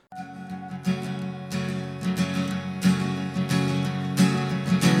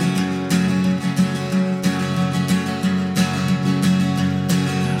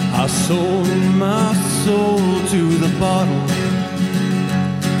sold my soul to the bottle.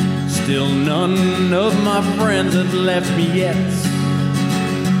 Still none of my friends have left me yet.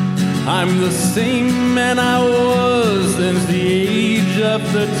 I'm the same man I was since the age of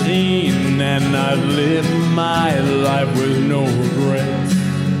 13, and I've lived my life with no regrets.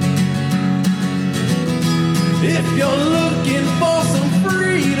 If you're looking for some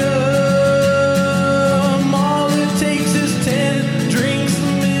freedom, all it takes is 10 drinks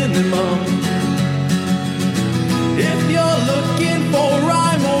minimum. If you're looking for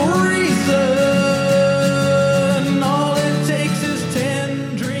rhyme or reason, all it takes is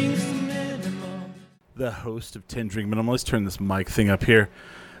 10 drinks minimum. The host of 10 Drink Minimum. Let's turn this mic thing up here.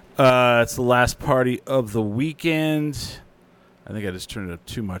 It's the last party of the weekend. I think I just turned it up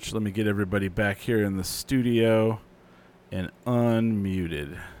too much. Let me get everybody back here in the studio and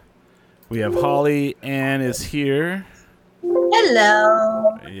unmuted. We have Holly. Ann is here.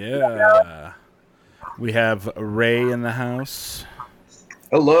 Hello. Yeah. We have Ray in the house.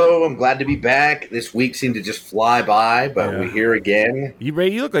 Hello, I'm glad to be back. This week seemed to just fly by, but we're here again. Ray,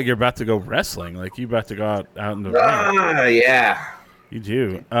 you look like you're about to go wrestling. Like you're about to go out in the ring. Yeah. You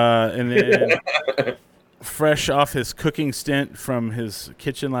do. And then fresh off his cooking stint from his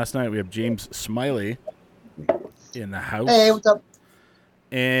kitchen last night, we have James Smiley in the house. Hey, what's up?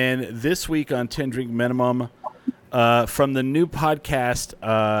 And this week on 10 Drink Minimum, from the new podcast,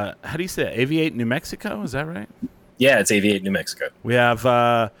 how do you say it? Aviate New Mexico? Is that right? Yeah, it's Aviate New Mexico. We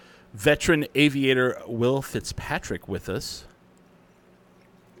have veteran aviator Will Fitzpatrick with us.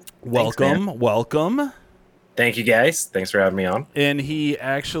 Welcome. Thank you, guys. Thanks for having me on. And he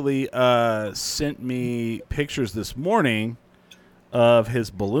actually sent me pictures this morning of his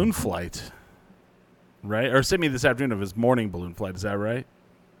balloon flight, right? Or sent me this afternoon of his morning balloon flight. Is that right?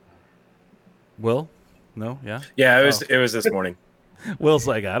 Will? No? Yeah? Yeah, it was this morning. Will's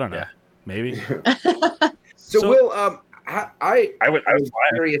like, I don't know. Yeah. Maybe. So Will, I was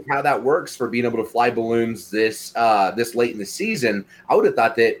curious how that works for being able to fly balloons this late in the season. I would have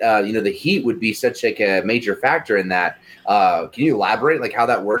thought that the heat would be such like a major factor in that. Can you elaborate like how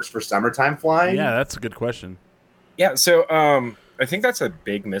that works for summertime flying? Yeah, that's a good question. Yeah, so I think that's a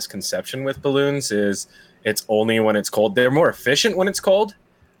big misconception with balloons is it's only when it's cold. They're more efficient when it's cold.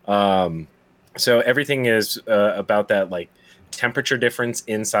 So everything is about that like temperature difference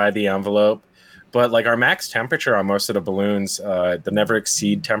inside the envelope. But like our max temperature on most of the balloons, the never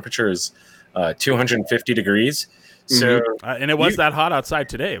exceed temperature is 250 degrees. So And it was that hot outside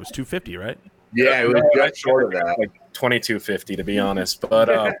today. It was 250, right? Yeah, it was just short of that. Like 2250 to be honest. But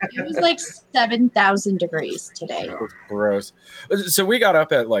It was like 7,000 degrees today. gross. So we got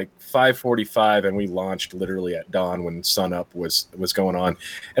up at like 5:45 and we launched literally at dawn when sun up was going on.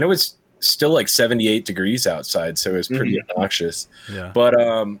 And it was still like 78 degrees outside, so it was pretty obnoxious. Yeah. But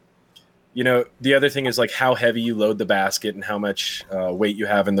the other thing is like how heavy you load the basket and how much weight you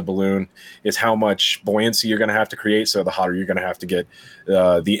have in the balloon is how much buoyancy you're going to have to create. So the hotter you're going to have to get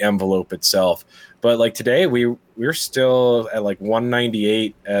the envelope itself. But like today, we're still at like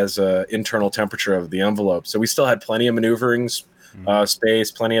 198 as a internal temperature of the envelope. So we still had plenty of maneuvering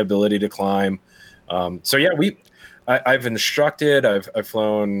space, plenty of ability to climb. So yeah, I've instructed, I've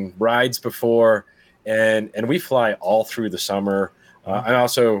flown rides before, and we fly all through the summer. I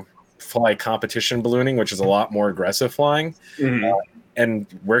also fly competition ballooning, which is a lot more aggressive flying. And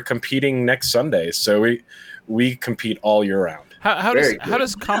we're competing next Sunday, so we compete all year round. How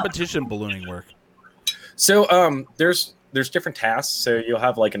does competition ballooning work? So there's different tasks. So you'll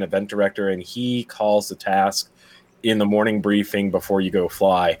have like an event director, and he calls the task in the morning briefing before you go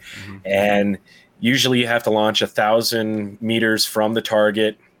fly. And usually you have to launch 1,000 meters from the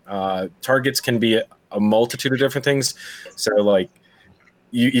target. Targets can be a multitude of different things. So like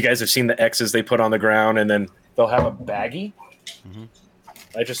you guys have seen the X's they put on the ground, and then they'll have a baggie.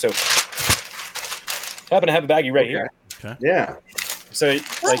 I just so happen to have a baggie right here. Okay. Yeah. So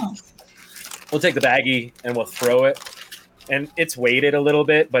like we'll take the baggie and we'll throw it, and it's weighted a little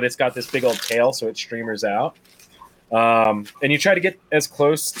bit, but it's got this big old tail, so it streamers out. And you try to get as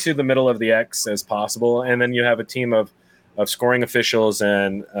close to the middle of the X as possible, and then you have a team of scoring officials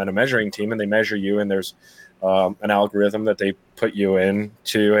and a measuring team, and they measure you, and there's an algorithm that they put you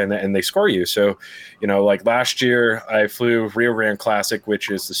into, and they score you. So, like last year, I flew Rio Grande Classic,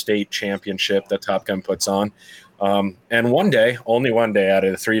 which is the state championship that Top Gun puts on. And only one day out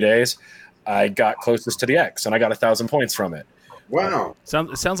of the 3 days, I got closest to the X, and I got 1,000 points from it. Wow.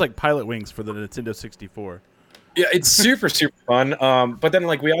 Sounds like Pilot Wings for the Nintendo 64. Yeah, it's super, super fun. But then,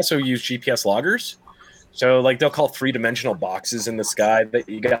 like, we also use GPS loggers. So like they'll call 3-dimensional boxes in the sky that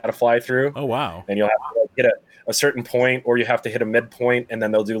you got to fly through. Oh wow. And you'll have to like, hit a certain point, or you have to hit a midpoint, and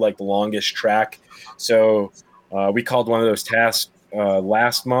then they'll do like the longest track. So we called one of those tasks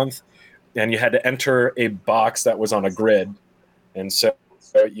last month, and you had to enter a box that was on a grid. And so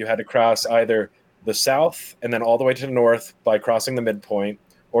you had to cross either the south and then all the way to the north by crossing the midpoint,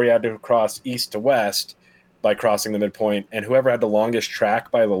 or you had to cross east to west by crossing the midpoint. And whoever had the longest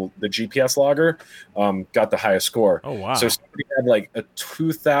track by the GPS logger got the highest score. Oh wow. So somebody had like a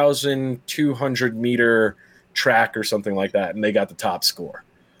 2,200 meter track or something like that, and they got the top score.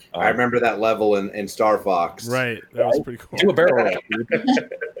 I remember that level in Star Fox. Right. That was pretty cool. Do a barrel roll, dude.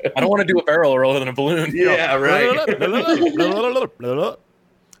 I don't want to do a barrel roll in a balloon. Yeah, right.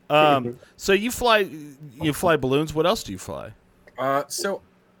 So you fly balloons. What else do you fly? So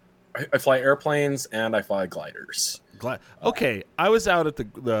I fly airplanes and I fly gliders. Okay, I was out at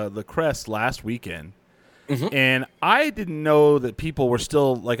the Crest last weekend, Mhm. and I didn't know that people were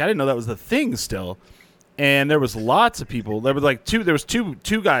still like, I didn't know that was the thing still, and there was lots of people. There was like two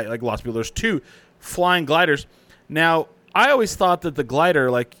guys, like lots of people. There's 2 flying gliders. Now I always thought that the glider,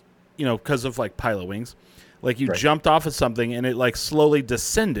 like, you know, because of like pilot wings, like you Right. jumped off of something and it like slowly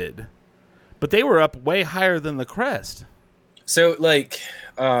descended, but they were up way higher than the Crest. So like,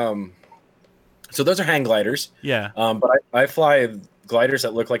 so those are hang gliders. Yeah. But I fly gliders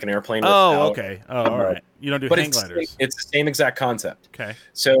that look like an airplane. Oh, without- okay. Oh, all right. You don't do But hang it's gliders. it's the same exact concept. Okay.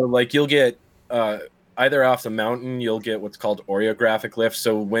 So like you'll get either off the mountain, you'll get what's called oreographic lift.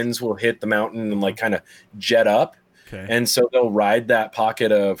 So winds will hit the mountain and like kind of jet up. Okay. And so they'll ride that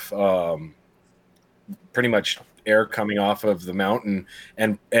pocket of pretty much air coming off of the mountain,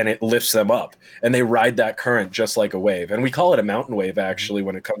 and it lifts them up, and they ride that current just like a wave. And we call it a mountain wave actually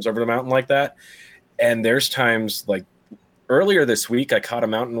when it comes over the mountain like that. And there's times like earlier this week, I caught a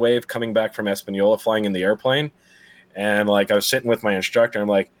mountain wave coming back from Espanola flying in the airplane. And like I was sitting with my instructor, I'm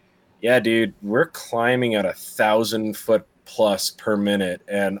like, yeah, dude, we're climbing at 1,000 foot plus per minute,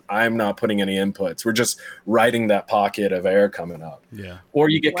 and I'm not putting any inputs. We're just riding that pocket of air coming up. Yeah. Or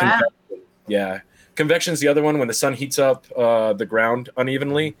you get Wow. convection. Yeah. Convection is the other one when the sun heats up the ground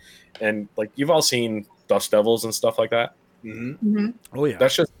unevenly. And like you've all seen dust devils and stuff like that. Mhm. hmm Oh yeah.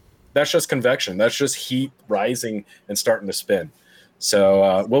 That's just convection. That's just heat rising and starting to spin.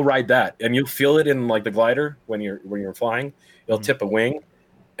 So we'll ride that, and you'll feel it in like the glider when you're flying. You'll Mhm. tip a wing,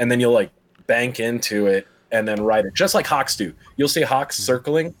 and then you'll like bank into it and then ride it, just like hawks do. You'll see hawks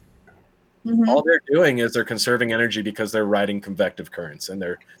circling. hmm All they're doing is they're conserving energy because they're riding convective currents and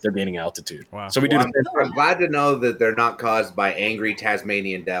they're gaining altitude. Wow. So we do Well, the same. I'm glad to know that they're not caused by angry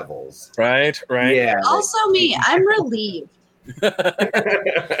Tasmanian devils. Right. Yeah. Also me, I'm relieved.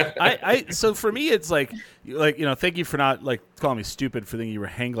 So for me, it's like you know, thank you for not like calling me stupid for thinking you were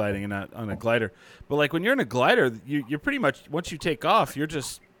hang gliding and not on a glider. But like when you're in a glider, you're pretty much, once you take off, you're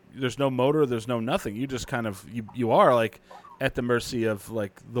just, there's no motor, there's no nothing. You just kind of you are like at the mercy of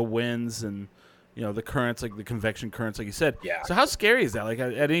like the winds and, you know, the currents, like the convection currents, like you said. Yeah. So how scary is that? Like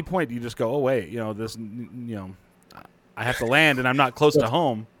at any point, do you just go, oh wait, you know, this, you know, I have to land and I'm not close to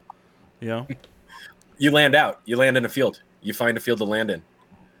home. You know. You land out. You land in a field. You find a field to land in.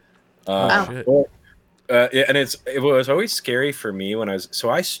 Oh, shit. Yeah, and it was always scary for me when I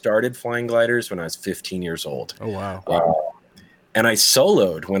started flying gliders when I was 15 years old. Oh wow. And I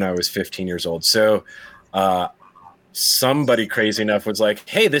soloed when I was 15 years old. So somebody crazy enough was like,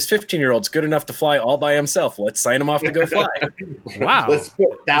 hey, this 15-year-old's good enough to fly all by himself. Let's sign him off to go fly. Wow. Let's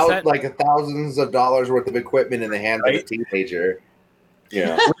put that- thousands of dollars worth of equipment in the hands of a Right? teenager.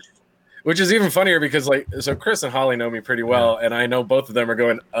 Yeah. Which is even funnier because like, so Chris and Holly know me pretty well, and I know both of them are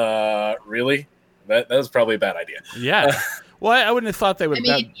going, really? That was probably a bad idea. Yeah. Well, I wouldn't have thought they would. I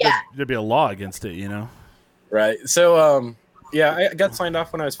mean, yeah. There'd be a law against it, you know. Right. So, yeah, I got signed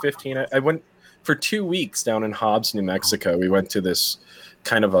off when I was 15. I went for 2 weeks down in Hobbs, New Mexico. We went to this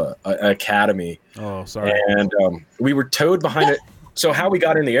kind of a academy, Oh, sorry. and we were towed behind it. So how we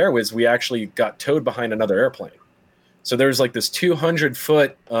got in the air was we actually got towed behind another airplane. So there was like this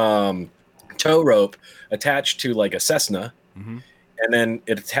 200-foot tow rope attached to like a Cessna, Mm-hmm. and then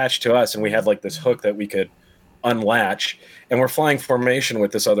it attached to us, and we had like this hook that we could unlatch, and we're flying formation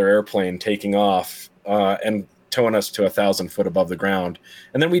with this other airplane taking off and towing us to 1,000 foot above the ground,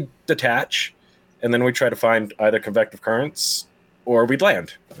 and then we detach, and then we try to find either convective currents or we'd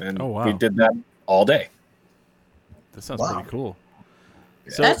land, and Oh, wow. we did that all day. That sounds Wow. pretty cool.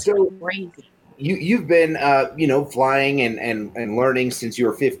 So, That's so- crazy. You've been flying and learning since you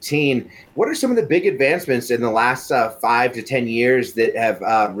were 15. What are some of the big advancements in the last 5 to 10 years that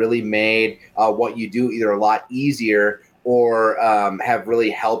have really made what you do either a lot easier or have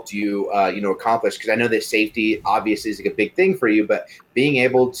really helped you, accomplish? Because I know that safety obviously is like a big thing for you, but being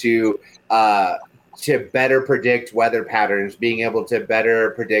able to better predict weather patterns, being able to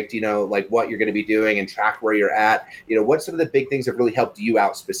better predict, like what you're going to be doing and track where you're at, what's some of the big things that really helped you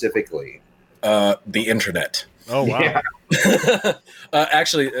out specifically? The internet. Oh, wow. Yeah.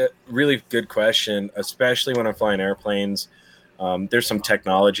 Actually, really good question, especially when I'm flying airplanes. There's some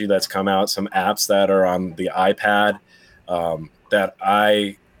technology that's come out, some apps that are on the iPad that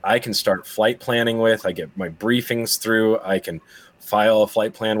I can start flight planning with. I get my briefings through. I can file a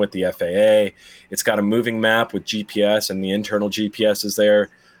flight plan with the FAA. It's got a moving map with GPS, and the internal GPS is there.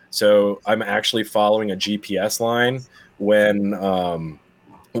 So I'm actually following a GPS line when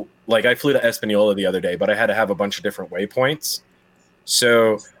like I flew to Espanola the other day, but I had to have a bunch of different waypoints.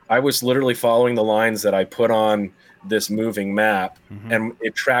 So I was literally following the lines that I put on this moving map, and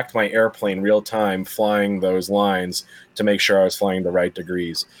it tracked my airplane real time flying those lines to make sure I was flying the right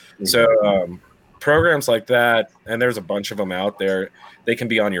degrees. So programs like that, and there's a bunch of them out there. They can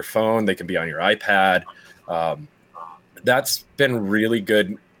be on your phone, they can be on your iPad. That's been really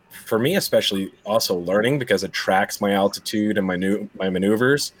good for me, especially also learning, because it tracks my altitude and my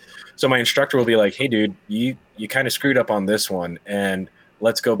maneuvers. So my instructor will be like, hey dude, you kind of screwed up on this one, and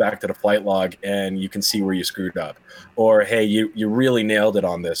let's go back to the flight log and you can see where you screwed up. Or, hey, you really nailed it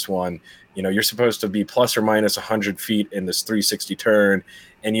on this one. You're supposed to be plus or minus 100 feet in this 360 turn,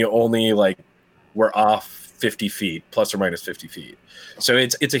 and you only were off 50 feet, plus or minus 50 feet. So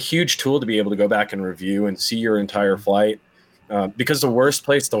it's a huge tool to be able to go back and review and see your entire flight. Because the worst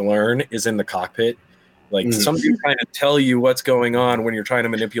place to learn is in the cockpit. Somebody trying to tell you what's going on when you're trying to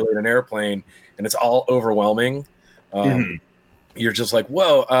manipulate an airplane, and it's all overwhelming. You're just like,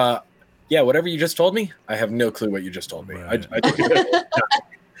 whoa, yeah, whatever you just told me, I have no clue what you just told me. Right.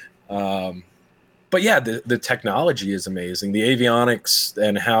 But yeah, the technology is amazing. The avionics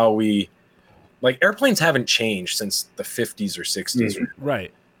and how airplanes haven't changed since the 50s or 60s.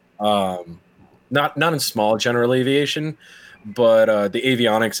 Right. Not in small general aviation, but the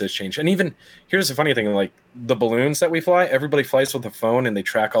avionics has changed. And even here's the funny thing, the balloons that we fly, everybody flies with a phone, and they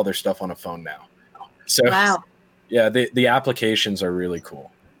track all their stuff on a phone now. So Wow. Yeah, the applications are really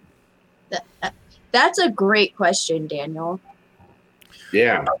cool. That's a great question, Daniel.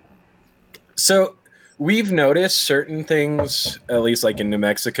 Yeah. So we've noticed certain things, at least in New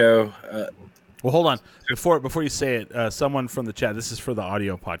Mexico. Well, hold on. Before you say it, someone from the chat, this is for the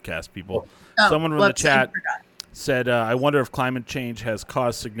audio podcast people. Oh, Someone from the whoops, I chat forgot. said, I wonder if climate change has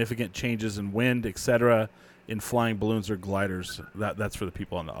caused significant changes in wind, etc., in flying balloons or gliders. That's for the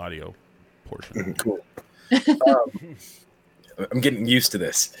people on the audio portion. Cool. I'm getting used to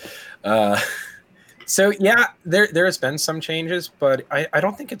this. So yeah, there has been some changes, but I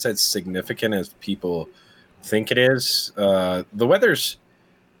don't think it's as significant as people think it is. The weather's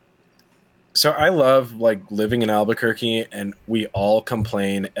so I love living in Albuquerque, and we all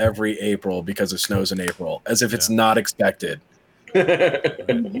complain every April because it snows in April, as if it's not expected.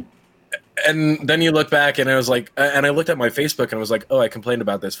 And then you look back, and I was like, and I looked at my Facebook, and I was like, oh, I complained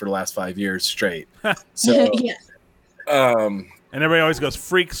about this for the last 5 years straight. So, Yeah. And everybody always goes,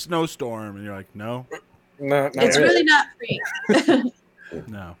 freak snowstorm. And you're like, no. It's really not free.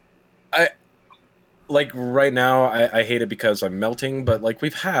 No. Right now, I hate it because I'm melting, but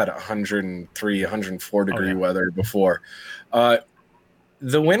we've had 103, 104 degree weather before.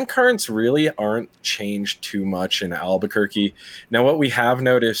 The wind currents really aren't changed too much in Albuquerque. Now, what we have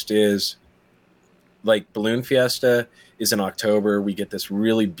noticed is Balloon Fiesta is in October. We get this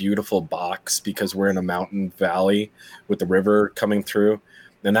really beautiful box because we're in a mountain valley with the river coming through.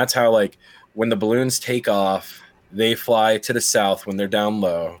 And that's how when the balloons take off, they fly to the south when they're down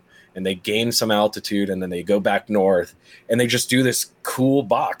low, and they gain some altitude, and then they go back north, and they just do this cool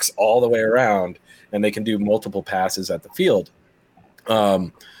box all the way around, and they can do multiple passes at the field.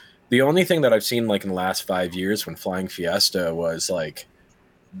 The only thing that I've seen in the last 5 years when flying Fiesta was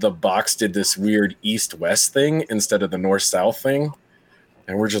the box did this weird east-west thing instead of the north-south thing.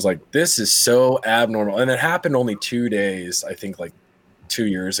 And we're just this is so abnormal. And it happened only 2 days, I think 2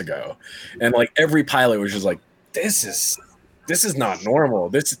 years ago. And every pilot was just this is not normal.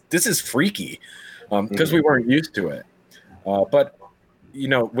 This is freaky, because we weren't used to it. But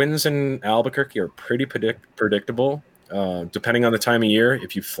winds in Albuquerque are pretty predictable, depending on the time of year.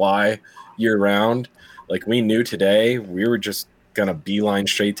 If you fly year round, we knew today, we were just gonna beeline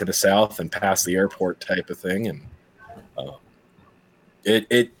straight to the south and past the airport type of thing, and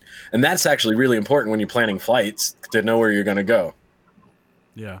and that's actually really important when you're planning flights, to know where you're gonna go.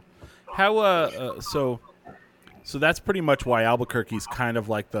 Yeah. How so So that's pretty much why Albuquerque's kind of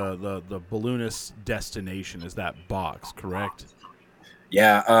like the balloonist destination, is that box, correct?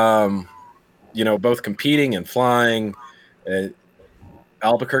 Yeah, both competing and flying.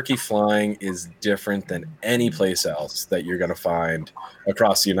 Albuquerque flying is different than any place else that you're going to find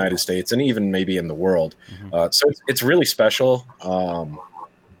across the United States and even maybe in the world. So it's really special.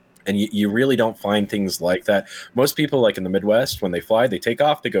 And you really don't find things like that. Most people, like in the Midwest, when they fly, they take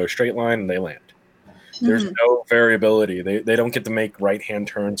off, they go a straight line, and they land. There's no variability. They don't get to make right-hand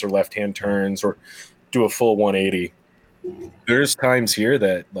turns or left-hand turns or do a full 180. There's times here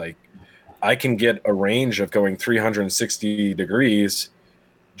that, like, I can get a range of going 360 degrees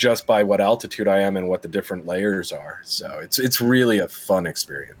just by what altitude I am and what the different layers are. So it's really a fun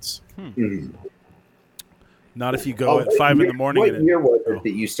experience. Not if you go at 5 in the morning. What year was it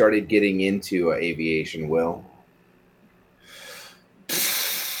that you started getting into aviation, Will?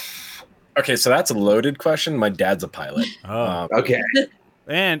 Okay, so that's a loaded question. My dad's a pilot. Okay.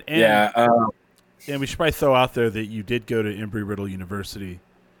 And yeah, we should probably throw out there that you did go to Embry-Riddle University,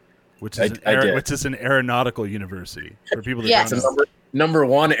 which is which is an aeronautical university for people that Yes. don't know. Number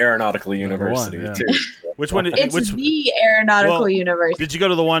one aeronautical university yeah. too. Which one? It's the aeronautical university. Did you go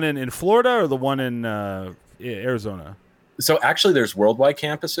to the one in Florida or the one in Arizona? So actually, there's worldwide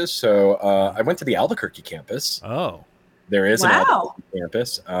campuses. So I went to the Albuquerque campus. Oh, there is an Albuquerque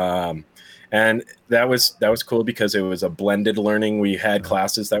campus, and that was cool because it was a blended learning. We had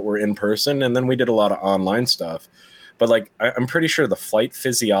classes that were in person, and then we did a lot of online stuff. But like, I'm pretty sure the flight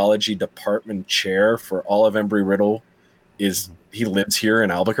physiology department chair for all of Embry-Riddle he lives here in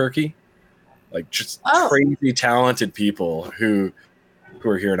Albuquerque. Like, just crazy talented people who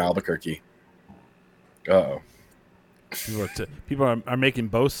are here in Albuquerque. Uh-oh. People are making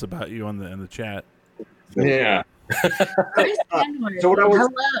boasts about you in the chat. Yeah. So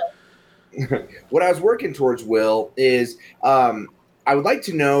what I was working towards, Will, is I would like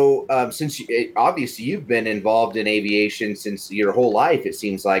to know, since obviously you've been involved in aviation since your whole life, it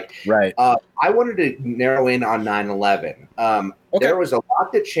seems like. Right. I wanted to narrow in on 9/11. There was a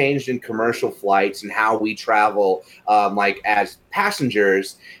lot that changed in commercial flights and how we travel, like as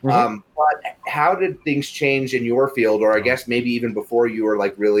passengers. But how did things change in your field, or I guess maybe even before you were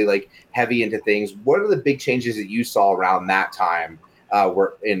like really like heavy into things? What are the big changes that you saw around that time,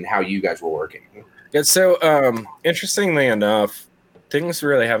 in how you guys were working? Yeah. So interestingly enough, things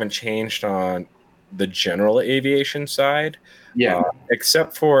really haven't changed on the general aviation side. Yeah.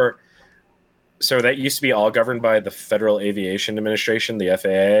 Except for, so that used to be all governed by the Federal Aviation Administration, the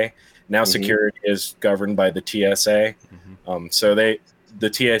FAA. Now security is governed by the TSA. So the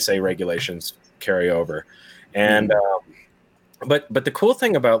TSA regulations carry over. And but the cool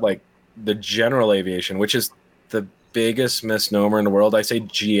thing about like the general aviation, which is the biggest misnomer in the world, I say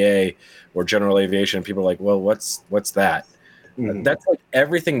GA or general aviation, people are like, well, what's that? That's like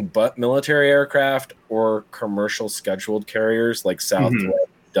everything but military aircraft or commercial scheduled carriers like Southwest,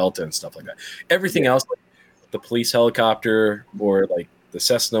 Delta, and stuff like that. Everything else, like the police helicopter or like the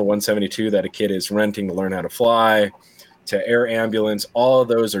Cessna 172 that a kid is renting to learn how to fly, to air ambulance, all of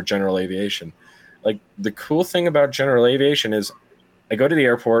those are general aviation. Like, the cool thing about general aviation is I go to the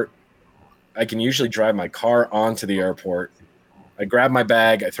airport, I can usually drive my car onto the airport, I grab my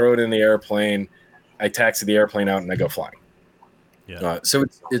bag, I throw it in the airplane, I taxi the airplane out, and I go flying. So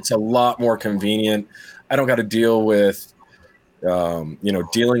it's a lot more convenient. I don't got to deal with,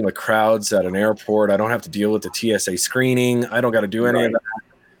 dealing with crowds at an airport. I don't have to deal with the TSA screening. I don't got to do any of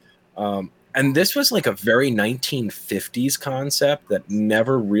that. And this was like a very 1950s concept that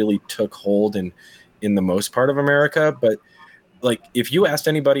never really took hold in the most part of America. But like, if you asked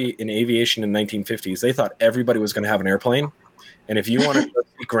anybody in aviation in 1950s, they thought everybody was going to have an airplane. And if you wanted to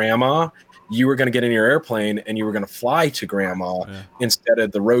see grandma, you were going to get in your airplane and you were going to fly to grandma instead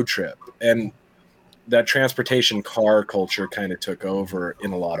of the road trip. And that transportation car culture kind of took over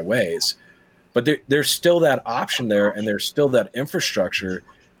in a lot of ways. But there's still that option there, and there's still that infrastructure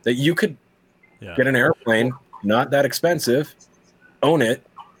that you could get an airplane, not that expensive, own it,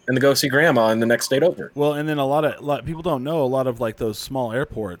 and to go see grandma in the next state over. Well, and then a lot of people don't know, a lot of like those small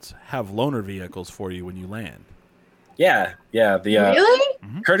airports have loaner vehicles for you when you land. Yeah. Really?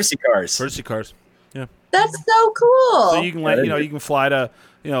 Courtesy cars. Yeah. That's so cool. So you can you can fly to,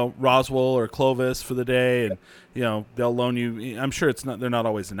 Roswell or Clovis for the day, and they'll loan you. I'm sure they're not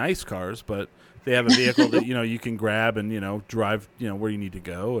always nice cars, but they have a vehicle that you can grab and drive where you need to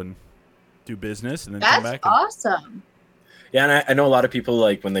go and do business, and then come back. That's awesome. Yeah, and I know a lot of people,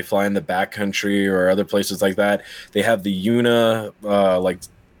 like when they fly in the backcountry or other places like that, they have the like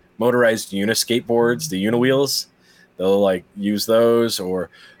motorized skateboards, the wheels. They'll like use those, or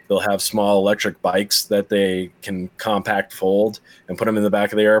they'll have small electric bikes that they can compact fold and put them in the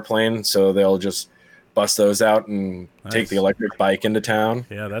back of the airplane. So they'll just bust those out and take the electric bike into town.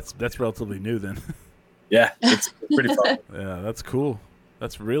 Yeah, that's relatively new then. Yeah, it's pretty fun. Yeah, that's cool.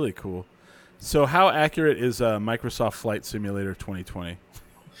 That's really cool. So how accurate is Microsoft Flight Simulator 2020?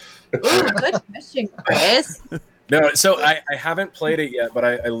 Ooh, good question, Chris. No, so I haven't played it yet, but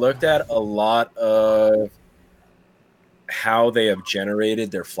I looked at a lot of how they have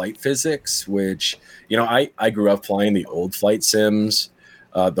generated their flight physics, which, I grew up flying the old flight sims.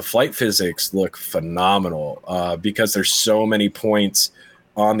 The flight physics look phenomenal because there's so many points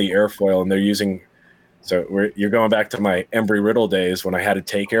on the airfoil, and they're using. So you're going back to my Embry-Riddle days when I had to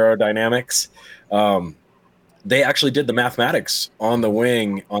take aerodynamics. They actually did the mathematics on the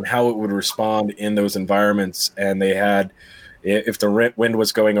wing on how it would respond in those environments, and they had if the wind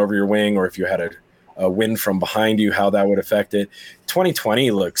was going over your wing or if you had a wind from behind you, how that would affect it.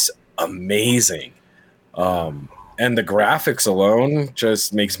 2020 looks amazing. And the graphics alone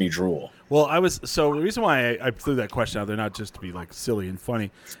just makes me drool. Well, the reason why I threw that question out there, not just to be like silly and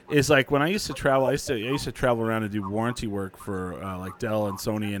funny, is like when I used to travel, I used to travel around and do warranty work for like Dell and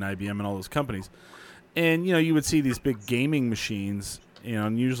Sony and IBM and all those companies. And, you would see these big gaming machines,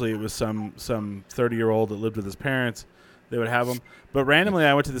 and usually it was some 30-year-old that lived with his parents. They would have them. But randomly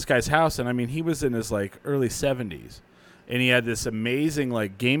I went to this guy's house, and I mean, he was in his like early 70s. And he had this amazing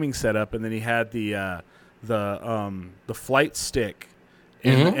like gaming setup, and then he had the flight stick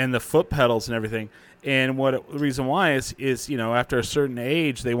and the foot pedals and everything. And the reason why is after a certain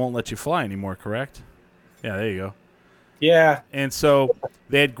age they won't let you fly anymore, correct? Yeah, there you go. Yeah. And so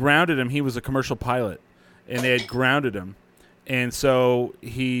they had grounded him. He was a commercial pilot, and they had grounded him. And so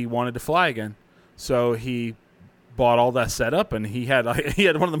he wanted to fly again. So he bought all that setup, and he had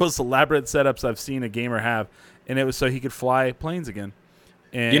one of the most elaborate setups I've seen a gamer have, and it was so he could fly planes again.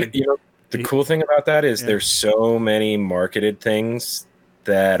 And the cool thing about that is there's so many marketed things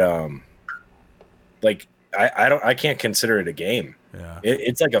that I can't consider it a game. Yeah.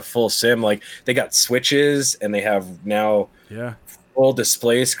 It's like a full sim. Like they got switches, and they have now full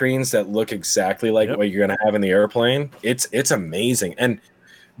display screens that look exactly like what you're going to have in the airplane. It's amazing, and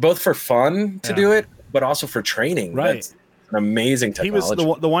both for fun to do it, but also for training. Right. That's an amazing technology. He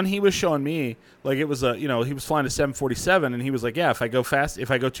was the one he was showing me. Like it was he was flying a 747, and he was like, yeah, if I go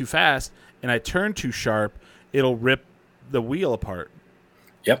too fast and I turn too sharp, it'll rip the wheel apart.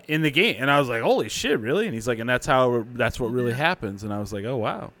 Yep. In the game. And I was like, holy shit, really? And he's like, and that's what really happens. And I was like, oh,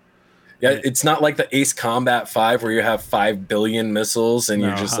 wow. Yeah, it's not like the Ace Combat 5 where you have 5 billion missiles and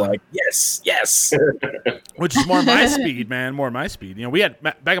you're just like, yes. Which is more my speed, man, more my speed. We had,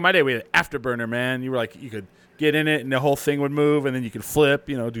 back in my day, we had Afterburner, man. You were like, you could get in it and the whole thing would move, and then you could flip,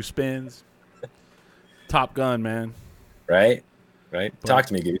 do spins. Top Gun, man. Right. Talk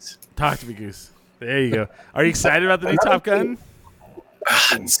to me, Goose. Talk to me, Goose. There you go. Are you excited about the new Top Gun?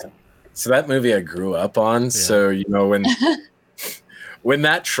 So that movie I grew up on. Yeah. So when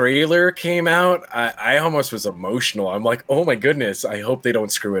that trailer came out, I almost was emotional. I'm like, oh my goodness, I hope they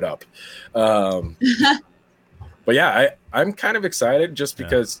don't screw it up. But yeah, I'm kind of excited just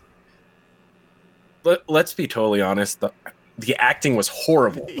because. Let's be totally honest. The acting was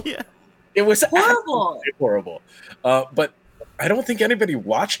horrible. Yeah, it was horrible. But I don't think anybody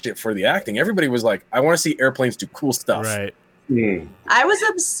watched it for the acting. Everybody was like, I want to see airplanes do cool stuff. Right. I was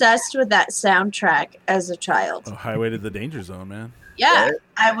obsessed with that soundtrack as a child. Oh, Highway to the Danger Zone, man. Yeah, right?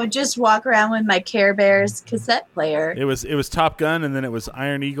 I would just walk around with my Care Bears cassette player. It was Top Gun, and then it was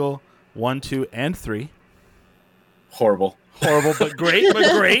Iron Eagle 1, 2, and 3. Horrible, but great.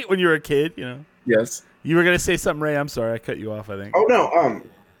 But great when you were a kid, Yes. You were gonna say something, Ray. I'm sorry, I cut you off. I think. Oh no.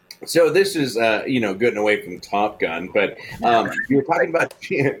 So this is getting away from Top Gun, but you were talking about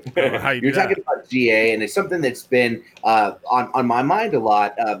GA, and it's something that's been on my mind a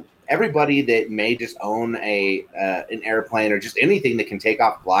lot. Everybody that may just own an airplane or just anything that can take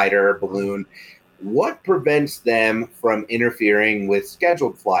off glider, balloon, what prevents them from interfering with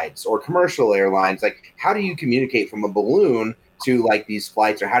scheduled flights or commercial airlines? Like, how do you communicate from a balloon to like these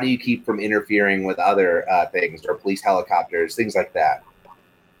flights, or how do you keep from interfering with other things or police helicopters, things like that?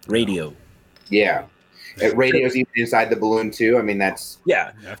 Radio. Yeah. Radio's even inside the balloon too. I mean, that's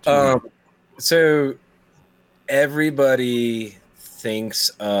so everybody thinks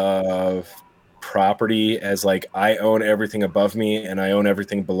of property as like, I own everything above me and I own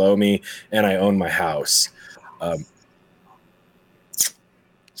everything below me and I own my house.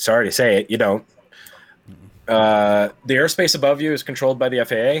 Sorry to say it, you don't. The airspace above you is controlled by the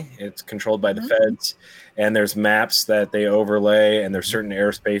FAA. It's controlled by the feds, and there's maps that they overlay, and there's certain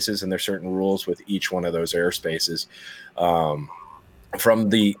airspaces and there's certain rules with each one of those airspaces. from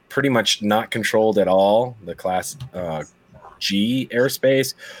the pretty much not controlled at all, the class G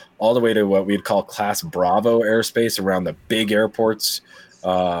airspace, all the way to what we'd call class Bravo airspace around the big airports,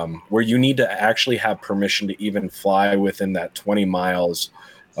 where you need to actually have permission to even fly within that 20 miles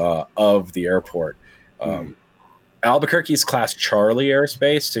of the airport. Albuquerque's class Charlie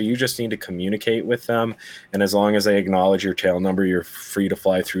airspace, so you just need to communicate with them, and as long as they acknowledge your tail number, you're free to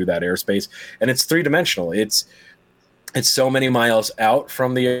fly through that airspace. And it's three-dimensional. It's so many miles out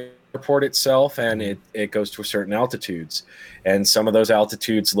from the airport itself, and it goes to certain altitudes. And some of those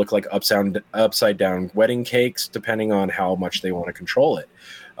altitudes look like upside down wedding cakes, depending on how much they want to control it.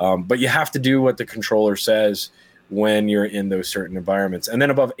 But you have to do what the controller says when you're in those certain environments. And then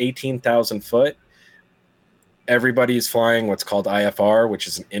above 18,000 foot, everybody's flying what's called IFR, which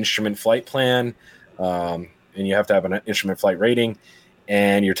is an instrument flight plan. And you have to have an instrument flight rating.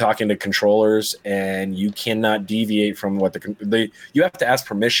 And you're talking to controllers, and you cannot deviate from what you have to ask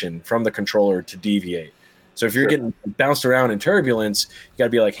permission from the controller to deviate. So if you're getting bounced around in turbulence, you got to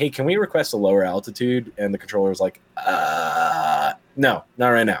be like, hey, can we request a lower altitude? And the controller's like, no, not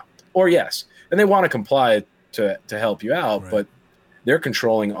right now. Or yes. And they want to comply to help you out, but they're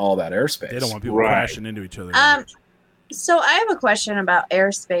controlling all that airspace. They don't want people crashing into each other. So I have a question about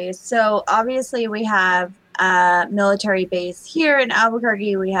airspace. So obviously we have military base here in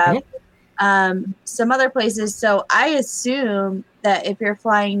Albuquerque. We have some other places. So I assume that if you're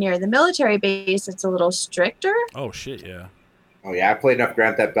flying near the military base, it's a little stricter. Oh shit, yeah. Oh yeah, I played enough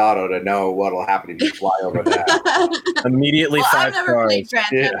Grand Theft Auto to know what'll happen if you fly over that. Immediately 5 I've never played Grand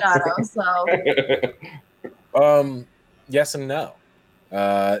Theft Auto, so. Yes and no.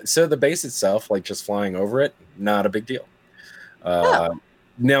 So the base itself, like just flying over it, not a big deal.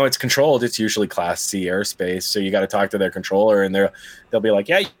 Now it's controlled. It's usually Class C airspace, so you got to talk to their controller, and they'll be like,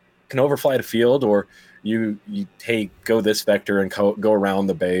 "Yeah, you can overfly the field, or you hey, go this vector and go around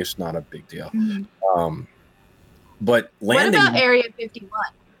the base." Not a big deal. Mm-hmm. But landing. What about Area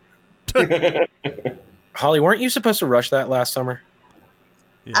 51? Holly, weren't you supposed to rush that last summer?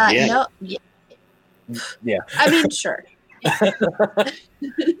 No. Yeah. I mean, sure.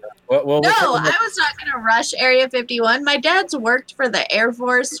 Well, I was not going to rush Area 51. My dad's worked for the Air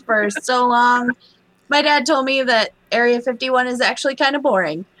Force for so long. My dad told me that Area 51 is actually kind of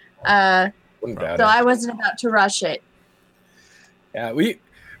boring. So I wasn't about to rush it. Yeah, we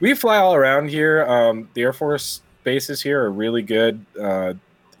fly all around here. The Air Force bases here are really good.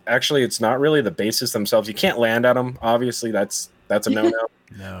 Actually, it's not really the bases themselves. You can't land on them. Obviously, that's a no-no.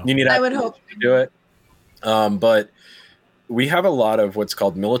 No. You need I would hope to do it. But we have a lot of what's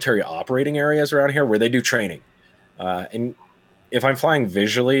called military operating areas around here where they do training. And if I'm flying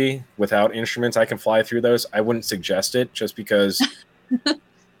visually without instruments, I can fly through those. I wouldn't suggest it just because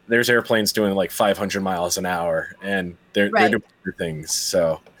there's airplanes doing like 500 miles an hour, and they're doing other things.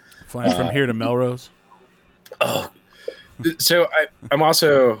 So flying from here to Melrose. So I'm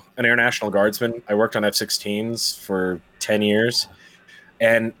also an Air National Guardsman. I worked on F-16s for 10 years,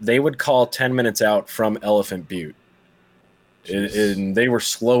 and they would call 10 minutes out from Elephant Butte. And they were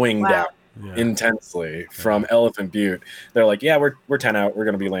slowing down intensely from Elephant Butte. They're like, yeah, we're 10 out. We're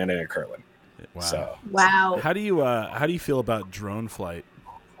going to be landing at Kirtland. Wow. So. Wow. How do you feel about drone flight?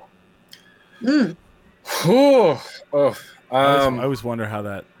 Mm. I always wonder how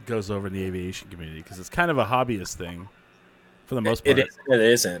that goes over in the aviation community, because it's kind of a hobbyist thing for the most part. It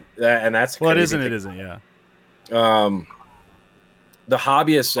isn't. And that's well, it isn't. Yeah. The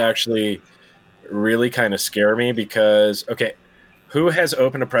hobbyists actually really kind of scare me because, okay, who has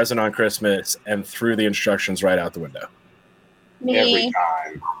opened a present on Christmas and threw the instructions right out the window? Me. Every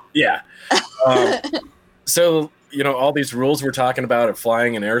time. Yeah. So, all these rules we're talking about of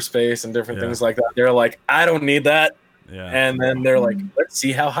flying in airspace and different things like that, they're like, I don't need that. Yeah. And then they're like, let's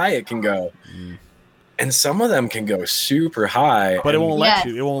see how high it can go. Mm. And some of them can go super high. But it won't let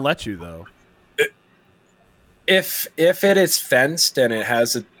you. It won't let you, though. If it is fenced and it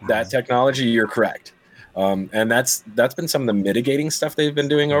has that technology, you're correct. And that's been some of the mitigating stuff they've been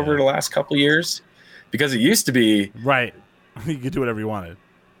doing over the last couple of years, because it used to be right. You could do whatever you wanted.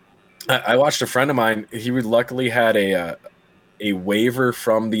 I watched a friend of mine. He luckily had a waiver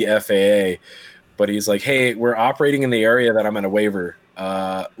from the FAA, but he's like, hey, we're operating in the area that I'm in a waiver.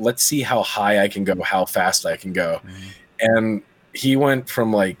 Let's see how high I can go, how fast I can go. Mm-hmm. And he went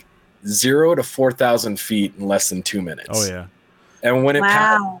from like 0 to 4,000 feet in less than 2 minutes. Oh yeah. And when it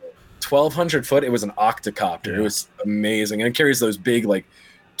passed 1,200 foot, it was an octocopter. Yeah. It was amazing. And it carries those big, like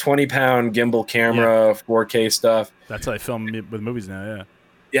 20-pound gimbal camera, 4K stuff. That's how I film with movies now. Yeah.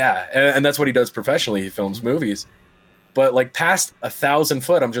 Yeah. And that's what he does professionally. He films movies, but like past 1,000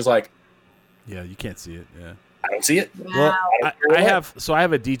 foot, I'm just like, yeah, you can't see it. Yeah. I don't see it. Well, Wow. I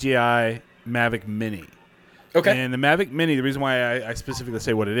have a DJI Mavic Mini. Okay. And the Mavic Mini, the reason why I specifically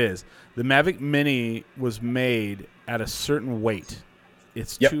say what it is, the Mavic Mini was made at a certain weight.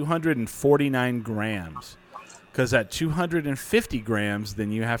 It's 249 grams. Because at 250 grams,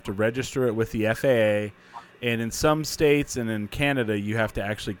 then you have to register it with the FAA. And in some states and in Canada, you have to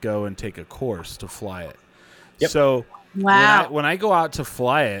actually go and take a course to fly it. Yep. So Wow. when I go out to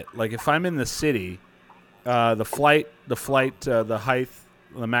fly it, like if I'm in the city, the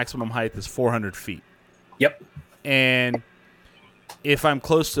maximum height is 400 feet. Yep. And if I'm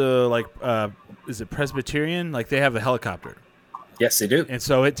close to, like, is it Presbyterian? Like, they have a helicopter. Yes, they do. And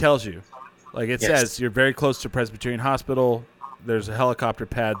so it tells you. Like, it Yes. says you're very close to Presbyterian Hospital. There's a helicopter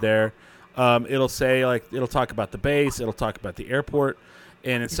pad there. It'll say, like, it'll talk about the base. It'll talk about the airport.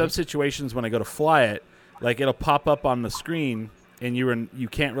 And in some situations when I go to fly it, like, it'll pop up on the screen, and you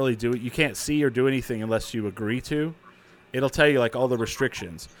can't really do it. You can't see or do anything unless you agree to. It'll tell you, like, all the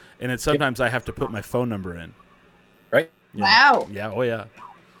restrictions. And then sometimes I have to put my phone number in. Right? Yeah. Wow. Yeah. Oh, yeah.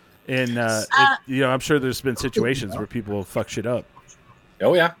 And, I'm sure there's been situations where people fuck shit up.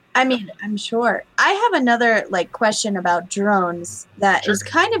 Oh, yeah. I mean, I'm sure. I have another question about drones that is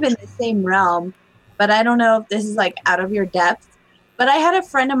kind of in the same realm, but I don't know if this is out of your depth. But I had a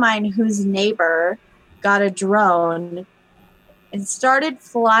friend of mine whose neighbor got a drone and started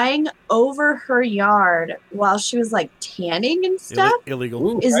flying over her yard while she was tanning and stuff. Illegal.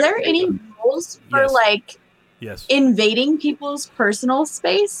 Ooh, Is right. there any rules for Yes. Yes. invading people's personal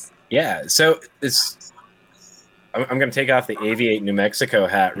space? Yeah. So I'm going to take off the Aviate New Mexico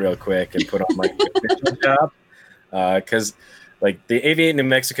hat real quick and put on my official job. Because, the Aviate New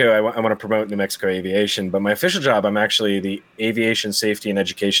Mexico, I want to promote New Mexico aviation, but my official job, I'm actually the Aviation Safety and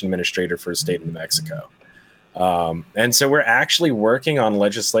Education Administrator for the state of New Mexico. And so we're actually working on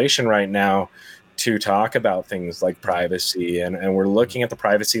legislation right now to talk about things like privacy, and we're looking at the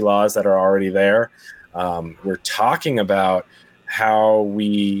privacy laws that are already there. We're talking about how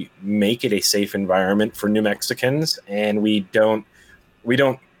we make it a safe environment for New Mexicans, and we don't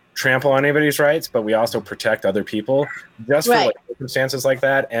trample on anybody's rights, but we also protect other people just for circumstances like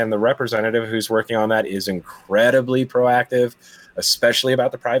that. And the representative who's working on that is incredibly proactive, especially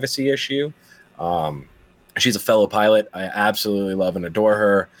about the privacy issue. She's a fellow pilot. I absolutely love and adore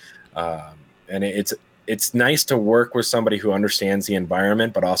her. And it's nice to work with somebody who understands the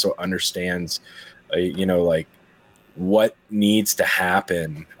environment, but also understands, what needs to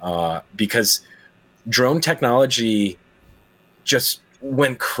happen, because drone technology just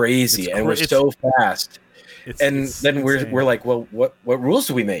went crazy and we're so fast. Then we're like, well, what rules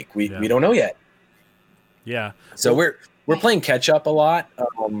do we make? We don't know yet. Yeah. So we're playing catch up a lot.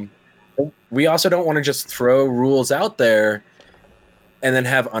 We also don't want to just throw rules out there and then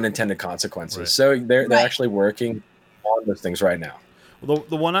have unintended consequences. Right. So they're actually working on those things right now. Well,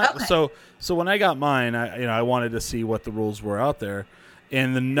 the one so when I got mine, I wanted to see what the rules were out there,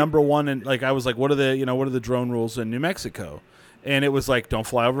 and the number one, and I was like, what are the drone rules in New Mexico? And it was don't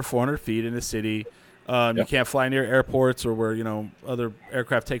fly over 400 feet in the city. You can't fly near airports or where other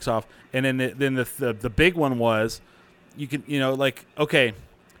aircraft takes off. And then the big one was you can okay,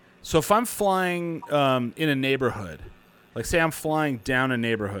 so if I'm flying in a neighborhood, say I'm flying down a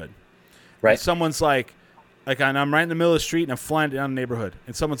neighborhood, right? And someone's and I'm right in the middle of the street and I'm flying down a neighborhood,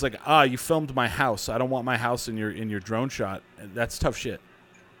 and someone's like, you filmed my house. I don't want my house in your drone shot. That's tough shit.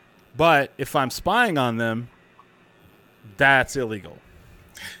 But if I'm spying on them, that's illegal.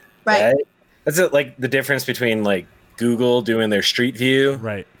 Right. That's the difference between Google doing their street view,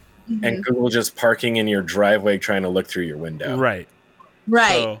 Right. and Google just parking in your driveway trying to look through your window. Right.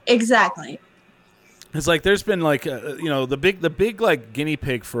 Right. So, Exactly. it's there's been the big guinea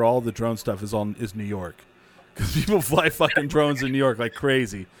pig for all the drone stuff is New York, because people fly fucking drones in New York like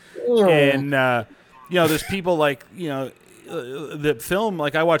crazy, and there's people that film.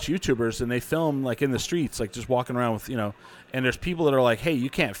 I watch YouTubers and they film in the streets, just walking around with and there's people that are like, hey, you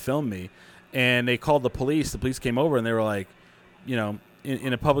can't film me, and they called the police. The police came over and they were like,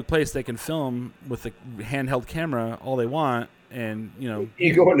 in a public place they can film with a handheld camera all they want. And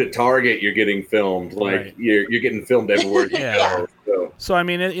you go into Target, you're getting filmed. Right. You're getting filmed everywhere. Yeah. So. So I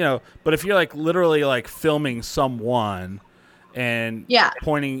mean, but if you're literally filming someone and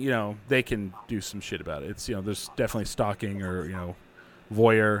pointing, they can do some shit about it. It's there's definitely stalking or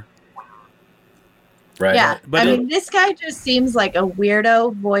voyeur. Right. Yeah. But this guy just seems like a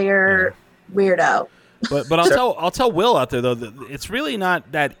weirdo, voyeur weirdo. But I'll tell Will out there though that it's really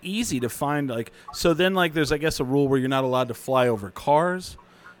not that easy to find so then there's I guess a rule where you're not allowed to fly over cars.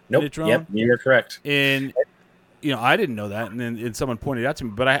 Nope. In a drone. Yep. You're correct. And I didn't know that, and then someone pointed it out to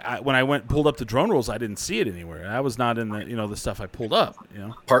me. But I when I pulled up the drone rules, I didn't see it anywhere. That was not in the the stuff I pulled up.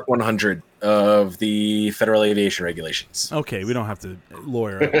 Part 100 of the Federal Aviation Regulations. Okay, we don't have to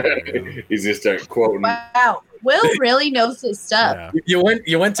lawyer. Up, He's just start quoting. Wow, Will really knows his stuff. Yeah.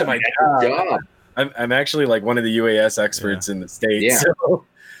 You went to my job. I'm actually like one of the UAS experts in the state. Yeah. So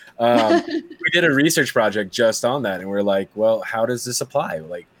we did a research project just on that, and we're like, well, how does this apply?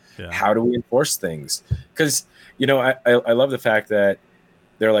 Like, how do we enforce things? Because I love the fact that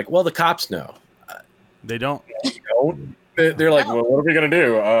they're like, well, the cops know. They don't. They're like, well, what are we gonna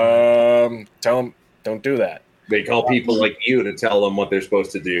do? Tell them don't do that. They call people like you to tell them what they're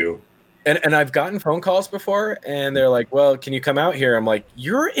supposed to do. And I've gotten phone calls before, and they're like, well, can you come out here? I'm like,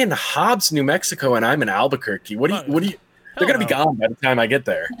 you're in Hobbs, New Mexico, and I'm in Albuquerque. What do you? They're gonna be gone by the time I get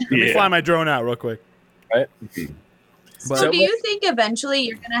there. Let me fly my drone out real quick. Right. So do you think eventually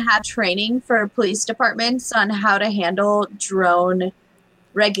you're going to have training for police departments on how to handle drone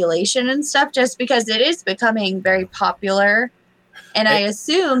regulation and stuff, just because it is becoming very popular? And I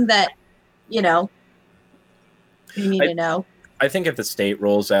assume that, you need to know. I think if the state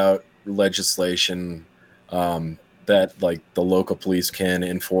rolls out legislation that like the local police can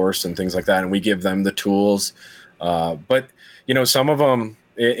enforce and things like that, and we give them the tools, but some of them,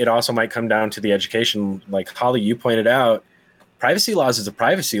 it also might come down to the education. Like Holly, you pointed out, privacy laws is a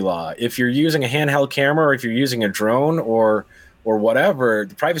privacy law. If you're using a handheld camera, or if you're using a drone or whatever,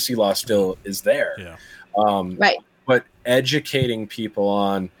 the privacy law still is there. Yeah. Right. But educating people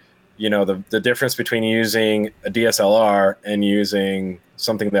on, the difference between using a DSLR and using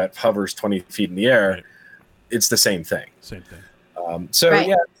something that hovers 20 feet in the air, Right. It's the same thing. Same thing. Right.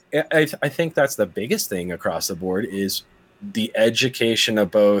 Yeah, I think that's the biggest thing across the board is the education of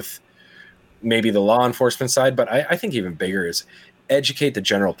both maybe the law enforcement side, but I think even bigger is educate the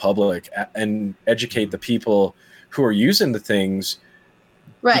general public and educate the people who are using the things,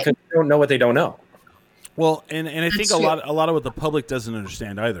 Right. because they don't know what they don't know. Well, and I think That's a true. lot of what the public doesn't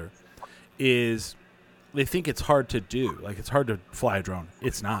understand either is they think it's hard to do. Like it's hard to fly a drone.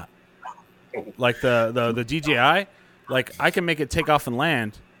 It's not. Like the DJI, like I can make it take off and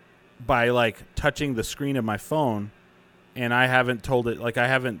land by like touching the screen of my phone, and I haven't told it, like I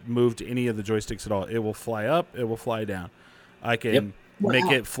haven't moved any of the joysticks at all. It will fly up, it will fly down. I can make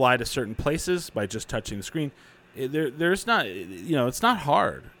Wow. it fly to certain places by just touching the screen. There's not, it's not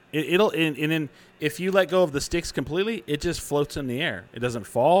hard. It'll if you let go of the sticks completely, it just floats in the air. It doesn't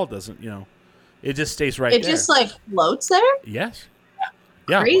fall. Doesn't it just stays right It there. just like floats there? Yes.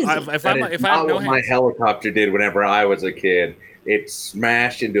 Yeah. Crazy. If I That have is no not what my hands, helicopter did whenever I was a kid. It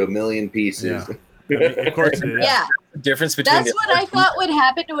smashed into a million pieces. Yeah. Of course it is. Yeah. The difference between That's what I thought would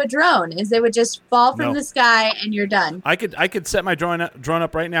happen to a drone, is they would just fall from No. the sky and you're done. I could set my drone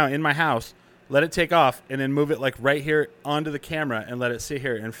up right now in my house, let it take off, and then move it like right here onto the camera and let it sit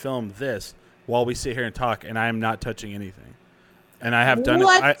here and film this while we sit here and talk, and I am not touching anything. And I have done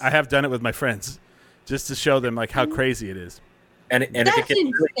What? it. I have done it with my friends, just to show them like how crazy it is. and if That's it gets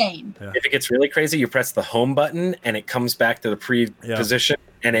insane. if it gets really crazy, you press the home button and it comes back to the position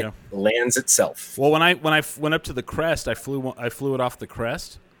and it lands itself. Well, when I went up to the crest, I flew it off the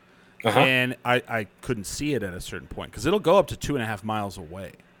crest, and I couldn't see it at a certain point because it'll go up to 2.5 miles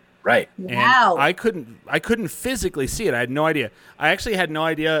away. Right. Wow. And I couldn't physically see it. I had no idea. I actually had no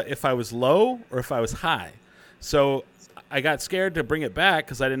idea if I was low or if I was high. So I got scared to bring it back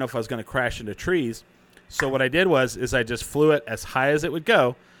because I didn't know if I was going to crash into trees. So what I did is I just flew it as high as it would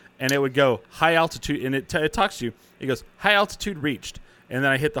go, and it would go high altitude, and it talks to you. It goes high altitude reached, and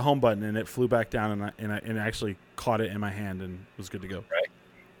then I hit the home button, and it flew back down, and I actually caught it in my hand and was good to go. Right.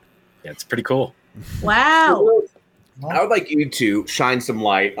 Yeah, it's pretty cool. Wow. I would like you to shine some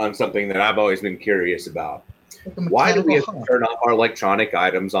light on something that I've always been curious about. Why do we have to turn off our electronic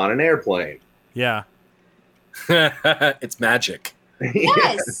items on an airplane? Yeah. It's magic.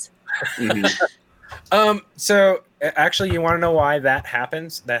 Yes. Mhm. So actually, you want to know why that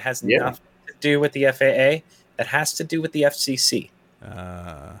happens? That has nothing to do with the FAA. That has to do with the FCC.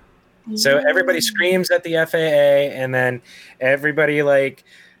 So everybody screams at the FAA, and then everybody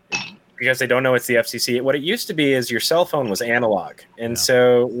because they don't know it's the FCC. What it used to be is your cell phone was analog, and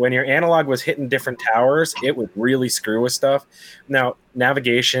so when your analog was hitting different towers, it would really screw with stuff. Now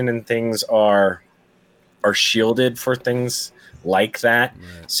navigation and things are shielded for things like that,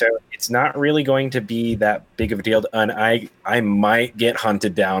 so it's not really going to be that big of a deal. And I might get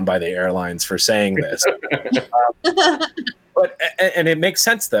hunted down by the airlines for saying this. But it makes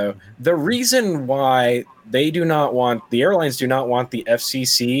sense though. The reason why the airlines do not want the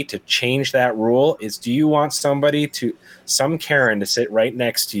FCC to change that rule. Do you want some Karen to sit right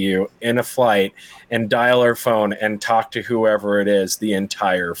next to you in a flight and dial her phone and talk to whoever it is the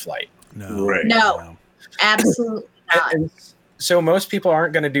entire flight? No. Right. No, absolutely not. And so most people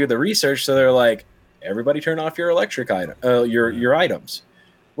aren't going to do the research. So they're like, everybody turn off your electric item, your items.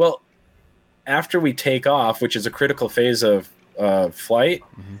 Well, after we take off, which is a critical phase of flight,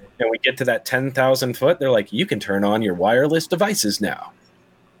 and we get to that 10,000 foot, they're like, you can turn on your wireless devices now.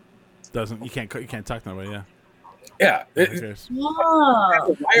 You can't talk that way. Yeah. Yeah.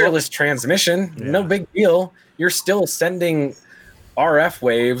 Oh. Wireless transmission, no big deal. You're still sending RF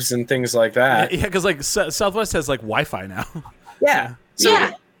waves and things like that. Yeah, because like Southwest has like Wi-Fi now. Yeah.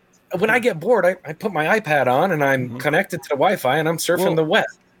 So when I get bored, I put my iPad on and I'm connected to the Wi-Fi and I'm surfing the web.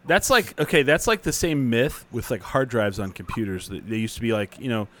 That's like the same myth with like hard drives on computers. They used to be like,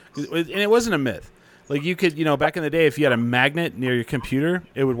 and it wasn't a myth. Like you could, back in the day, if you had a magnet near your computer,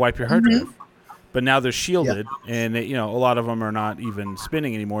 it would wipe your hard drive. But now they're shielded, and a lot of them are not even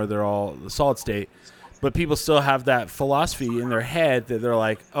spinning anymore. They're all solid state. But people still have that philosophy in their head that they're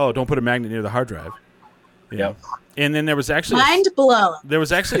like, oh, don't put a magnet near the hard drive. Yeah. And then there was actually mind blown. There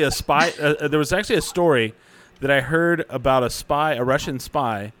was actually a spy. There was actually a story that I heard about a Russian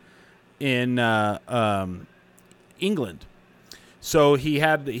spy in England. So he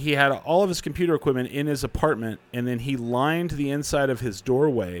had all of his computer equipment in his apartment, and then he lined the inside of his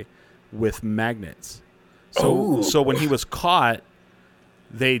doorway with magnets. So when he was caught,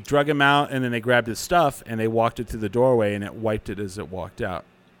 they drug him out, and then they grabbed his stuff, and they walked it through the doorway, and it wiped it as it walked out.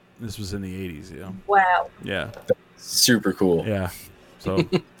 This was in the 80s, Wow. Yeah. Super cool. Yeah. So,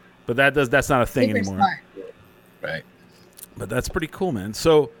 but that's not a thing Super anymore. smart. Right. But that's pretty cool, man.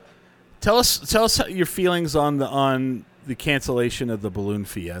 So, tell us your feelings on the cancellation of the Balloon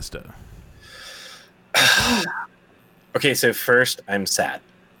Fiesta. Okay, so first, I'm sad.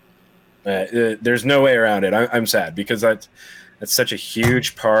 There's no way around it. I'm sad because that's such a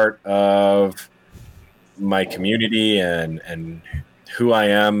huge part of my community and who I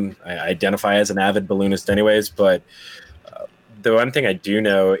am. I identify as an avid balloonist anyways, but the one thing I do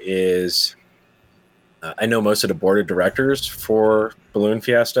know is I know most of the board of directors for Balloon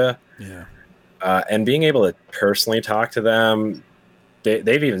Fiesta. Yeah. And being able to personally talk to them,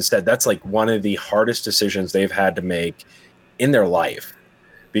 they've even said that's like one of the hardest decisions they've had to make in their life,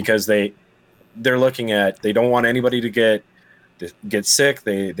 because they're looking at, they don't want anybody to get sick.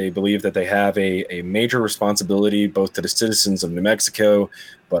 They believe that they have a major responsibility both to the citizens of New Mexico,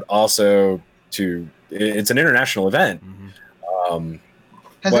 but also it's an international event.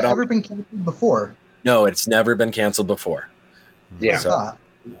 Has it ever been canceled before? No, it's never been canceled before. Yeah. So,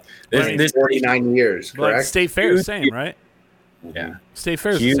 this 49 years, correct? Like State Fair is the same, right? Yeah. State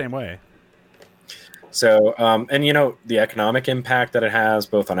Fair is the same way. So, and the economic impact that it has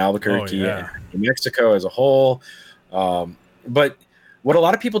both on Albuquerque and New Mexico as a whole. But what a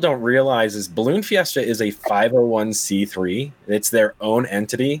lot of people don't realize is Balloon Fiesta is a 501c3. It's their own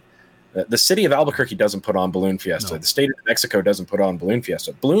entity. The city of Albuquerque doesn't put on Balloon Fiesta. No. The state of New Mexico doesn't put on Balloon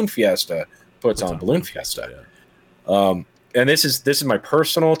Fiesta. Balloon Fiesta puts on Balloon Fiesta. Yeah. And this is my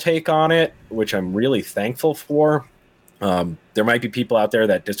personal take on it, which I'm really thankful for. There might be people out there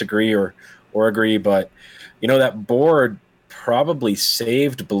that disagree or agree, but that board probably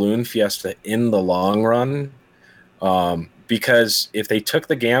saved Balloon Fiesta in the long run, because if they took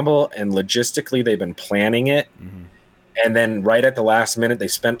the gamble and logistically they've been planning it, and then right at the last minute they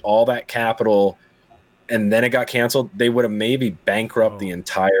spent all that capital and then it got canceled, they would have maybe bankrupt the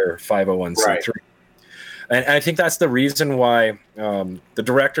entire 501c3. Right. And I think that's the reason why the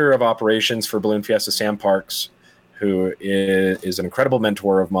director of operations for Balloon Fiesta, Sam Parks, who is an incredible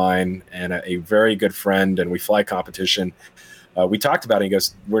mentor of mine and a very good friend, and we fly competition. We talked about it. He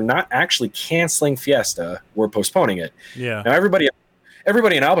goes, "We're not actually canceling Fiesta. We're postponing it." Yeah. Now everybody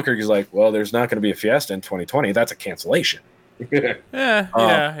in Albuquerque is like, "Well, there's not going to be a Fiesta in 2020. That's a cancellation."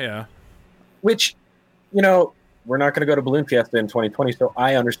 Yeah. Which, we're not going to go to Balloon Fiesta in 2020, so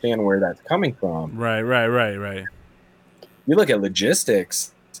I understand where that's coming from. Right. You look at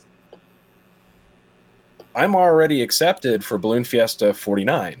logistics. I'm already accepted for Balloon Fiesta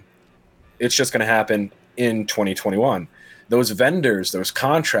 49. It's just going to happen in 2021. Those vendors, those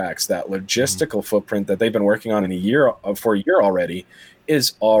contracts, that logistical footprint that they've been working on for a year already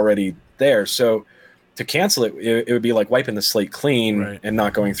is already there. So to cancel it, it would be like wiping the slate clean and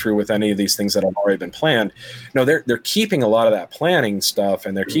not going through with any of these things that have already been planned. No, they're keeping a lot of that planning stuff,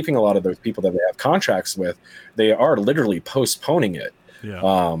 and they're keeping a lot of those people that they have contracts with. They are literally postponing it.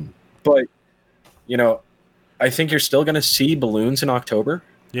 Yeah. But I think you're still going to see balloons in October.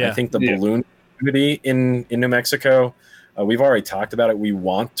 Yeah. I think the balloon opportunity in New Mexico. We've already talked about it. We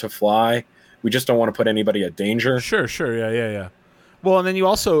want to fly. We just don't want to put anybody at danger. Sure. Yeah. Well, and then you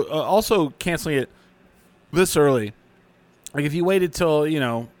also canceling it this early. Like if you waited till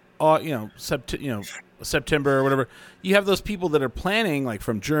September or whatever, you have those people that are planning like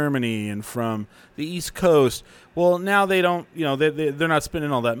from Germany and from the East Coast. Well, now they don't, they're not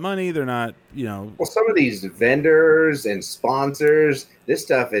spending all that money. They're not, Well, some of these vendors and sponsors, this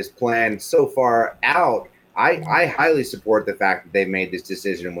stuff is planned so far out. I highly support the fact that they made this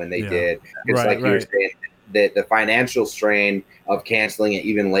decision when they did. It's you were saying that the financial strain of canceling it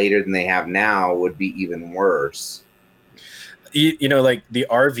even later than they have now would be even worse. Like the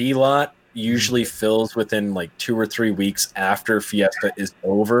RV lot usually fills within like 2 or 3 weeks after Fiesta is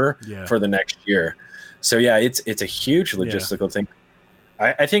over for the next year. So yeah, it's a huge logistical thing.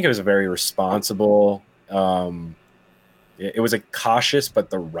 I think it was a very responsible. It was a cautious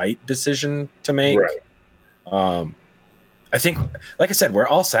but the right decision to make. Right. I think, like I said, we're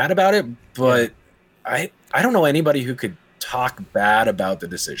all sad about it, but I don't know anybody who could talk bad about the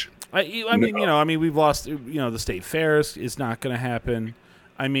decision. I mean, we've lost. The state fairs is not going to happen.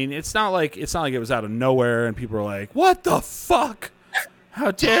 I mean, it's not like it was out of nowhere and people are like, "What the fuck?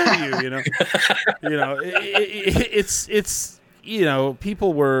 How dare you?" It's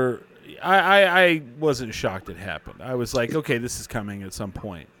people were. I wasn't shocked it happened. I was like, okay, this is coming at some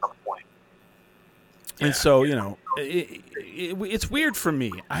point. And so, it's weird for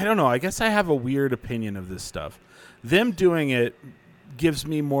me. I don't know. I guess I have a weird opinion of this stuff. Them doing it gives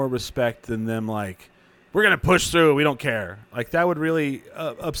me more respect than them like, we're going to push through. We don't care. Like that would really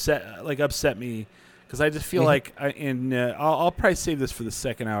upset me because I just feel like I'll probably save this for the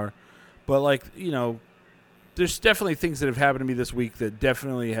second hour. But like, there's definitely things that have happened to me this week that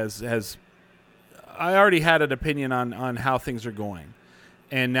definitely has I already had an opinion on how things are going.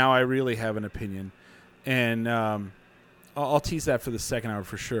 And now I really have an opinion. And I'll tease that for the second hour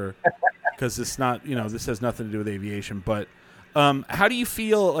for sure, because it's not, this has nothing to do with aviation. But how do you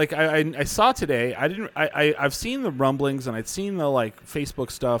feel? Like I saw today, I've seen the rumblings and I'd seen the like Facebook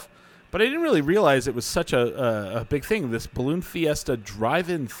stuff, but I didn't really realize it was such a big thing. This Balloon Fiesta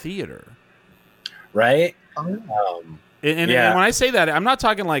drive-in theater, right? And when I say that, I'm not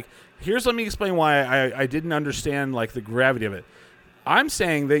talking like, let me explain why I didn't understand like the gravity of it. I'm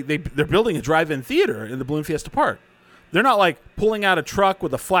saying they're building a drive-in theater in the Balloon Fiesta Park. They're not like pulling out a truck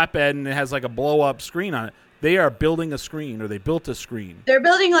with a flatbed and it has like a blow-up screen on it. They are building a screen, or they built a screen. They're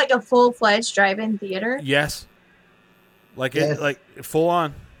building like a full-fledged drive-in theater. Yes, it full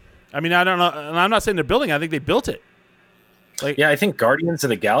on. I mean, I don't know, and I'm not saying they're building. I think they built it. I think Guardians of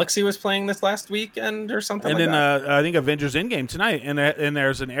the Galaxy was playing this last weekend or something. And then I think Avengers Endgame tonight, and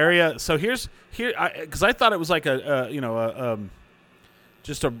there's an area. So because I thought it was like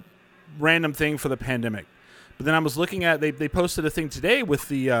just a random thing for the pandemic. But then I was looking at they posted a thing today with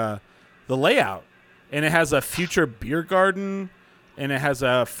the layout, and it has a future beer garden, and it has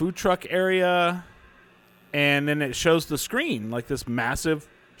a food truck area, and then it shows the screen, like this massive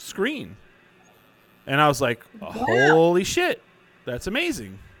screen. And I was like, holy shit, that's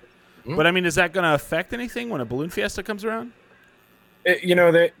amazing. Mm-hmm. But I mean, is that going to affect anything when a Balloon Fiesta comes around? Are you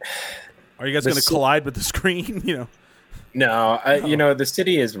guys going to collide with the screen? No, the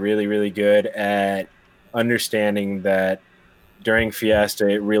city is really, really good at understanding that during Fiesta,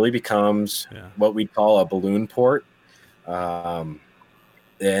 it really becomes what we call a balloon port. And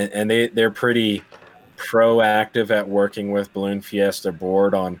they're pretty proactive at working with Balloon Fiesta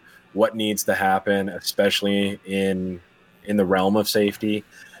board on what needs to happen, especially in the realm of safety.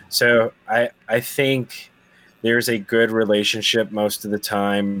 So I think there's a good relationship most of the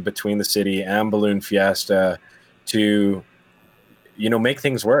time between the city and Balloon Fiesta to, make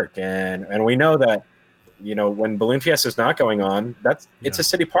things work. And we know that, when Balloon Fiesta is not going on, it's a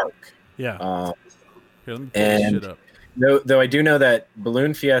city park. Yeah. Here, let me pull this shit up. Though I do know that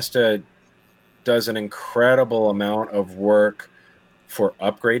Balloon Fiesta does an incredible amount of work for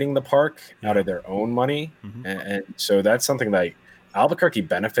upgrading the park out of their own money. Mm-hmm. And so that's something that Albuquerque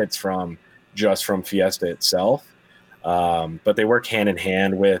benefits from just from Fiesta itself. But they work hand in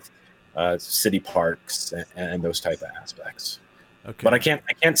hand with city parks and those type of aspects. Okay. But I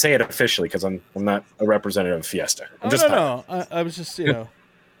can't say it officially because I'm not a representative of Fiesta. I was just,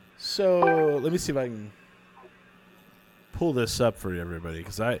 So let me see if I can pull this up for everybody,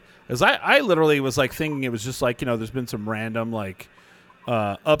 because I literally was like thinking it was just like, there's been some random like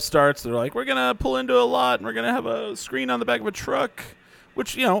upstarts. They're like, we're gonna pull into a lot and we're gonna have a screen on the back of a truck,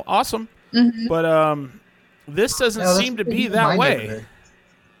 which awesome. Mm-hmm. But this doesn't seem to be that way.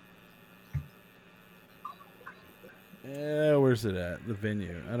 Where's it at? The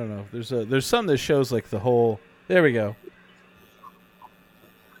venue. I don't know. There's some that shows like the whole. There we go.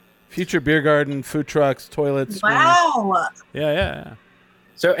 Future beer garden, food trucks, toilets. Wow. Yeah.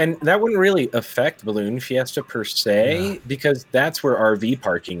 So, and that wouldn't really affect Balloon Fiesta per se, because that's where RV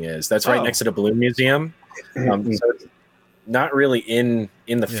parking is. That's right next to the Balloon Museum. So it's not really in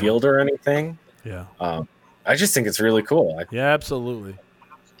the field or anything. Yeah. I just think it's really cool. Yeah, absolutely.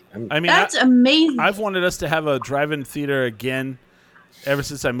 I mean, that's amazing. I've wanted us to have a drive-in theater again ever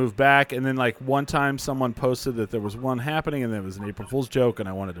since I moved back. And then, like, one time someone posted that there was one happening and it was an April Fool's joke and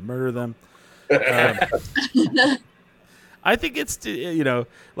I wanted to murder them. I think it's,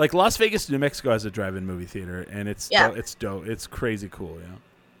 like Las Vegas, New Mexico has a drive-in movie theater, and it's dope. It's crazy cool,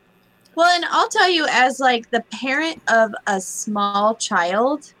 Well, and I'll tell you, as like the parent of a small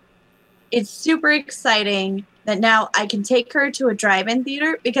child, it's super exciting that now I can take her to a drive-in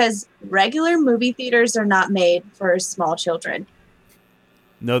theater, because regular movie theaters are not made for small children.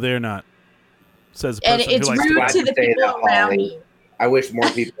 No, they're not. Says a person and it's who likes rude to the people around me. I wish more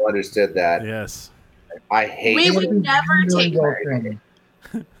people understood that. Yes. I hate. We would never take her.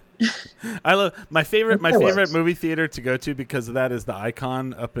 I love my favorite movie theater to go to because of that is the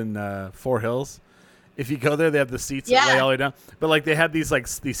Icon up in Fort Hills. If you go there, they have the seats that lay all the way down. But like they have these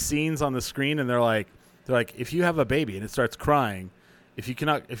scenes on the screen, and they're like, if you have a baby and it starts crying,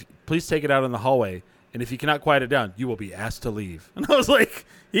 please take it out in the hallway, and if you cannot quiet it down, you will be asked to leave. And I was like,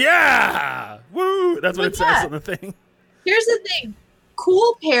 yeah, woo! That's what it says on the thing. Here's the thing: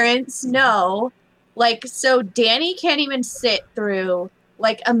 cool parents know, like, so Danny can't even sit through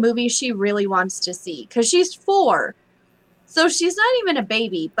like a movie she really wants to see because she's 4, so she's not even a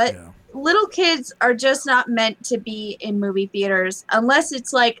baby, but. Yeah. Little kids are just not meant to be in movie theaters unless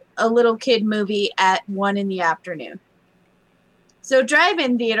it's like a little kid movie at 1 p.m. So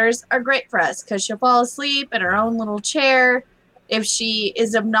drive-in theaters are great for us because she'll fall asleep in her own little chair. If she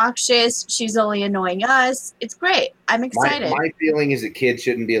is obnoxious, she's only annoying us. It's great. I'm excited. My feeling is that kids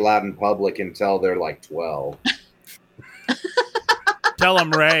shouldn't be allowed in public until they're like 12. Tell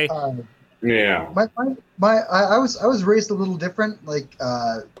them, Ray. Yeah. I was raised a little different. Like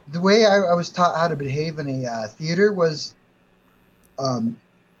the way I was taught how to behave in a theater was,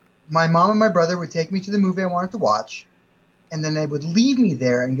 my mom and my brother would take me to the movie I wanted to watch, and then they would leave me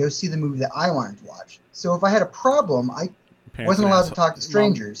there and go see the movie that I wanted to watch. So if I had a problem, I wasn't allowed to talk to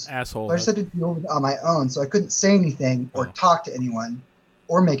strangers. Asshole. I just had to deal with it on my own. So I couldn't say anything or talk to anyone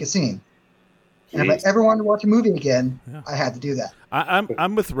or make a scene. And if I ever wanted to watch a movie again, I had to do that.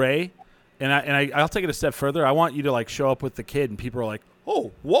 I'm with Ray. And I'll take it a step further. I want you to like show up with the kid, and people are like,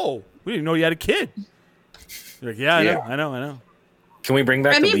 "Oh, whoa, we didn't know you had a kid." You're like, I know. Can we bring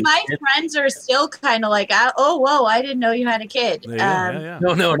back? My friends are still kind of like, "Oh, whoa, I didn't know you had a kid."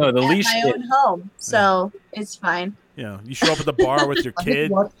 No. The leash. At my own home, so it's fine. Yeah, you show up at the bar with your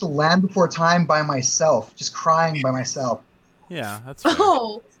kid. I watched The Land Before Time by myself, just crying by myself. Yeah, that's fair.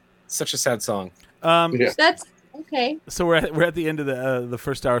 Such a sad song. That's. Okay. So we're at the end of the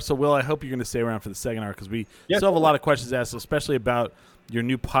first hour. So Will, I hope you're going to stay around for the second hour because we still have a lot of questions to ask, especially about your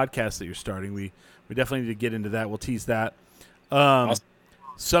new podcast that you're starting. We definitely need to get into that. We'll tease that. Awesome.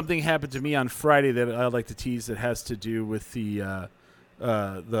 Something happened to me on Friday that I'd like to tease that has to do with the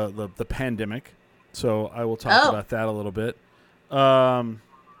pandemic. So I will talk about that a little bit.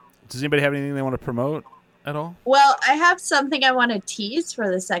 Does anybody have anything they want to promote at all? Well, I have something I want to tease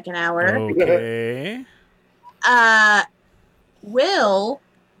for the second hour. Okay. Will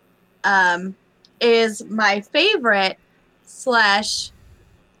is my favorite /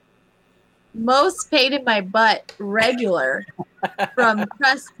 most paid in my butt regular from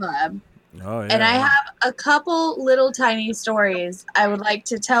Press Club. Oh, yeah. And I have a couple little tiny stories I would like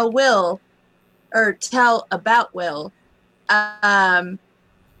to tell Will, or tell about Will, as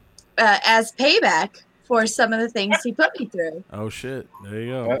payback for some of the things he put me through. Oh shit! There you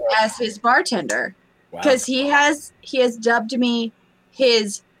go. As his bartender. Wow. Because he has dubbed me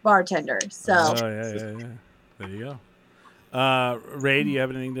his bartender. So yeah. There you go. Ray, do you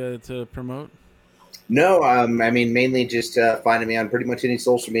have anything to promote? No, I mean mainly just finding me on pretty much any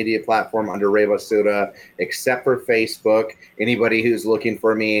social media platform under Ray Basuda, except for Facebook. Anybody who's looking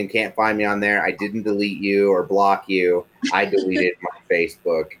for me and can't find me on there, I didn't delete you or block you. I deleted my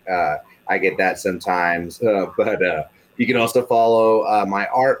Facebook. I get that sometimes, but. You can also follow my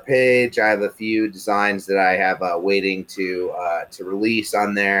art page. I have a few designs that I have waiting to release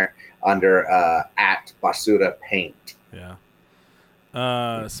on there under at Basuda Paint. Yeah.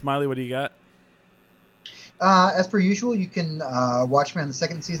 Smiley, what do you got? As per usual, you can watch me on the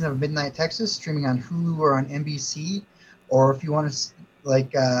second season of Midnight Texas, streaming on Hulu or on NBC. Or if you want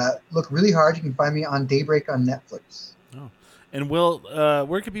to look really hard, you can find me on Daybreak on Netflix. Oh, and Will,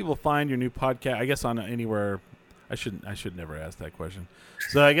 where can people find your new podcast? I guess on anywhere. I should never ask that question.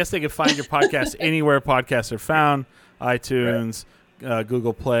 So I guess they can find your podcast anywhere podcasts are found, iTunes,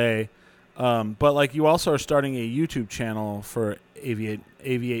 Google Play. But like you also are starting a YouTube channel for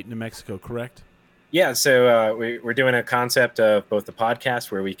Aviate New Mexico, correct? Yeah, so we're doing a concept of both the podcast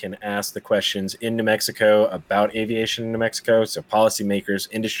where we can ask the questions in New Mexico about aviation in New Mexico. So policymakers,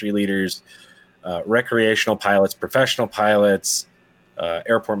 industry leaders, recreational pilots, professional pilots,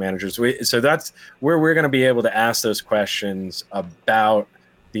 airport managers. So that's where we're going to be able to ask those questions about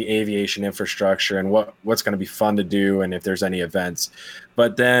the aviation infrastructure and what's going to be fun to do and if there's any events.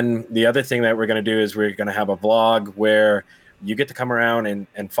 But then the other thing that we're going to do is we're going to have a vlog where you get to come around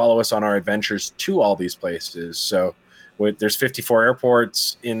and follow us on our adventures to all these places. So there's 54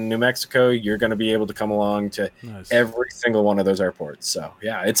 airports in New Mexico. You're going to be able to come along to every single one of those airports. So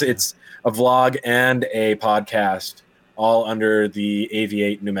yeah, it's a vlog and a podcast all under the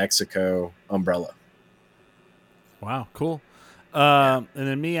Aviate New Mexico umbrella. Wow, cool. And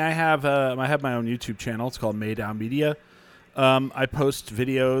then me, I have my own YouTube channel. It's called Maydown Media. I post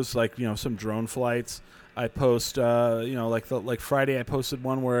videos like some drone flights. I post like Friday I posted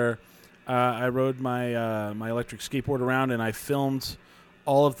one where I rode my my electric skateboard around and I filmed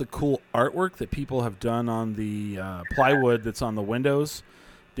all of the cool artwork that people have done on the plywood that's on the windows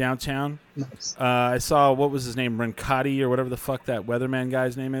downtown. Nice. I saw, what was his name, Rincati or whatever the fuck that weatherman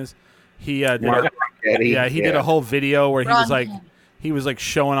guy's name is. He did did a whole video where he was like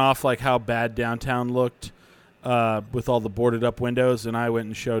showing off like how bad downtown looked with all the boarded up windows, and I went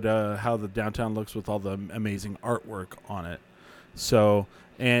and showed how the downtown looks with all the amazing artwork on it. So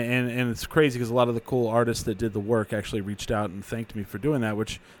and it's crazy because a lot of the cool artists that did the work actually reached out and thanked me for doing that,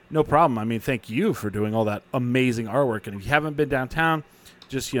 which no problem. I mean, thank you for doing all that amazing artwork. And if you haven't been downtown,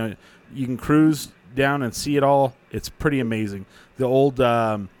 just you can cruise down and see it all. It's pretty amazing. The old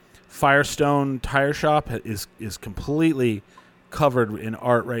Firestone tire shop is completely covered in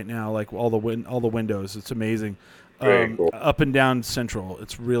art right now, like all the windows. It's amazing. Cool. Up and down Central,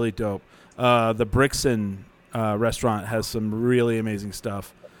 it's really dope. The Brixton restaurant has some really amazing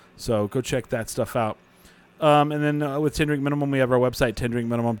stuff, so go check that stuff out. And then with 10 Drink Minimum, we have our website,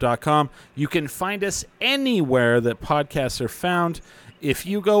 10drinkminimum.com. You can find us anywhere that podcasts are found. If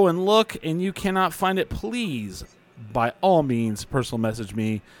you go and look and you cannot find it, please, by all means, personal message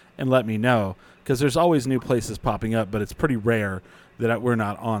me and let me know, because there's always new places popping up, but it's pretty rare that we're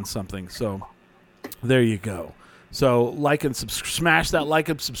not on something. So there you go. So like and smash that like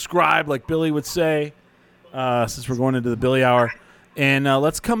and subscribe, like Billy would say, since we're going into the Billy Hour. And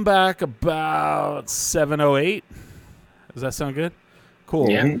let's come back about 7:08. Does that sound good? Cool.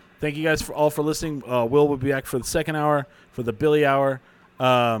 Yeah. Thank you guys all for listening. Will be back for the second hour, for the Billy Hour.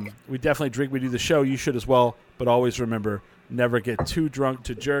 We definitely drink. We do the show. You should as well. But always remember, never get too drunk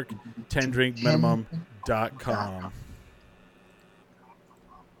to jerk. 10drinkminimum.com.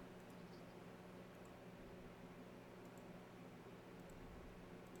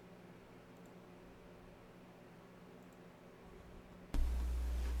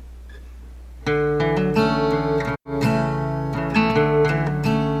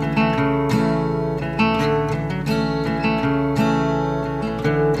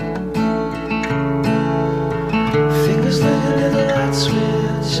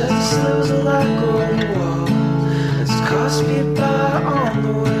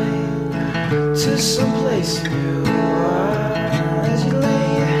 Someplace new, as you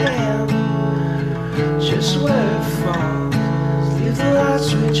lay your hand just where it falls, leave the light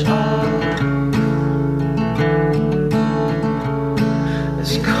switch on.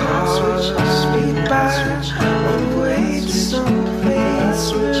 As cars speed by on the way to someplace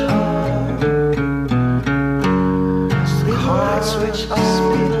switch on. As the cars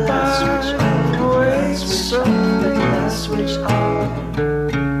speed by on the way to someplace switch on.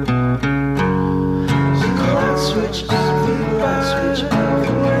 Switch on, switch on,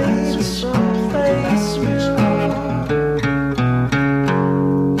 away to someplace, switch on.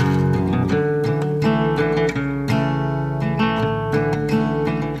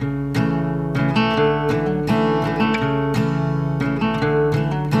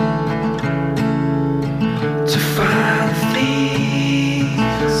 To find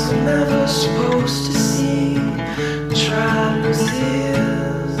things I'm never supposed to see, try to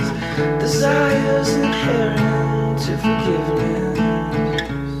resist desires inherent to forgiveness.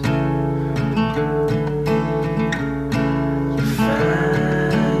 You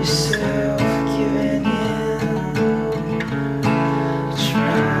find yourself giving in. You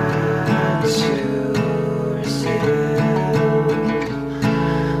try to resist.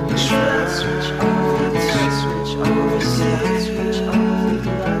 You try to switch over,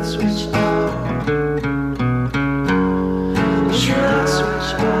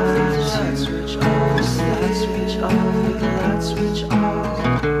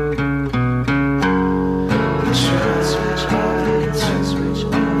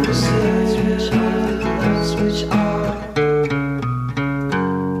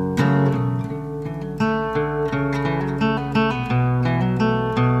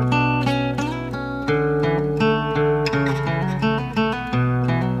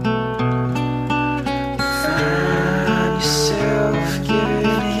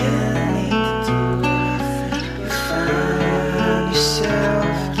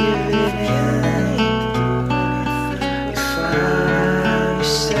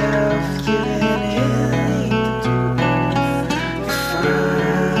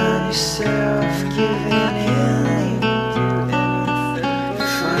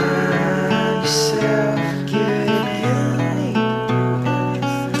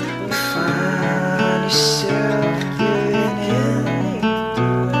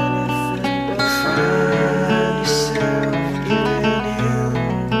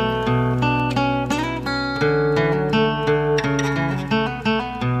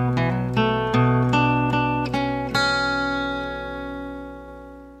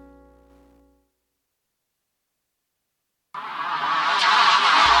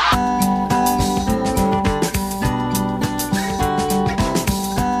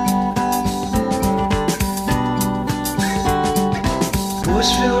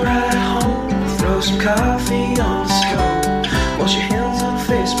 always feel right at home. Throw some coffee on the stove. Wash your hands and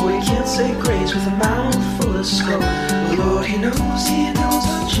face, boy, you can't say grace with a mouth full of skull. The Lord, He knows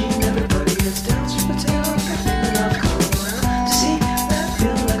I'm cheating. Everybody gets down, sweet potato, and I've come around to see that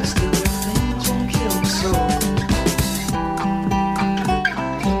feel like a steal. Things won't kill my soul.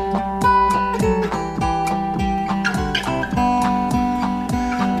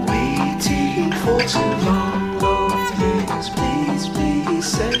 Waiting for too long, Lord, please, please, please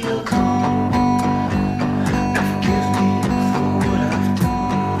say you'll come and forgive me for what I've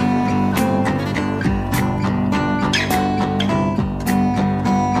done.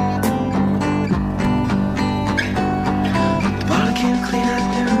 The bottle can't clean out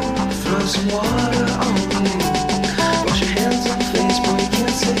now. Throw some water on me. Wash your hands and face, boy, you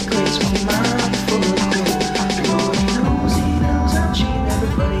can't say grace with a mind full of gold. The Lord, He knows I'm cheating.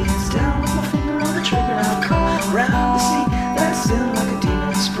 Everybody is down with my finger on the trigger. I'll come around to see that sin like a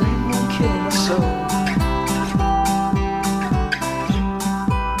demon. Spring won't kill my soul.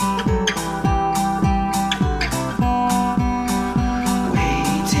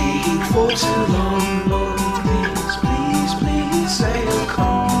 Waiting for too long, Lord, please, please, please say you'll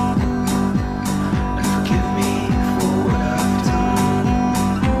come and forgive me for what I've done.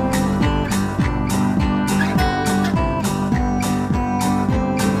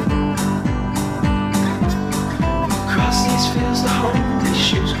 Across these fields, the home, these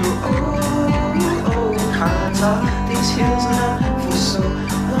shoes grow old, old. High and tall, these hills are not for so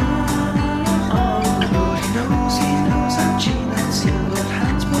long. Lord, He knows I'm cheating. I can see the blood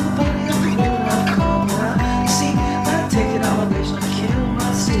hounds pull the body of the woman I've come around. See that taking all my rage, like kill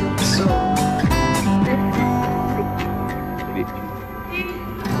my steal my soul.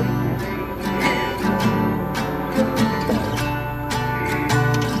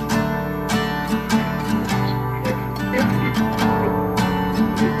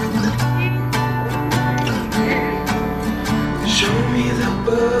 Show me the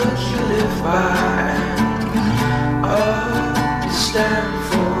book you live by. Oh, you stand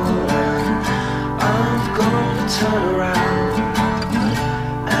for. I'm gonna turn around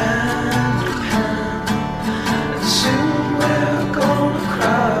and repent. And soon we're gonna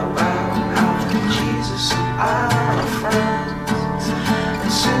cry about how Jesus and I are friends.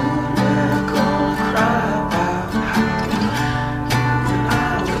 And soon we're gonna cry about how you and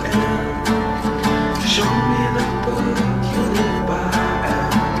I will end. Show me the book you live by.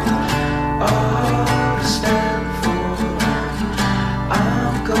 Oh, to stand for.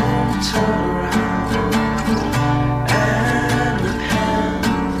 I'm gonna turn around and repent.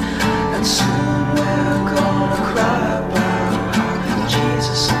 And soon we're gonna cry about how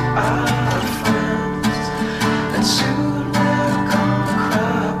Jesus and I are friends. And soon we're gonna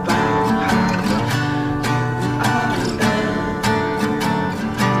cry about how you and I will end.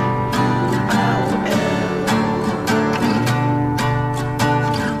 You and I will end.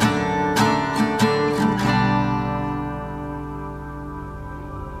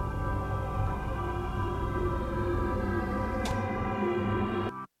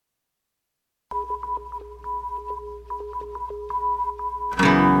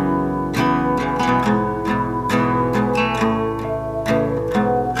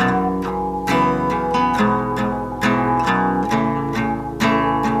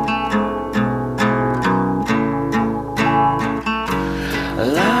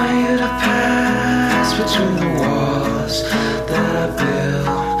 Allow you to pass between the walls that I built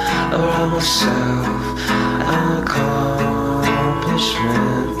around myself. An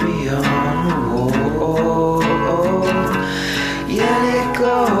accomplishment beyond hope. Yet it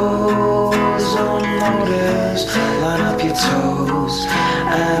goes unnoticed. Line up your toes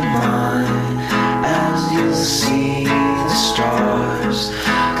and mine as you'll see the stars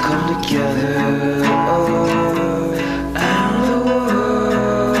come together. And the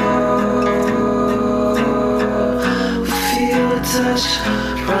world will feel a touch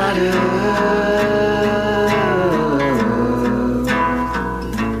brighter.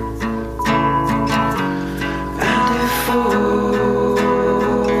 And if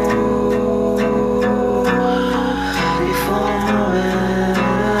before a moment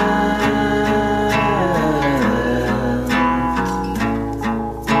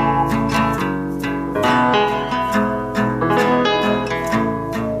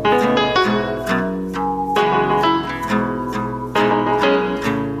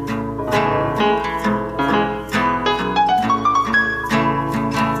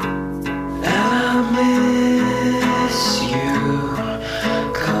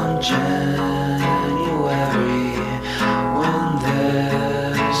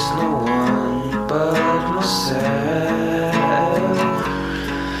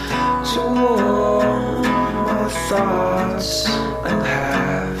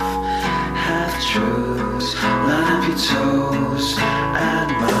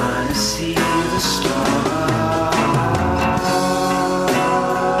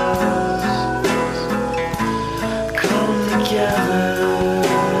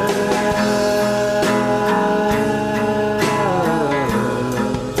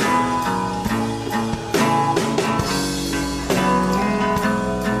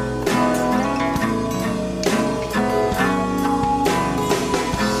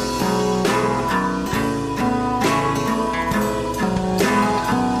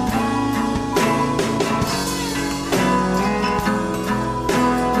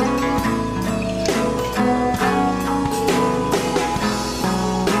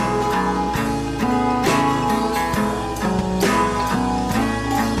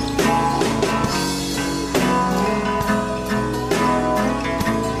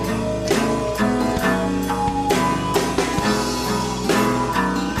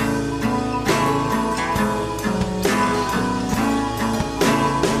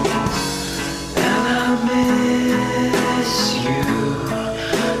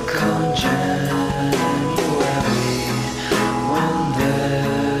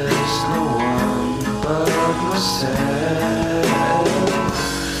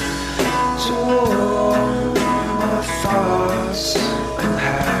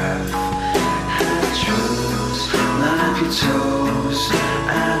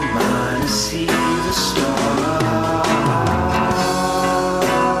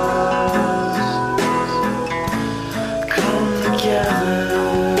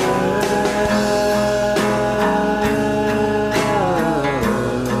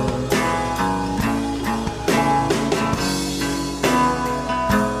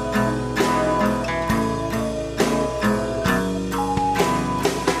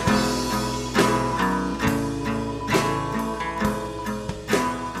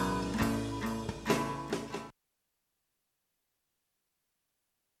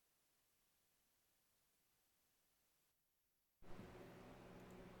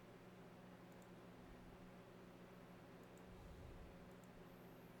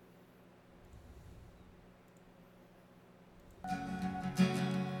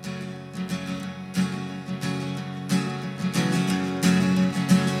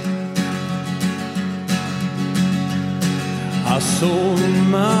sold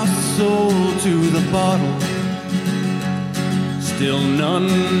my soul to the bottle. Still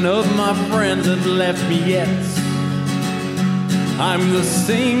none of my friends have left me yet. I'm the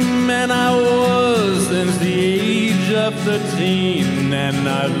same man I was since the age of 13, and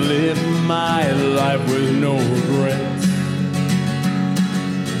I've lived my life with no regrets.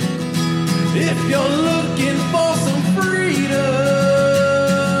 If you're looking for some freedom,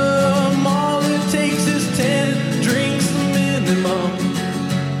 all it takes is 10 drinks minimum.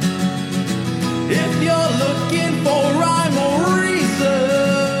 If you're looking for rhyme or reason,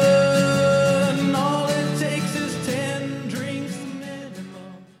 all it takes is 10 drinks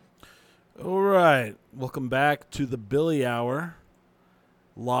minimum. All right, welcome back to the Billy Hour,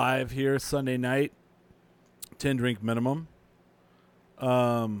 live here Sunday night, 10 drink minimum.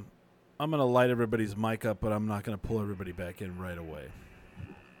 I'm going to light everybody's mic up, but I'm not going to pull everybody back in right away.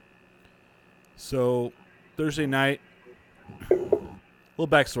 So, Thursday night, little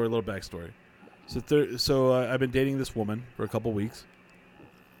backstory. So I've been dating this woman for a couple weeks,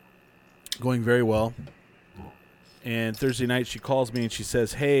 going very well. And Thursday night, she calls me and she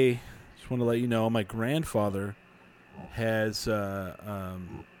says, "Hey, just want to let you know my grandfather has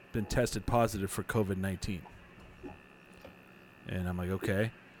been tested positive for COVID-19." And I'm like,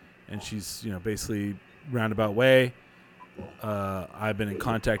 okay. And she's, basically roundabout way. I've been in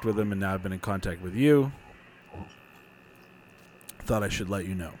contact with him, and now I've been in contact with you. Thought I should let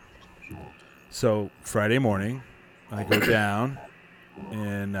you know. So Friday morning, I go down,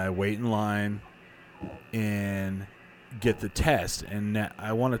 and I wait in line, and get the test. And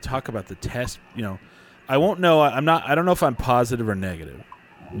I want to talk about the test. I won't know. I don't know if I'm positive or negative.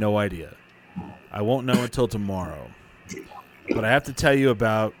 No idea. I won't know until tomorrow. But I have to tell you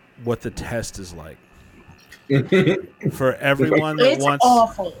about what the test is like. For everyone that It's wants.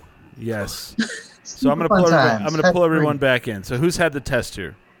 awful. Yes. So I'm gonna pull everyone back in. So who's had the test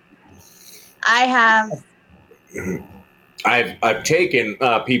here? I have. I've taken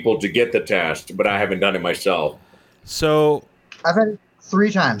people to get the test, but I haven't done it myself. So I've had it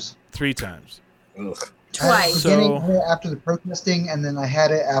 3 times. 3 times. Ugh. Twice. Beginning after the protesting, and then I had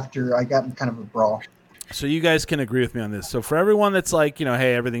it after I got in kind of a brawl. So you guys can agree with me on this. So for everyone that's like,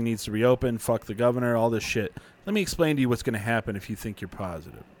 hey, everything needs to reopen, fuck the governor, all this shit, let me explain to you what's going to happen if you think you're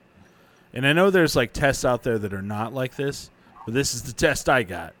positive. And I know there's like tests out there that are not like this, but this is the test I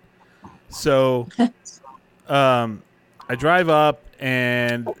got. So I drive up,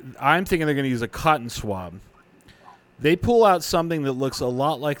 and I'm thinking they're going to use a cotton swab. They pull out something that looks a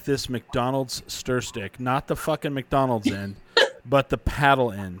lot like this McDonald's stir stick, not the fucking McDonald's end, but the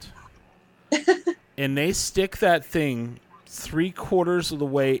paddle end. And they stick that thing 3/4 of the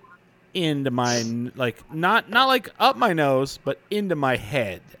way into my, not like up my nose, but into my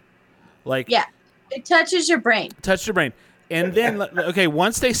head. Yeah, it touches your brain. Touch your brain. And then, okay,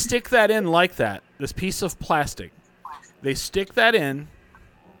 once they stick that in like that, this piece of plastic, they stick that in,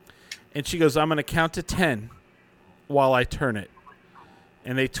 and she goes, "I'm going to count to 10 while I turn it."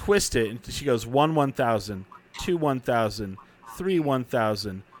 And they twist it, and she goes, 1 1,000, 2 1,000, 3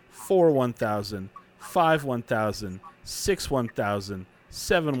 1,000, 4 1,000, 5 1,000, 6 1,000,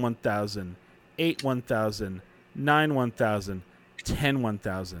 7 1,000, 8 1,000, 9 1,000, 10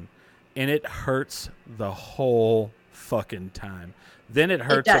 1,000. And it hurts the whole fucking time. Then it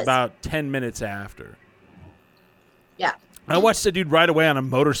hurts about 10 minutes after. Yeah. I watched the dude ride away on a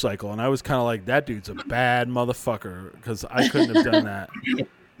motorcycle, and I was kind of like, that dude's a bad motherfucker, because I couldn't have done that.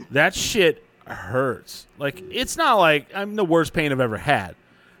 That shit hurts. Like, it's not like I'm the worst pain I've ever had,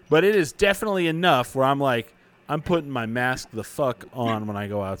 but it is definitely enough where I'm like, I'm putting my mask the fuck on when I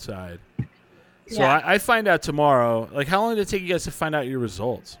go outside. So Yeah. I find out tomorrow. Like, how long did it take you guys to find out your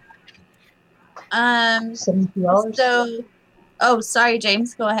results? 72 hours. So, sorry,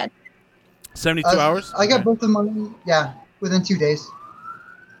 James. Go ahead. 72 hours? I got Okay. both of them, within 2 days.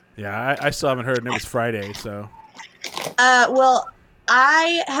 Yeah, I still haven't heard, and it was Friday, so. Well,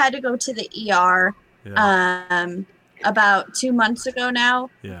 I had to go to the ER Yeah. about 2 months ago now,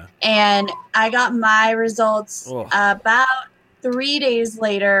 Yeah. and I got my results Ugh. about 3 days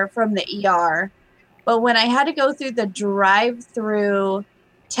later from the ER. But when I had to go through the drive-through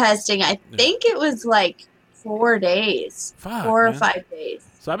testing, I think it was like 4 days, Fuck, 4 or man. 5 days.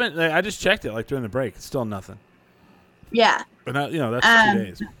 So I just checked it like during the break. It's still nothing. Yeah. But that's 2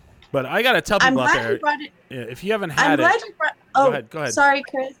 days. But I gotta tell I'm people out glad there, you brought it. yeah, if you haven't I'm had glad it, you brought. Go ahead. Sorry,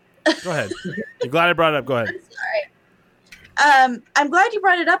 Chris. go ahead. You're glad I brought it up. Go ahead. I'm glad you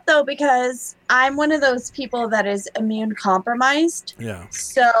brought it up though, because I'm one of those people that is immune compromised. Yeah.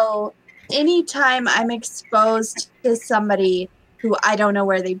 So anytime I'm exposed to somebody who I don't know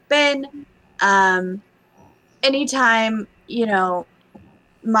where they've been, anytime you know,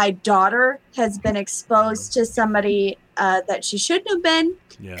 my daughter has been exposed to somebody that she shouldn't have been.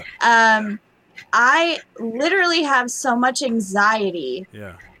 Yeah. I literally have so much anxiety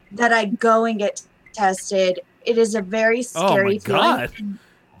that I go and get tested. It is a very scary feeling.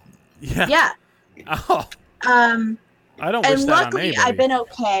 Yeah. Yeah. Oh. I don't wish and that on luckily anybody. I've been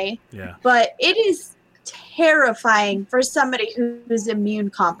okay. Yeah. But it is terrifying for somebody who's immune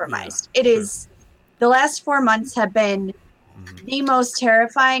compromised. It is. The last 4 months have been the most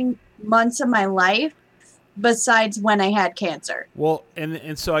terrifying months of my life, besides when I had cancer. Well,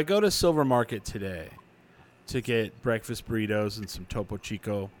 and so I go to Silver Market today to get breakfast burritos and some Topo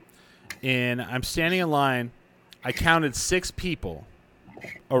Chico, and I'm standing in line. I counted 6 people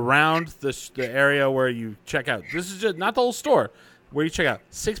around the area where you check out. This is just not the whole store where you check out.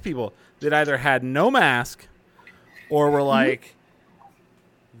 6 people that either had no mask or were like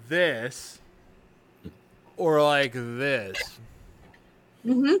this or like this.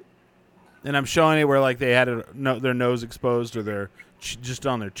 Mm-hmm. And I'm showing it where like they had their nose exposed or their just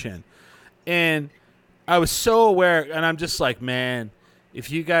on their chin. And I was so aware, and I'm just like, man, if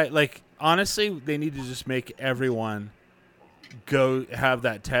you guys like, honestly, they need to just make everyone go have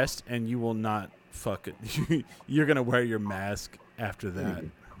that test, and you will not fuck it. You're gonna wear your mask after that.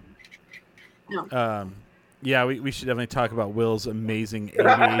 No. Yeah, we should definitely talk about Will's amazing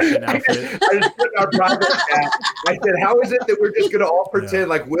aviation outfit. I just put in our private chat. I said, how is it that we're just going to all pretend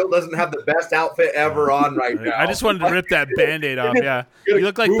like Will doesn't have the best outfit ever on right now? I just wanted to rip that Band-Aid off, yeah. You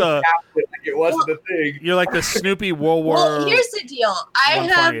look like the... Like it wasn't a thing. You're like the Snoopy World War... Well, here's the deal.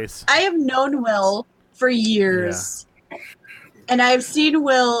 I have known Will for years. Yeah. And I've seen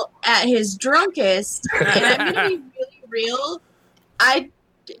Will at his drunkest. And I'm going to be really real.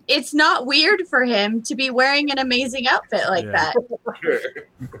 It's not weird for him to be wearing an amazing outfit like that.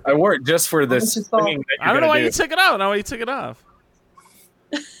 I wore it just for this. I don't know why you took it off. I don't know why you took it off.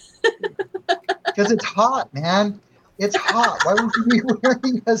 Because it's hot, man. It's hot. Why would you be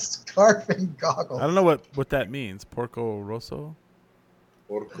wearing a scarf and goggles? I don't know what that means. Porco Rosso?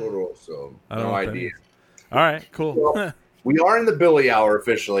 Porco Rosso. No idea. All right, cool. Well, we are in the Billy Hour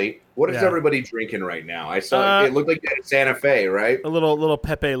officially. What is everybody drinking right now? I saw it looked like Santa Fe, right? A little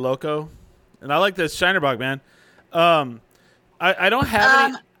Pepe Loco, and I like this Shinerbach, man. I don't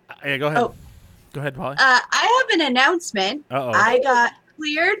have any. Yeah, go ahead. Go ahead, Polly. I have an announcement. Uh-oh. I got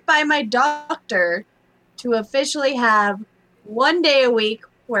cleared by my doctor to officially have 1 day a week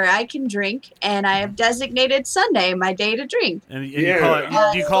where I can drink, and I have designated Sunday my day to drink. And you call it?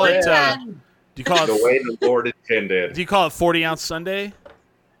 Do you call it? Do you call it the way the Lord intended? Do you call it 40-ounce Sunday?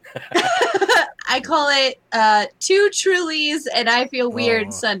 I call it 2 Trulies and I feel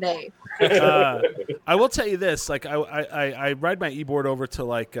weird Sunday. I will tell you this: like I ride my e-board over to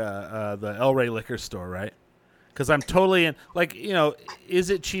like the El Rey liquor store, right? Because I'm totally in. Like, you know, is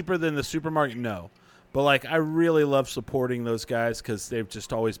it cheaper than the supermarket? No, but like I really love supporting those guys because they've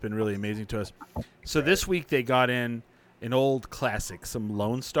just always been really amazing to us. So this week they got in an old classic, some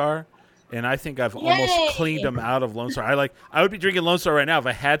Lone Star. And I think I've almost cleaned them out of Lone Star. I would be drinking Lone Star right now if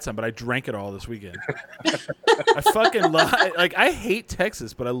I had some, but I drank it all this weekend. I fucking love. Like, I hate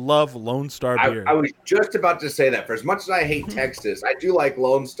Texas, but I love Lone Star beer. I was just about to say that. For as much as I hate Texas, I do like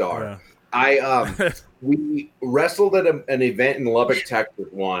Lone Star. Yeah. We wrestled at an event in Lubbock, Texas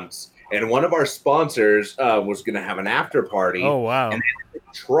once, and one of our sponsors was going to have an after party. Oh wow! And they had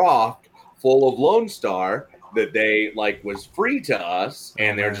a trough full of Lone Star that they like was free to us,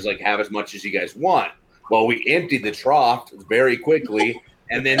 and they're just like, have as much as you guys want. Well, we emptied the trough very quickly,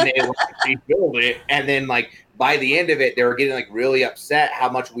 and then they refilled it, and then like by the end of it, they were getting like really upset how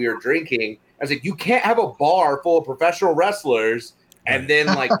much we were drinking. I was like, you can't have a bar full of professional wrestlers and then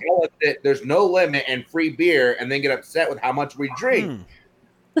like tell us that there's no limit and free beer, and then get upset with how much we drink.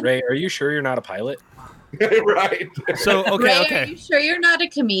 Ray, are you sure you're not a pilot? Right. So Ray, are you sure you're not a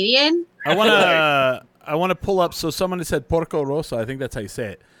comedian? I want to pull up. So someone said Porco Rosso. I think that's how you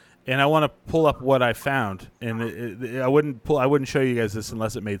say it. And I want to pull up what I found. And I wouldn't show you guys this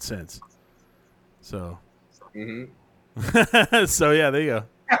unless it made sense. So. Mm-hmm. So yeah, there you go.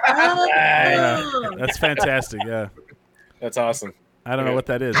 That's fantastic. Yeah. That's awesome. I don't know what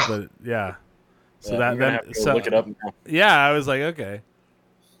that is, but yeah. So look it up now. Yeah, I was like, okay.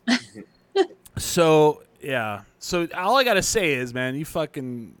 So yeah. So all I gotta say is, man, you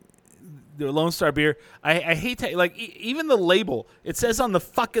fucking. The Lone Star beer. I hate to, like even the label. It says on the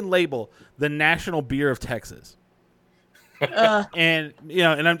fucking label, the national beer of Texas. And you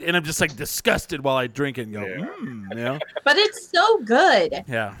know, and I'm just like disgusted while I drink it and go, you know. But it's so good.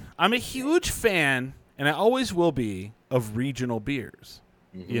 Yeah, I'm a huge fan, and I always will be, of regional beers.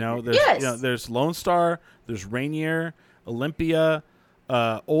 You know, there's Lone Star, there's Rainier. Olympia,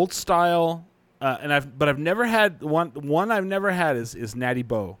 Old Style, and I've never had one I've never had is Natty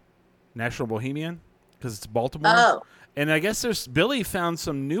Bo, National Bohemian, because it's Baltimore. Oh. And I guess Billy found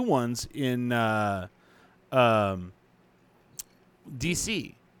some new ones in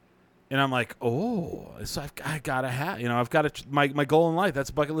DC. And I'm like, oh, so I gotta have, I've got to, my goal in life, that's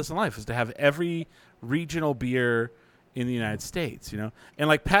a bucket list in life, is to have every regional beer in the United States, And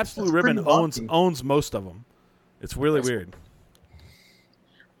like Pabst Blue Ribbon owns most of them. It's really weird.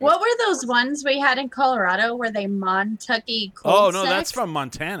 What were those ones we had in Colorado? Were they Montucky Cold Oh, no, Snacks? that's from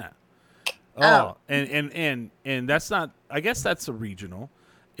Montana. Oh. And that's not, I guess that's a regional.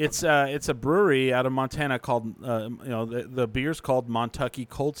 It's a brewery out of Montana called the beer's called Montucky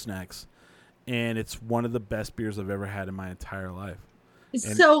Cold Snacks, and it's one of the best beers I've ever had in my entire life.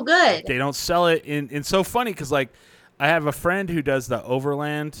 It's so good. They don't sell it in so funny because like I have a friend who does the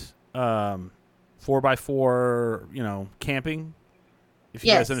Overland 4x4 camping. If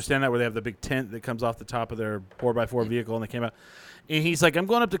you guys understand that, where they have the big tent that comes off the top of their 4x4 vehicle, and they came out, and he's like, I'm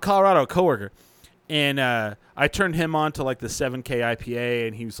going up to Colorado, a coworker. And I turned him on to like the 7K IPA,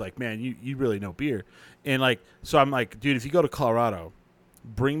 and he was like, "Man, you really know beer." And like, so I'm like, "Dude, if you go to Colorado,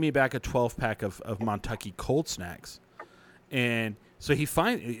 bring me back a 12-pack of Montucky Cold Snacks." And so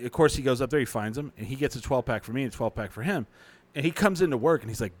of course, he goes up there, he finds them, and he gets a 12-pack for me and a 12-pack for him. And he comes into work, and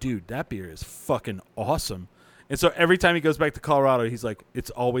he's like, "Dude, that beer is fucking awesome." And so every time he goes back to Colorado, he's like, "It's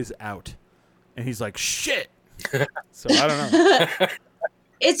always out," and he's like, "Shit." So I don't know.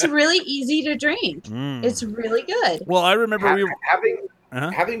 It's really easy to drink. It's really good. Well, I remember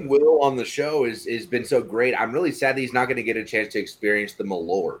having Will on the show is been so great. I'm really sad that he's not going to get a chance to experience the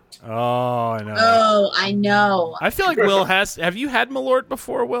Malort. Oh, I know. Oh, I know. I feel like Will has. Have you had Malort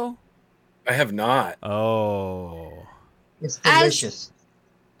before, Will? I have not. Oh, it's delicious.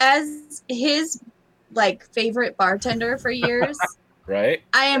 As his favorite bartender for years, right?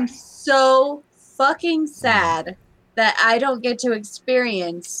 I am so fucking sad that I don't get to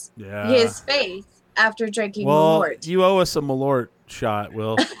experience his face after drinking Malort. You owe us a Malort shot,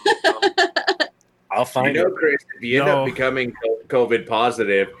 Will. I'll find it. Chris, if you end up becoming COVID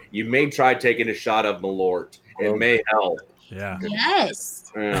positive, you may try taking a shot of Malort. It may help. Yeah.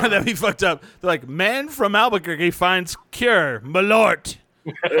 Yes. That'd be fucked up. They're like, man from Albuquerque finds cure, Malort.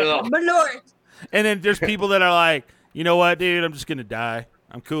 Malort. And then there's people that are like, you know what, dude? I'm just going to die.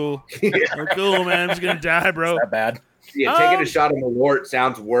 I'm cool. I'm cool, man. I'm just going to die, bro. Is that bad? Yeah, taking a shot of Malort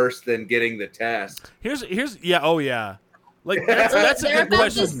sounds worse than getting the test. Here's Like that's a good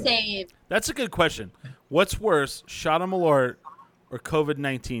question. The same. That's a good question. What's worse, shot of Malort or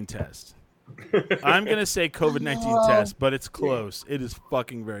COVID-19 test? I'm gonna say COVID-19 test, but it's close. It is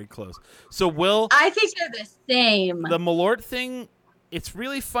fucking very close. So Will, I think they're the same. The Malort thing, it's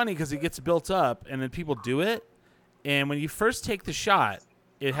really funny because it gets built up and then people do it, and when you first take the shot,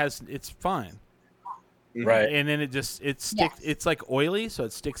 it's fine. Right. And then it sticks. Yes. It's like oily, so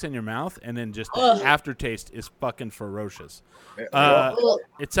it sticks in your mouth, and then just the aftertaste is fucking ferocious.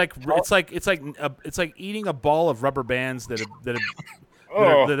 It's like eating a ball of rubber bands that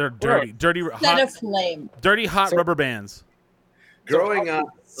are dirty hot rubber bands. Growing up,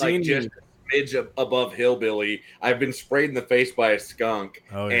 like just a smidge above hillbilly, I've been sprayed in the face by a skunk,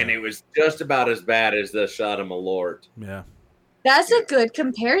 and it was just about as bad as the shot of Malort. Yeah. That's a good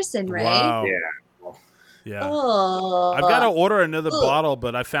comparison, right? Wow. Yeah. Yeah. I've got to order another bottle,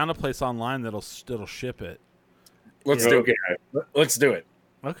 but I found a place online that'll ship it. Let's do it. Let's do it.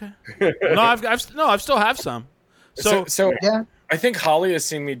 Okay. No, I still have some. So yeah. I think Holly has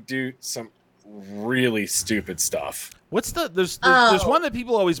seen me do some really stupid stuff. What's there's one that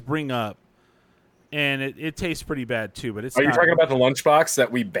people always bring up, and it tastes pretty bad too. But Are you talking about the lunchbox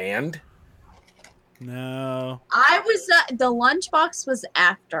that we banned? No, I was the lunchbox was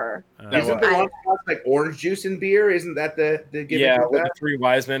after. Isn't the lunchbox like orange juice and beer? Isn't that the gimmick? Yeah, with the three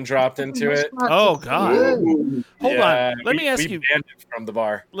wise men dropped into it. Oh God! Hold on. Let me ask you banned it from the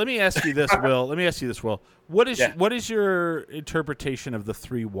bar. Let me ask you this, Will. What is your interpretation of the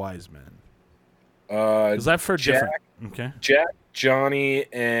three wise men? Because I've heard different. Okay. Jack, Johnny,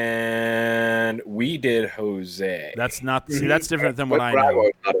 and we did Jose. That's not. See, that's different than what I know.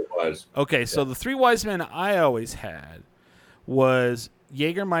 Thought it was. Okay, so the three wise men I always had was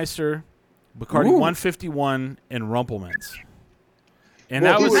Jägermeister, Bacardi 151, and Rumpelmans. And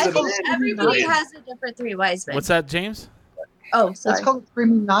that was. I think everybody has a different three wise men. What's that, James? Oh, sorry. It's called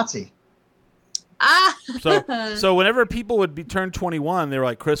Screaming Nazi. So whenever people would turn 21, they were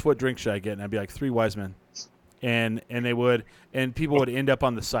like, "Chris, what drink should I get?" And I'd be like, "Three wise men." And they would, and people would end up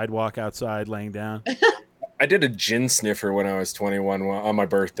on the sidewalk outside laying down. I did a gin sniffer when I was 21 on my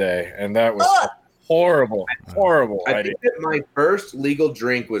birthday, and that was Horrible I idea. think that my first legal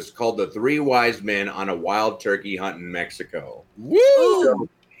drink was called the Three Wise Men on a wild turkey hunt in Mexico. Woo!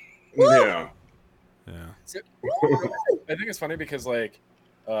 Yeah. So, I think it's funny because like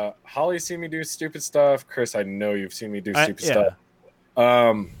Holly's seen me do stupid stuff. Chris, I know you've seen me do stupid stuff.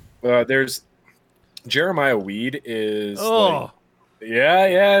 There's Jeremiah Weed is we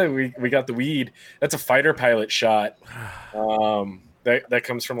got the weed. That's a fighter pilot shot. That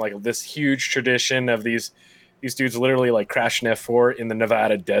comes from like this huge tradition of these dudes literally like crashed an F4 in the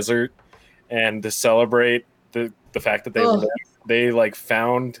Nevada desert, and to celebrate the fact that they like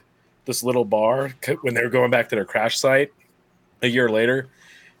found this little bar when they were going back to their crash site a year later,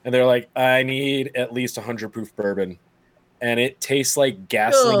 and they're like, I need at least 100 proof bourbon, and it tastes like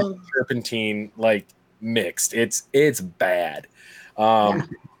gasoline and turpentine like mixed. It's bad. But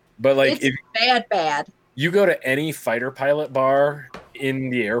like it's bad. You go to any fighter pilot bar in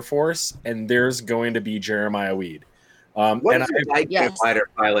the Air Force, and there's going to be Jeremiah Weed. What is it like in a fighter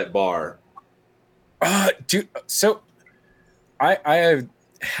pilot bar? Dude, so I have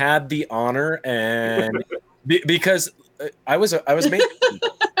had the honor, and because I was an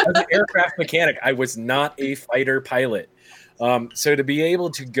aircraft mechanic, I was not a fighter pilot. So to be able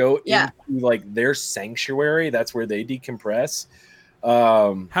to go into like their sanctuary, that's where they decompress.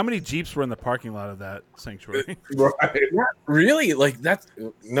 How many Jeeps were in the parking lot of that sanctuary? Right. Really? Like that's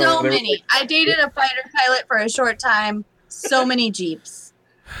so many. I dated a fighter pilot for a short time. So many Jeeps.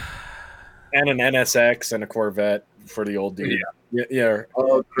 And an NSX and a Corvette for the old dude. Yeah.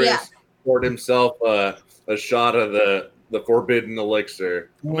 Oh, Chris poured himself a shot of the forbidden elixir.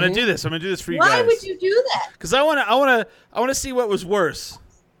 I'm gonna do this. I'm gonna do this for you guys. Why would you do that? Because I wanna see what was worse,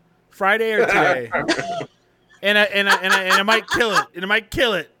 Friday or today. And I might kill it. And it might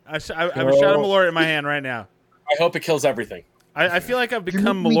kill it. I have a shot of Malort in my hand right now. I hope it kills everything. I feel like I've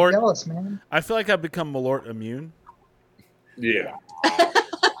become Malort. Jealous, man. I feel like I've become Malort immune. Yeah.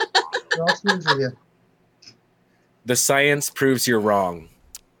 The science proves you're wrong.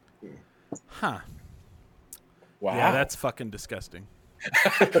 Huh. Wow. Yeah, that's fucking disgusting.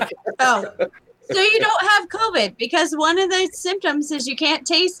 So you don't have COVID because one of the symptoms is you can't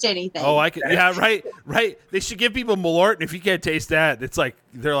taste anything. Oh, I can. Yeah, right. They should give people Malort, and if you can't taste that, it's like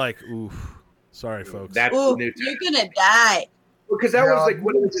they're like, "Oof, sorry, folks." That's you're gonna die. Because that was like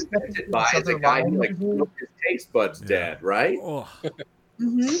what it was invented by as a guy who like looked his taste buds dead, right? Oh.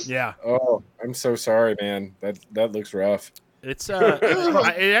 Mm-hmm. Yeah. Oh, I'm so sorry, man. That looks rough. It's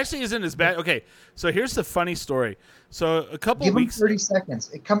it actually isn't as bad. Okay, so here's the funny story. So a couple Give weeks, him 30 seconds.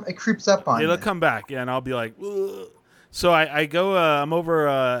 It creeps up on. It'll come back, and I'll be like, ugh. So I go. I'm over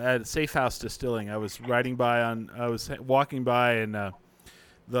at Safe House Distilling. I was walking by, and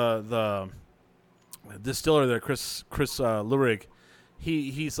the distiller there, Chris Lurig,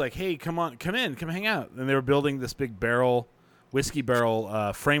 he's like, hey, come hang out. And they were building this big whiskey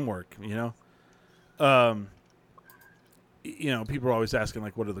barrel framework. People are always asking,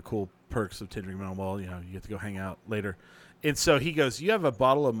 like, what are the cool perks of Tindring Mill? Well, you get to go hang out later. And so he goes, you have a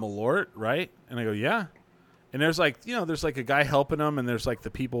bottle of Malort, right? And I go, yeah. And there's like a guy helping them, and there's like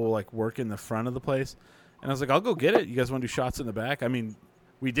the people like working the front of the place. And I was like, I'll go get it. You guys want to do shots in the back? I mean,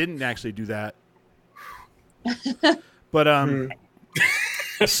 we didn't actually do that. But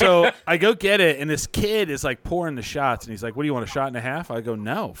so I go get it, and this kid is like pouring the shots, and he's like, what do you want, a shot and a half? I go,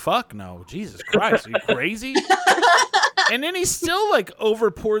 no, fuck no. Jesus Christ, are you crazy? And then he still like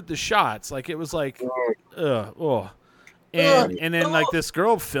over poured the shots. Like it was like, And then like this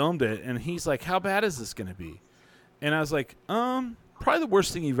girl filmed it, and he's like, how bad is this going to be? And I was like, probably the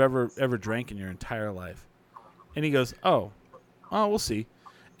worst thing you've ever drank in your entire life. And he goes, oh, we'll see.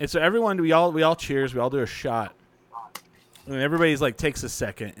 And so everyone, we all cheers. We all do a shot. And everybody's like takes a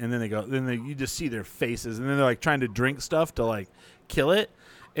second, and then you just see their faces, and then they're like trying to drink stuff to like kill it.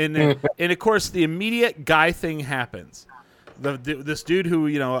 And then, and of course the immediate guy thing happens. This dude who,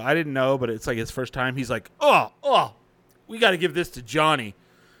 I didn't know, but it's like his first time. He's like, oh, we got to give this to Johnny.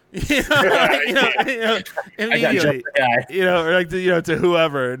 Immediately, or like to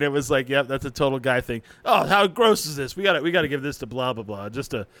whoever, and it was like, yep, that's a total guy thing. Oh, how gross is this? We got to give this to blah blah blah.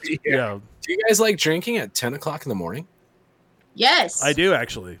 Just to, Do you guys like drinking at 10 o'clock in the morning? Yes, I do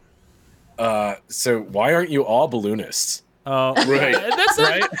actually. So why aren't you all balloonists? Oh, right. That's not,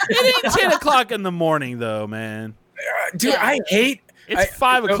 right. It ain't 10 o'clock in the morning though, man. Dude, I hate. It's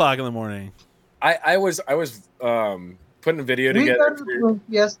 5 o'clock in the morning. I was putting a video together.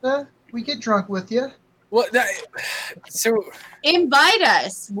 Fiesta. We get drunk with you. Well, so invite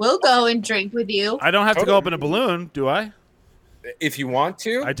us. We'll go and drink with you. I don't have to go up in a balloon, do I? If you want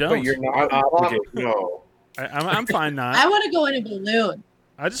to, I don't. But you're not obligated. No, I'm fine not. I want to go in a balloon.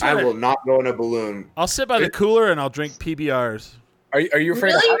 I will not go in a balloon. I'll sit by the cooler and I'll drink PBRs. Are you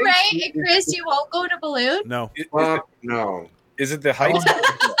afraid of Really, heights? Ray and Chris? You won't go to balloon? No. No. Is it the heights?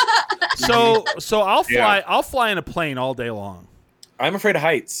 So I'll fly. I'll fly in a plane all day long. I'm afraid of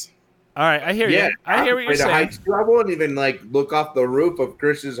heights. All right, I hear you. I hear what you're saying. Heights too. I wouldn't even like look off the roof of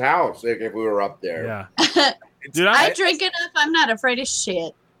Chris's house if we were up there. Yeah. Dude, I drink enough. I'm not afraid of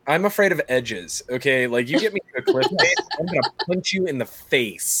shit. I'm afraid of edges. Okay, like you get me to a cliff face, I'm gonna punch you in the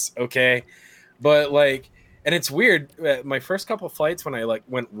face. Okay, but like, and it's weird. My first couple of flights, when I like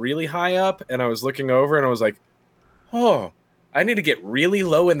went really high up, and I was looking over, and I was like, oh, I need to get really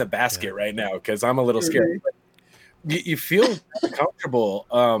low in the basket right now because I'm a little scared. But you feel comfortable.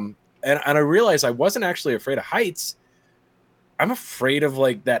 And I realized I wasn't actually afraid of heights. I'm afraid of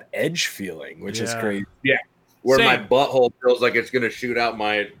like that edge feeling, which is crazy. Yeah. Where my butthole feels like it's going to shoot out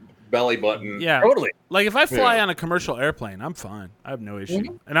my belly button. Yeah. Totally. Like if I fly on a commercial airplane, I'm fine. I have no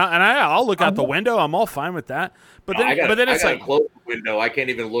issue. And I'll look out the window. I'm all fine with that. But then, it's like close the window. I can't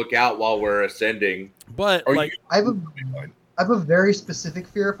even look out while we're ascending. But like I have a very specific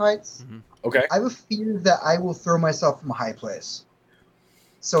fear of heights. Mm-hmm. Okay. I have a fear that I will throw myself from a high place.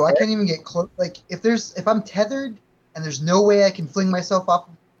 So I can't even get close. Like if I'm tethered and there's no way I can fling myself off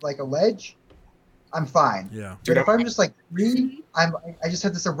like a ledge, I'm fine. Yeah. But if I'm just like free, I just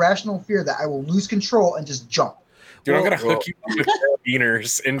have this irrational fear that I will lose control and just jump. Dude, I'm gonna hook you up with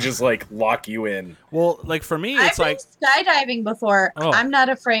carabiners and just like lock you in. Well, like for me, it's I've been skydiving before. Oh, I'm not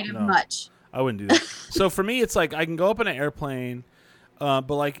afraid of much. I wouldn't do that. So for me, it's like I can go up in an airplane, but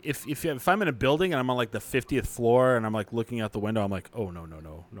like if I'm in a building and I'm on like the 50th floor and I'm like looking out the window, I'm like, oh no.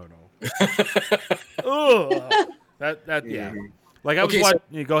 Ugh. That yeah. Like I was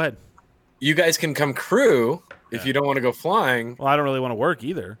watching. Go ahead. You guys can come crew if you don't want to go flying. Well, I don't really want to work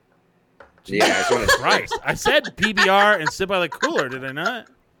either. Yeah, Christ. I said PBR and sit by the cooler, did I not?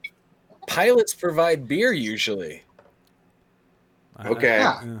 Pilots provide beer usually. Okay.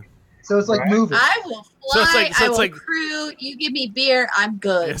 Yeah. So it's like moving. I will fly. So I it's will like crew. You give me beer, I'm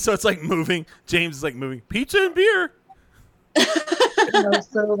good. Yeah, so it's like moving. James is like moving. Pizza and beer.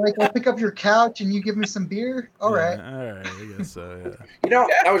 So like I'll pick up your couch and you give me some beer. All right. All right. I guess so. Yeah. You know,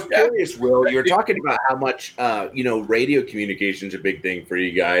 I was curious, Will. You were talking about how much, radio communication is a big thing for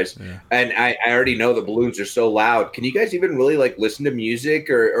you guys, and I already know the balloons are so loud. Can you guys even really like listen to music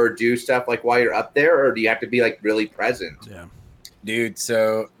or do stuff like while you're up there, or do you have to be like really present? Yeah, dude.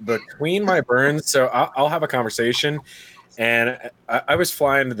 So between my burns, so I'll have a conversation. And I was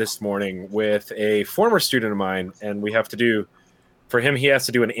flying this morning with a former student of mine, and we have to do, for him, he has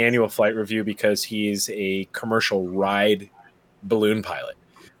to do an annual flight review because he's a commercial ride balloon pilot.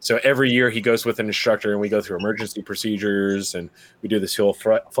 So every year he goes with an instructor, and we go through emergency procedures, and we do this whole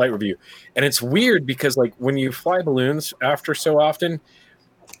flight review. And it's weird because, like, when you fly balloons after so often,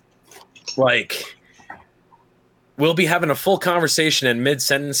 like, we'll be having a full conversation, and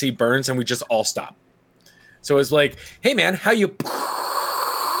mid-sentence he burns, and we just all stop. So it's like, hey, man, how you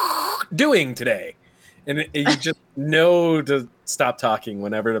doing today? And you just know to stop talking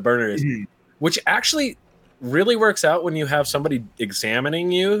whenever the burner is, which actually really works out when you have somebody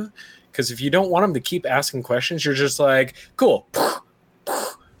examining you. Because if you don't want them to keep asking questions, you're just like, cool,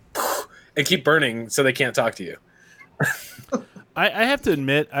 and keep burning so they can't talk to you. I have to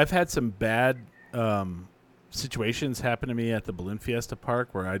admit, I've had some bad situations happen to me at the Balloon Fiesta Park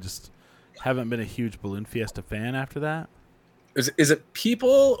where I just haven't been a huge Balloon Fiesta fan after that. Is it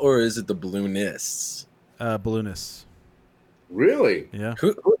people or is it the balloonists? Balloonists. Really? Yeah.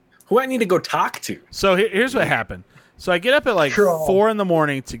 Who I need to go talk to? So here's what happened. So I get up at like 4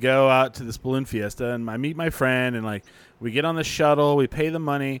 a.m. to go out to this Balloon Fiesta, and I meet my friend, and like we get on the shuttle, we pay the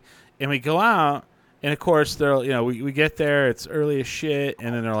money, and we go out. And of course, they're we get there, it's early as shit,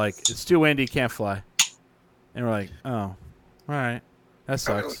 and then they're like, "It's too windy, can't fly." And we're like, "Oh, all right, that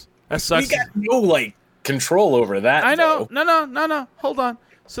sucks." That sucks. We got no like control over that. I know. No. Hold on.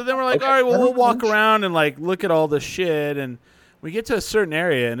 So then we're like, all right, well, we'll walk around and like look at all this shit, and we get to a certain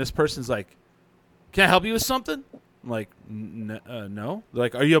area, and this person's like, "Can I help you with something?" I'm like, "No." They're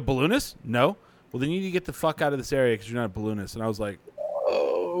like, "Are you a balloonist?" "No." "Well, then you need to get the fuck out of this area because you're not a balloonist." And I was like,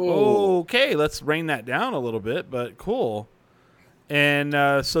 okay, let's rein that down a little bit, but cool. And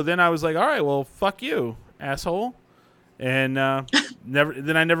so then I was like, all right, well, fuck you, asshole. And I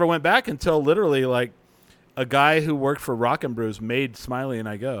never went back until literally like a guy who worked for Rock and Brews made Smiley and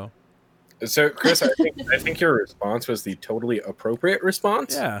I go. So, Chris, I think your response was the totally appropriate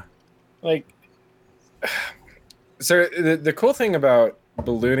response. Yeah. Like, so the cool thing about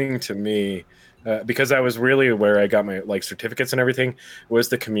ballooning to me, because that was really where I got my like certificates and everything, was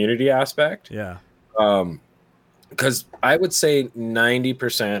the community aspect. Yeah. because I would say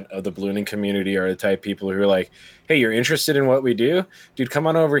 90% of the ballooning community are the type of people who are like, hey, you're interested in what we do? Dude, come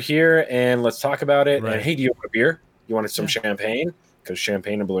on over here and let's talk about it. Right. And hey, do you want a beer? You want some champagne? Because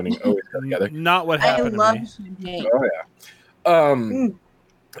champagne and ballooning always go together. Not what I happened love to me. champagne. Oh,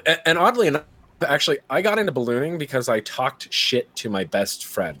 yeah. And oddly enough, actually, I got into ballooning because I talked shit to my best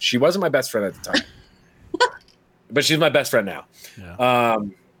friend. She wasn't my best friend at the time, but she's my best friend now. Yeah.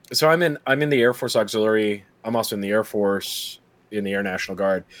 So I'm in the Air Force Auxiliary. I'm also in the Air Force, in the Air National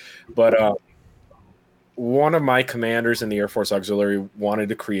Guard. But one of my commanders in the Air Force Auxiliary wanted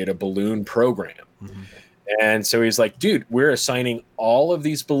to create a balloon program. Mm-hmm. And so he's like, dude, we're assigning all of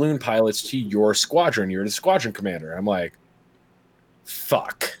these balloon pilots to your squadron. You're the squadron commander. I'm like,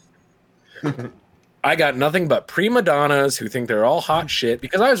 fuck. I got nothing but prima donnas who think they're all hot shit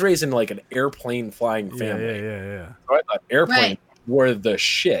because I was raised in like an airplane flying family. Yeah. So I thought airplanes were the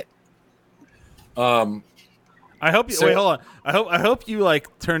shit. I hope you wait. Hold on. I hope you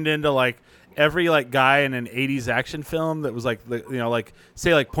like turned into like every like guy in an '80s action film that was like like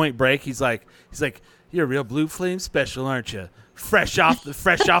say like Point Break. He's like you're a real Blue Flame special, aren't you? Fresh off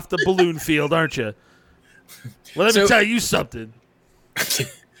the balloon field, aren't you? Well, let me tell you something.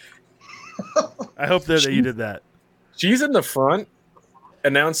 I hope that you did that. She's in the front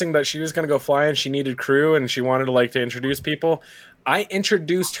announcing that she was going to go fly and she needed crew and she wanted to introduce people. I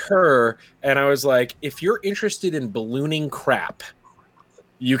introduced her and I was like, if you're interested in ballooning crap,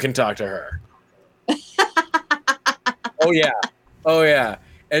 you can talk to her. Oh yeah.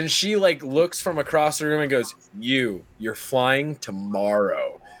 And she looks from across the room and goes, you're flying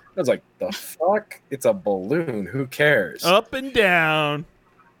tomorrow. I was like, the fuck? It's a balloon. Who cares? Up and down.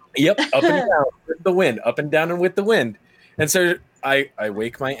 Yep, up and down with the wind, up and down and with the wind. And so I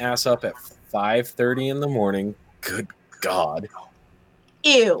wake my ass up at 5:30 in the morning. Good God.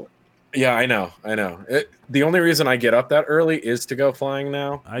 Ew. Yeah, I know. The only reason I get up that early is to go flying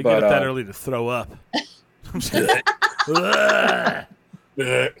now. I get up that early to throw up.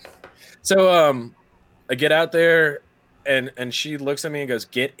 So I get out there and she looks at me and goes,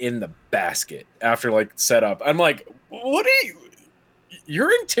 get in the basket after set up. I'm like, what are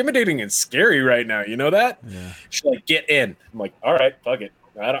you're intimidating and scary right now. You know that? Yeah. She's like, get in. I'm like, all right, fuck it.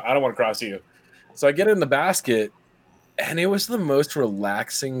 I don't want to cross you. So I get in the basket and it was the most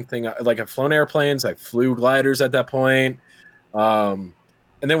relaxing thing. I've flown airplanes. I flew gliders at that point. And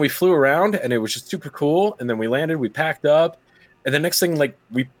then we flew around and it was just super cool. And then we landed, we packed up. And the next thing,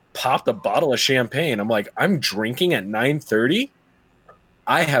 we popped a bottle of champagne. I'm like, I'm drinking at 9:30.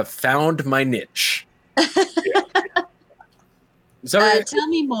 I have found my niche. So tell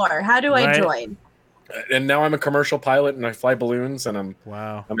me more. How do I join? And now I'm a commercial pilot and I fly balloons and I'm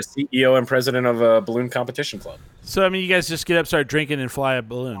a CEO and president of a balloon competition club. So you guys just get up, start drinking, and fly a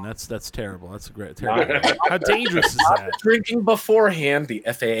balloon. That's terrible. That's a great terrible. How dangerous is that? Drinking beforehand. The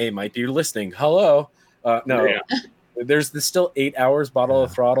FAA might be listening. Hello. No. Yeah. There's still 8 hours bottle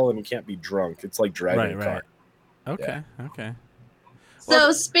of throttle and you can't be drunk. It's like driving a car. Okay.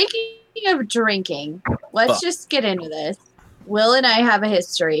 So speaking of drinking, let's just get into this. Will and I have a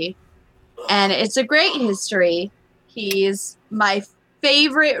history, and it's a great history. He's my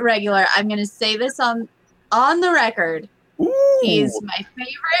favorite regular. I'm going to say this on the record. Ooh. He's my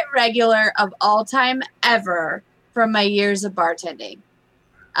favorite regular of all time ever from my years of bartending.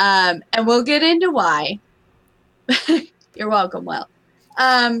 And we'll get into why. You're welcome, Will.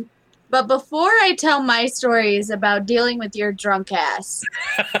 But before I tell my stories about dealing with your drunk ass,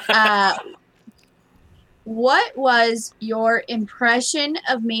 what was your impression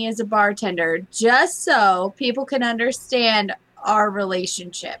of me as a bartender, just so people can understand our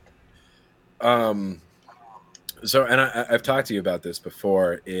relationship? So, and I've talked to you about this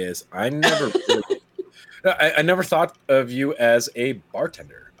before, is I never I never thought of you as a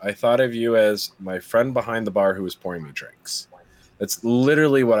bartender. I thought of you as my friend behind the bar who was pouring me drinks. That's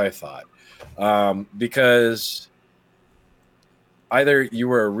literally what I thought. Because either you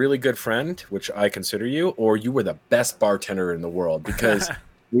were a really good friend, which I consider you, or you were the best bartender in the world because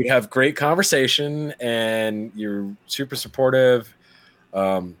we have great conversation and you're super supportive.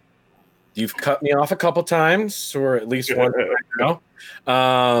 You've cut me off a couple times, or at least one.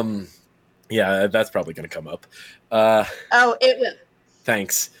 Yeah, that's probably going to come up. It will.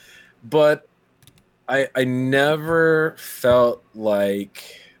 Thanks. But I never felt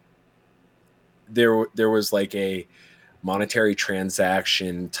like there was a monetary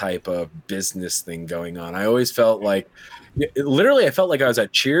transaction type of business thing going on. I always felt I felt like I was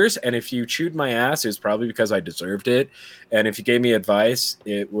at Cheers, and if you chewed my ass, it was probably because I deserved it. And if you gave me advice,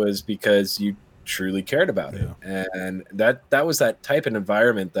 it was because you truly cared about it. And that was that type of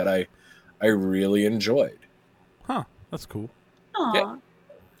environment that I really enjoyed. Huh. That's cool. Aw. Yeah.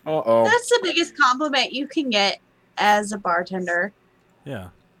 Uh-oh. That's the biggest compliment you can get as a bartender. Yeah.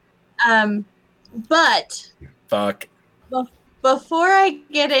 But Fuck. before I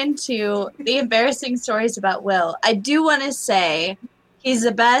get into the embarrassing stories about Will, I do want to say he's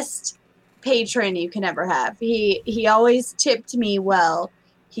the best patron you can ever have. He always tipped me well.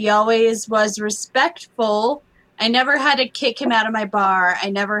 He always was respectful. I never had to kick him out of my bar. I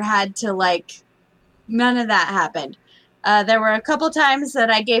never had to, none of that happened. There were a couple times that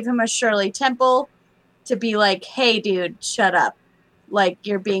I gave him a Shirley Temple to be like, hey, dude, shut up. Like,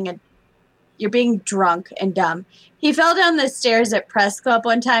 you're being drunk and dumb. He fell down the stairs at Press Club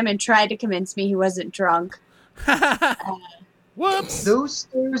one time and tried to convince me he wasn't drunk. Whoops. Those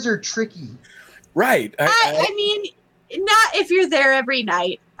stairs are tricky. Right. I mean, not if you're there every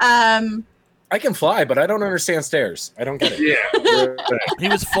night. I can fly, but I don't understand stairs. I don't get it. Yeah. He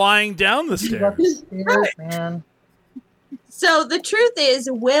was flying down the stairs. Stairs, man. So the truth is,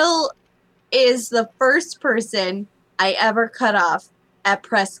 Will is the first person I ever cut off at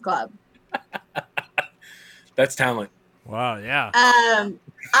Press Club. That's talent. Wow, yeah. I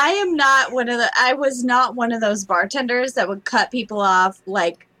was not one of those bartenders that would cut people off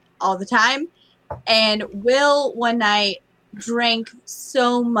all the time. And Will one night drank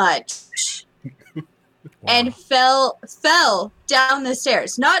so much and fell down the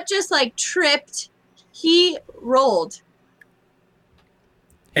stairs. Not just tripped, he rolled.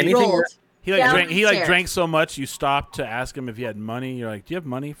 Anything rolled. He down drank. the He stairs. drank so much. You stopped to ask him if he had money. You're like, "Do you have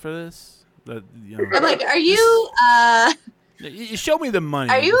money for this?" I'm like, are you You show me the money.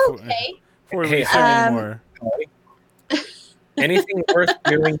 are you before- okay? Before we Hey, say anymore. Anything worth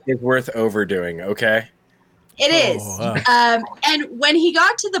doing is worth overdoing, okay? It is. Oh, wow. And when he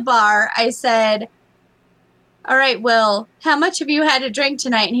got to the bar, I said, all right, Will, how much have you had to drink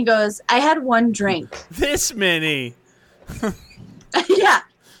tonight? And he goes, I had one drink. This many. Yeah.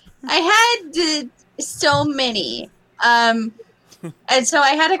 I had so many. And so I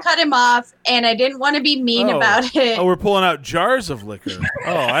had to cut him off, and I didn't want to be mean about it. Oh, we're pulling out jars of liquor.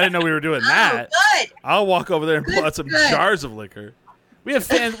 Oh, I didn't know we were doing that. Good. I'll walk over there and pull out some jars of liquor. We have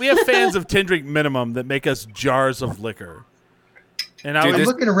fans of 10 Drink Minimum that make us jars of liquor. And I Dude, I'm always,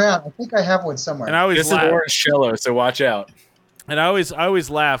 looking around. I think I have one somewhere. and I always This is laugh. orange cello, so watch out. And I always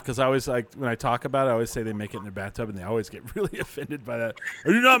laugh because I always when I talk about it, I always say they make it in their bathtub, and they always get really offended by that. I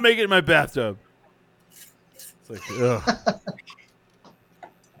do not make it in my bathtub. It's like, ugh.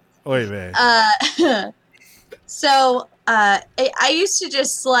 Oy vey. So I used to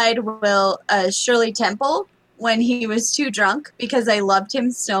just slide Will Shirley Temple when he was too drunk because I loved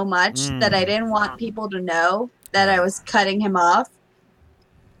him so much that I didn't want people to know that I was cutting him off.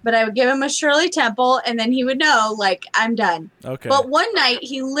 But I would give him a Shirley Temple, and then he would know, I'm done. Okay. But one night,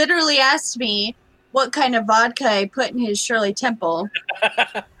 he literally asked me what kind of vodka I put in his Shirley Temple.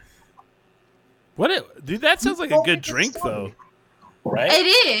 Dude, that sounds like a good drink, though. Right?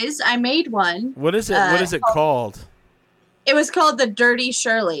 It is. I made one. What is it? What is it called? It was called the Dirty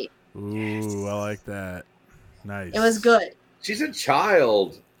Shirley. Ooh, I like that. Nice. It was good. She's a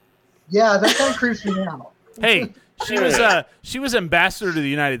child. Yeah, that kind of creeps me out. Hey, she was ambassador to the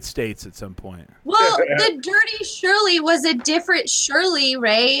United States at some point. Well, the Dirty Shirley was a different Shirley,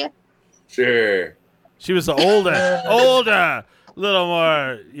 Ray. Sure. She was the older, little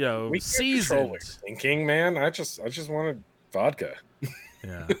more, We can't control seasoned. what you're thinking, man. I just wanted vodka.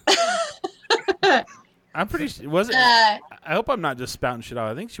 Yeah. I'm pretty sure. Was it? Uh, I hope I'm not just spouting shit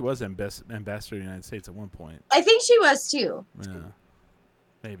out. I think she was ambassador to the United States at one point. I think she was too. Yeah.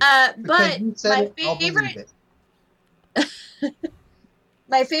 Maybe. But Because you said my it, I'll believe favorite, it.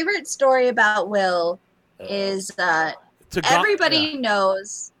 my favorite story about Will is everybody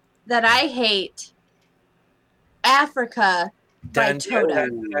knows that I hate Africa by Toto.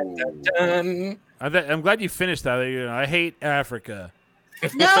 Dun. I'm glad you finished that. I hate Africa.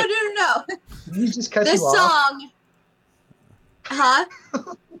 No. He just cut The you off. song. Huh?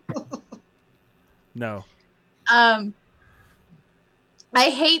 No. I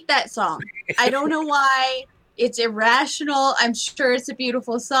hate that song. I don't know why. It's irrational. I'm sure it's a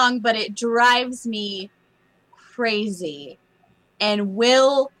beautiful song, but it drives me crazy. And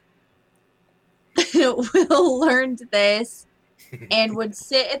Will learned this and would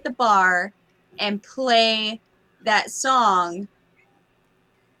sit at the bar and play that song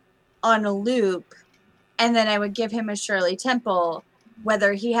on a loop, and then I would give him a Shirley Temple,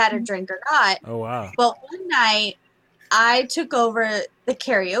 whether he had a drink or not. Oh wow. But one night, I took over the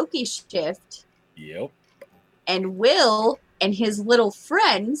karaoke shift, Yep. and Will and his little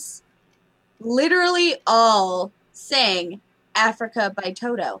friends literally all sang Africa by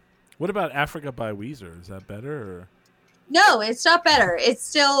Toto. What about Africa by Weezer? Is that better? Or? No, it's not better. It's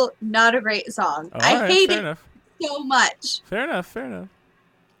still not a great song. Oh, I right, hate fair it enough. so much. Fair enough.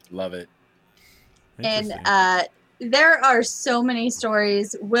 Love it. And there are so many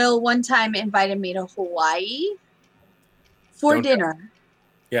stories. Will one time invited me to Hawaii for dinner.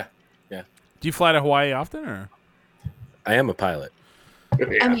 Yeah. Do you fly to Hawaii often, or? I am a pilot.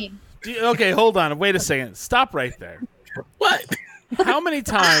 I mean, Okay, hold on. Wait a second. Stop right there. What? How many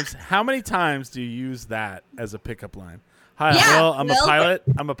times do you use that as a pickup line? Hi, Yeah, Will. I'm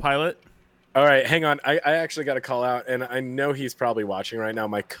a pilot. All right, hang on. I actually got to call out, and I know he's probably watching right now.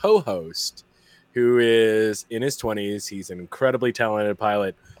 My co-host, who is in his 20s, he's an incredibly talented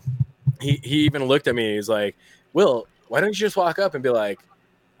pilot. He even looked at me. He's like, Will, why don't you just walk up and be like,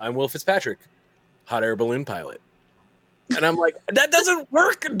 I'm Will Fitzpatrick, hot air balloon pilot. And I'm like, that doesn't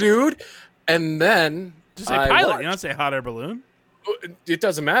work, dude. And then Just say pilot. You don't say hot air balloon. It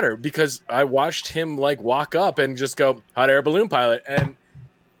doesn't matter because I watched him like walk up and just go hot air balloon pilot, and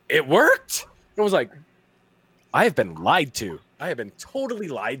it worked. It was like, I have been lied to. I have been totally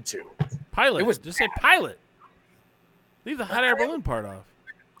lied to. Pilot. Just say pilot. Leave the hot air balloon part off.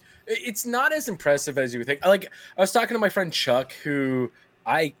 It's not as impressive as you would think. Like, I was talking to my friend Chuck, who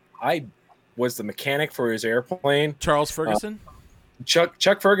I was the mechanic for his airplane. Charles Ferguson.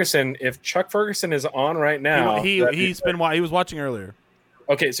 Chuck Ferguson. If Chuck Ferguson is on right now, he was watching earlier.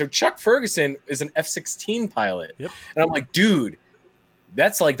 Okay, so Chuck Ferguson is an F-16 pilot. Yep. And I'm like, dude,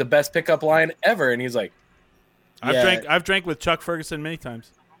 that's like the best pickup line ever. And he's like, I've drank with Chuck Ferguson many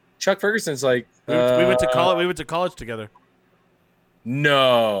times. Chuck Ferguson's like, we went to college. We went to college together.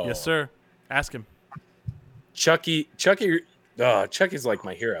 No. Yes, sir. Ask him. Chucky's like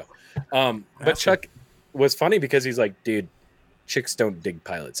my hero. But Chuck was funny because he's like, dude, chicks don't dig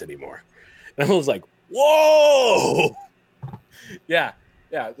pilots anymore. And I was like, whoa. Yeah.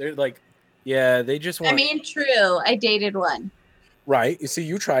 They're like, yeah, they just want. I mean, true. I dated one. Right. You see,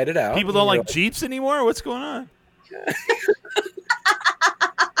 you tried it out. People don't like Jeeps anymore? What's going on?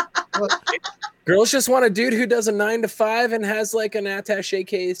 Girls just want a dude who does a 9 to 5 and has like an attaché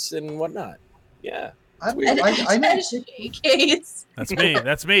case and whatnot. Yeah. I know case.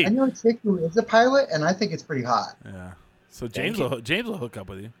 That's me. I know a chick who is a pilot, and I think it's pretty hot. Yeah. So James will hook up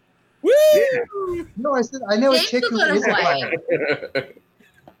with you. Woo! Yeah. No, I said I know James a chick who will go to is a pilot.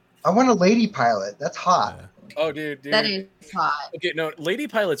 I want a lady pilot. That's hot. Yeah. Oh, dude. That is hot. Okay, no, lady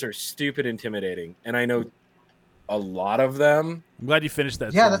pilots are stupid intimidating, and I know a lot of them. I'm glad you finished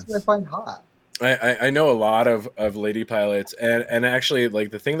that. Yeah, sentence. that's what I find hot. I know a lot of lady pilots, and actually,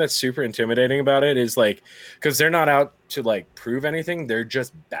 like, the thing that's super intimidating about it is, like, because they're not out to, like, prove anything. They're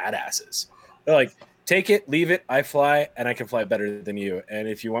just badasses. They're like, take it, leave it, I fly, and I can fly better than you. And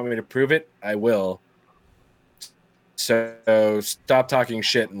if you want me to prove it, I will. So stop talking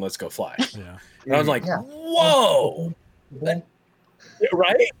shit and let's go fly. Yeah. And I was like, whoa. Right?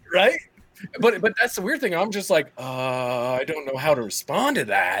 But that's the weird thing. I'm just like, I don't know how to respond to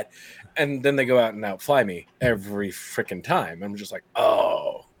that. And then they go out and outfly me every freaking time. I'm just like,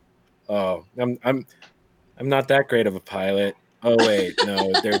 I'm not that great of a pilot. Oh wait,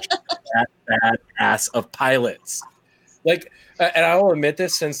 no, they're just that badass of pilots. Like, and I will admit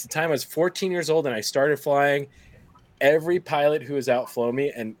this: since the time I was 14 years old and I started flying, every pilot who has outflown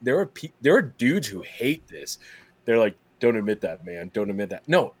me, and there are dudes who hate this. They're like, "Don't admit that, man. Don't admit that."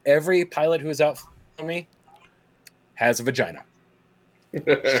 No, every pilot who has outflown me has a vagina.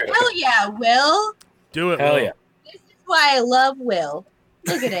 Hell yeah, Will. Do it. Hell Will. yeah. This is why I love Will.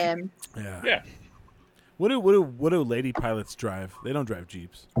 Look at him. Yeah. What do lady pilots drive? They don't drive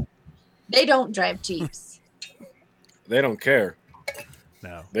Jeeps. They don't drive Jeeps. They don't care.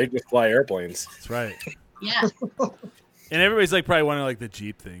 No. They just fly airplanes. That's right. Yeah. And everybody's like probably wanting like the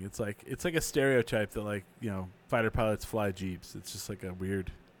Jeep thing. It's like a stereotype that like, fighter pilots fly Jeeps. It's just like a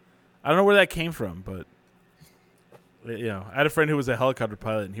weird. I don't know where that came from, but I had a friend who was a helicopter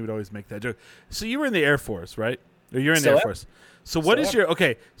pilot, and he would always make that joke. So you were in the Air Force, right? Or you're in the Air Force. So what is your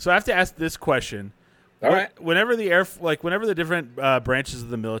So I have to ask this question. All right. Whenever the different branches of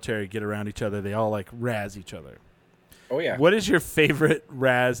the military get around each other, they all like razz each other. Oh yeah. What is your favorite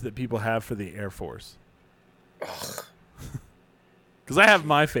razz that people have for the Air Force? Because I have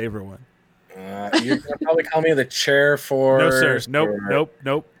my favorite one. You're gonna probably call me the chair force. No, sir.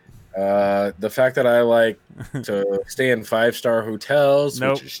 Nope. The fact that I like to stay in 5-star hotels,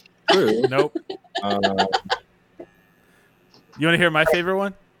 which is true. Nope. You want to hear my favorite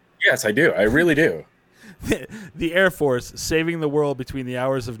one? Yes, I do. I really do. The Air Force, saving the world between the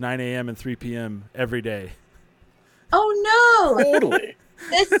hours of 9 a.m. and 3 p.m. every day. Oh no! Totally.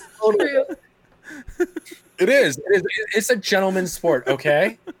 This is true. It is. It's a gentleman's sport,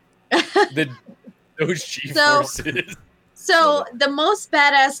 okay? Those G-forces. So the most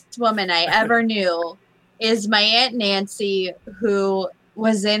badass woman I ever knew is my Aunt Nancy, who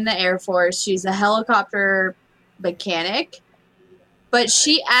was in the Air Force. She's a helicopter mechanic, but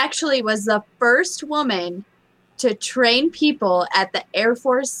she actually was the first woman to train people at the Air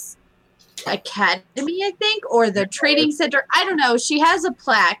Force Academy, I think, or the training center. I don't know. She has a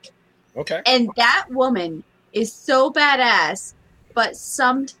plaque. Okay. And that woman is so badass, but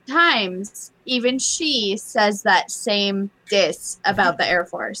sometimes even she says that same diss about the Air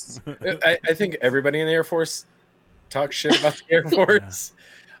Force. I think everybody in the Air Force talks shit about the Air Force.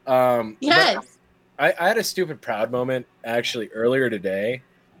 Yes. I had a stupid proud moment actually earlier today.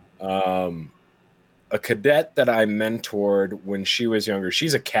 A cadet that I mentored when she was younger,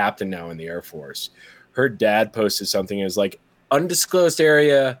 she's a captain now in the Air Force. Her dad posted something as like undisclosed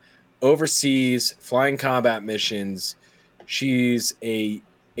area, overseas, flying combat missions. She's a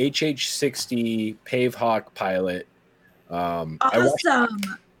HH-60 Pavehawk pilot. Awesome.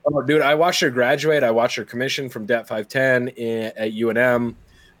 I watched her graduate. I watched her commission from Det 510 at UNM,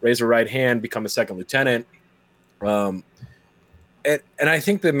 raise her right hand, become a second lieutenant. And I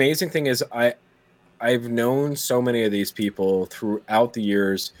think the amazing thing is I've known so many of these people throughout the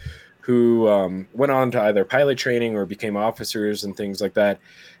years who went on to either pilot training or became officers and things like that.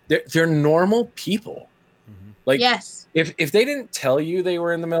 They're normal people. Mm-hmm. Like, yes. If they didn't tell you they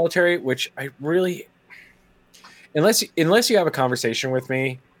were in the military, which I really, unless you have a conversation with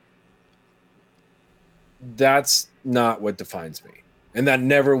me, that's not what defines me. And that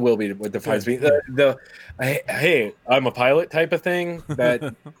never will be what defines me. Hey, I'm a pilot type of thing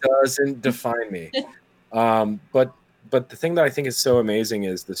that doesn't define me. But the thing that I think is so amazing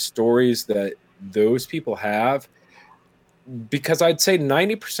is the stories that those people have, because I'd say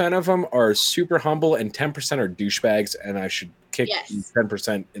 90% of them are super humble and 10% are douchebags, and I should kick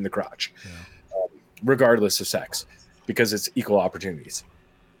 10% in the crotch, regardless of sex, because it's equal opportunities.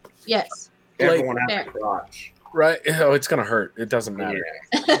 Yes. Everyone has a crotch. Right? Oh, it's gonna hurt. It doesn't matter.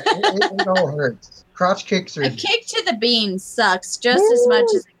 It all hurts. Crotch kicks are. A kick to the beans sucks just as much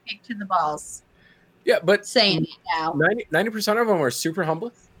as a kick to the balls. Yeah, but saying it now. 90% of them are super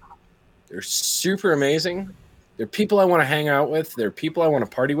humble. They're super amazing. They're people I want to hang out with. They're people I want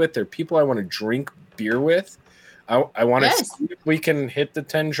to party with. They're people I want to drink beer with. I want to see if we can hit the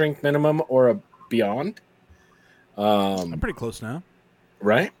 10 drink minimum or a beyond. I'm pretty close now.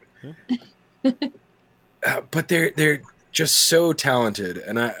 Right? Yeah. But they're just so talented,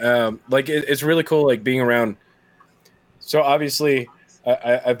 and it's really cool like being around. So obviously,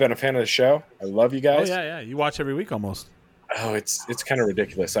 I've been a fan of the show. I love you guys. Oh yeah. You watch every week almost. Oh, it's kind of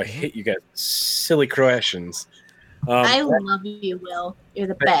ridiculous. I hate you guys, silly Croatians. I love you, Will. You're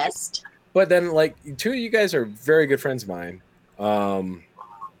the best. But then, like, two of you guys are very good friends of mine.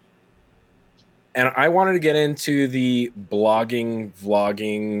 And I wanted to get into the blogging,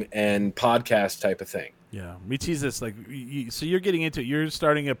 vlogging, and podcast type of thing. Yeah, we tease this like so. You're getting into it. You're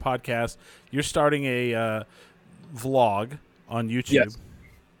starting a podcast. You're starting a vlog on YouTube. Yes,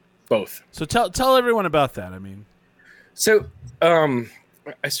 both. So tell everyone about that. I mean, so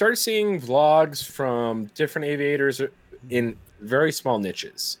I started seeing vlogs from different aviators in very small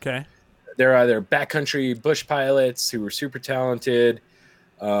niches. Okay, they're either backcountry bush pilots who were super talented.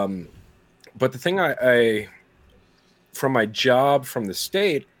 But the thing I from my job from the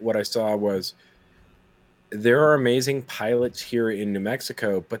state, what I saw was there are amazing pilots here in New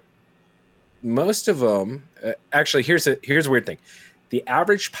Mexico, but most of them actually here's a weird thing. The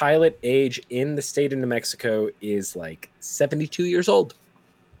average pilot age in the state of New Mexico is like 72 years old.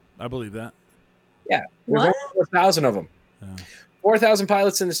 I believe that. Yeah, there's over 4,000 of them. Yeah. 4,000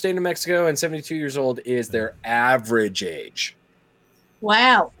 pilots in the state of New Mexico, and 72 years old is their average age.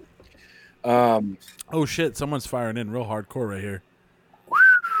 Wow. Oh shit! Someone's firing in real hardcore right here.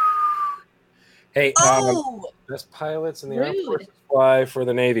 Hey, best pilots in the Air Force fly for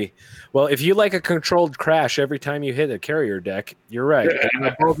the Navy. Well, if you like a controlled crash every time you hit a carrier deck, you're right. You're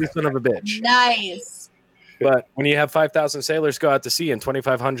a ballsy son of a bitch. Nice. But when you have 5,000 sailors go out to sea and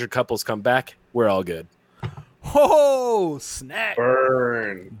 2,500 couples come back, we're all good. Oh, snap!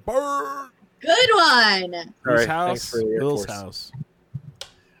 Burn. Good one. All Whose right, house? thanks for the Air Bill's Force. house.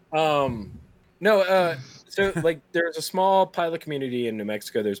 So like there's a small pilot community in New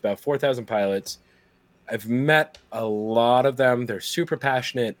Mexico. There's about 4,000 pilots. I've met a lot of them. They're super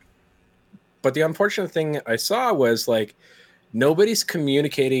passionate. But the unfortunate thing I saw was like nobody's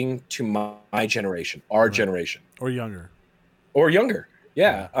communicating to my generation, our generation. Or younger.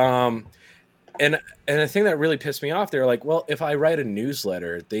 Yeah. And the thing that really pissed me off, they're like, well, if I write a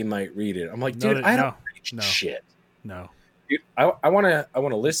newsletter, they might read it. I'm like, dude, I don't read shit. No. I want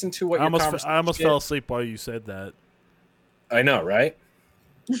to listen to what I your almost conversation fell is. asleep while you said that. I know, right?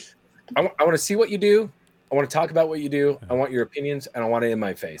 I want to see what you do. I want to talk about what you do. I want your opinions, and I want it in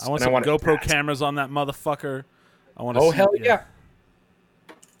my face. I want and some I want GoPro it cameras on that motherfucker. I want to. Oh see, hell yeah!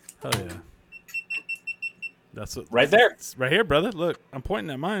 Hell yeah! That's what, Right there, it's right here, brother. Look, I'm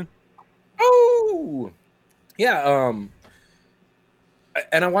pointing at mine. Oh, yeah.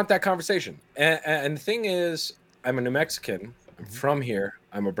 And I want that conversation. And the thing is, I'm a New Mexican. I'm from here.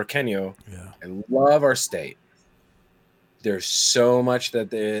 I'm a Briqueño. Yeah. I love our state. There's so much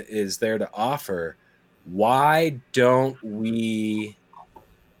that is there to offer. Why don't we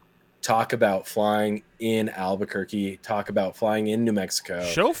talk about flying in Albuquerque? Talk about flying in New Mexico?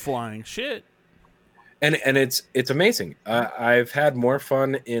 Show flying shit. And it's amazing. I've had more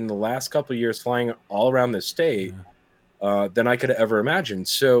fun in the last couple of years flying all around the state than I could ever imagine.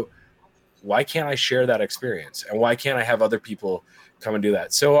 So why can't I share that experience? And why can't I have other people come and do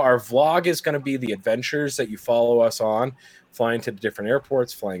that? So our vlog is going to be the adventures that you follow us on, flying to the different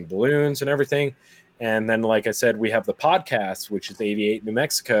airports, flying balloons and everything. And then, like I said, we have the podcast, which is Aviate New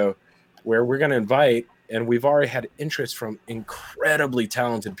Mexico, where we're going to invite, and we've already had interest from incredibly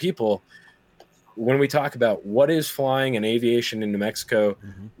talented people. When we talk about what is flying and aviation in New Mexico,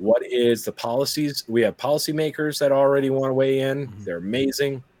 what is the policies? We have policymakers that already want to weigh in. They're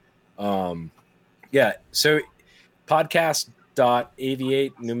amazing. Yeah. So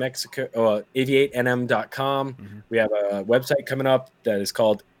podcast.aviate New Mexico, aviatenm.com. We have a website coming up that is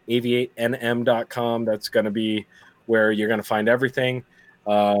called aviatenm.com. That's going to be where you're going to find everything.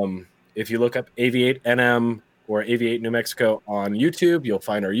 If you look up Aviate NM or Aviate New Mexico on YouTube, you'll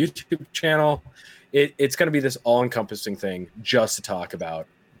find our YouTube channel. It's going to be this all-encompassing thing just to talk about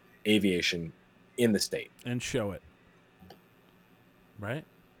aviation in the state. And show it. Right?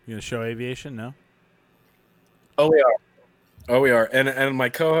 You going to show aviation? No? Oh, we are. And my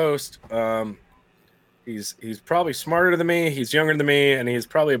co-host, he's probably smarter than me. He's younger than me, and he's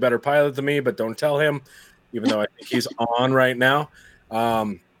probably a better pilot than me, but don't tell him, even though I think he's on right now.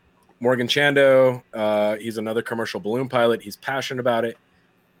 Morgan Chando, he's another commercial balloon pilot. He's passionate about it.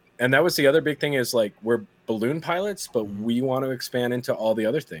 And that was the other big thing is like we're balloon pilots, but we want to expand into all the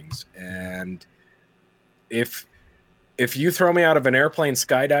other things. And if you throw me out of an airplane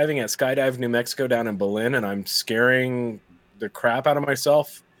skydiving at Skydive New Mexico down in Berlin and I'm scaring the crap out of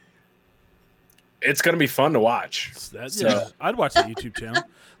myself, it's going to be fun to watch. Yeah, I'd watch the YouTube channel.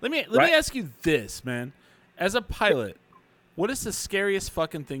 Let me ask you this, man. As a pilot, what is the scariest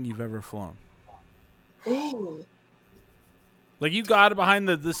fucking thing you've ever flown? Like you got behind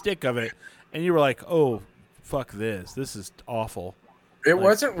the stick of it, and you were like, "Oh, fuck this! This is awful." It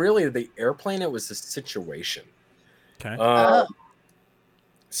wasn't really the airplane; it was the situation. Okay.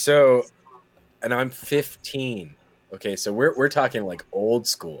 So, and I'm 15. Okay, so we're talking like old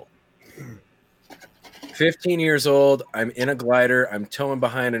school. 15 years old. I'm in a glider. I'm towing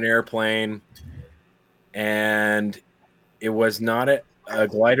behind an airplane, and it was not a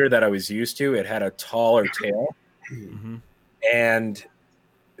glider that I was used to. It had a taller tail. And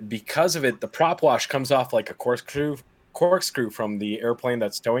because of it, the prop wash comes off like a corkscrew from the airplane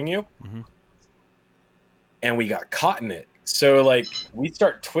that's towing you. And we got caught in it. So like we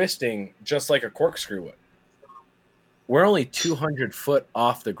start twisting just like a corkscrew would. We're only 200 foot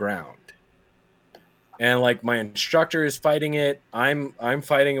off the ground. And like my instructor is fighting it. I'm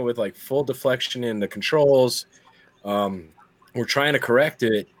fighting it with like full deflection in the controls. We're trying to correct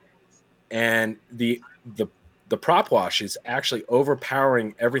it. And the prop wash is actually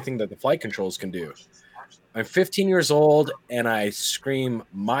overpowering everything that the flight controls can do. I'm 15 years old and I scream,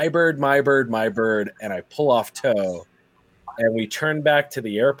 "My bird, my bird, my bird," and I pull off tow. And we turn back to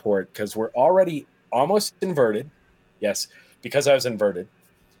the airport because we're already almost inverted. Yes, because I was inverted.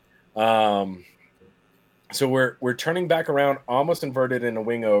 So we're turning back around, almost inverted in a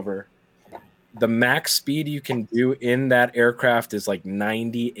wing over. The max speed you can do in that aircraft is like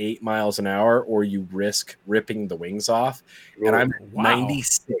 98 miles an hour, or you risk ripping the wings off. And I'm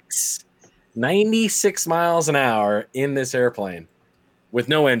 96 miles an hour in this airplane with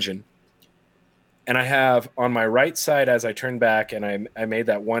no engine. And I have on my right side, as I turn back and I made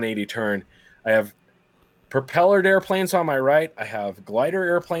that 180 turn, I have propellered airplanes on my right. I have glider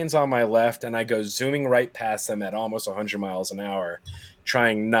airplanes on my left, and I go zooming right past them at almost 100 miles an hour,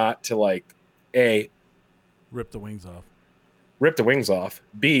 trying not to like, A, rip the wings off.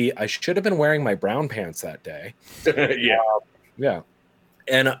 B, I should have been wearing my brown pants that day. Yeah.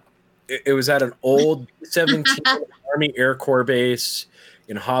 And it was at an old 17 Army Air Corps base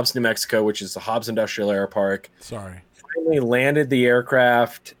in Hobbs, New Mexico, which is the Hobbs Industrial Air Park. Sorry. Finally landed the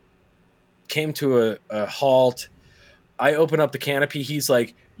aircraft, came to a halt. I open up the canopy. He's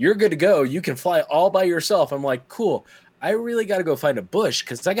like, "You're good to go. You can fly all by yourself." I'm like, "Cool. I really got to go find a bush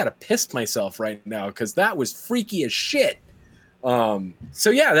because I got to piss myself right now because that was freaky as shit." So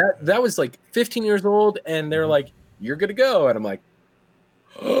yeah, that was like 15 years old, and they're like, "You're good to go," and I'm like,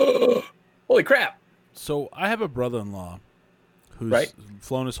 "Oh, holy crap!" So I have a brother-in-law who's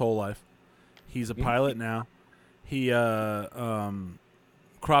flown his whole life. He's a pilot now. He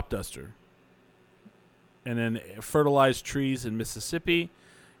crop duster, and then fertilized trees in Mississippi,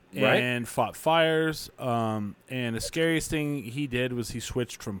 and fought fires. And the scariest thing he did was he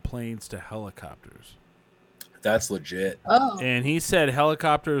switched from planes to helicopters. That's legit. Oh. And he said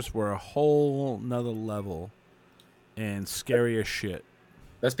helicopters were a whole nother level and scary as shit.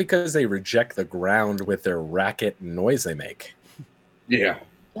 That's because they reject the ground with their racket and noise they make. Yeah.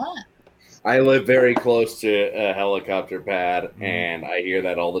 Yeah. I live very close to a helicopter pad, and I hear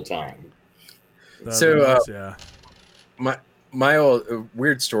that all the time. My old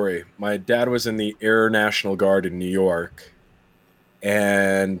weird story. My dad was in the Air National Guard in New York,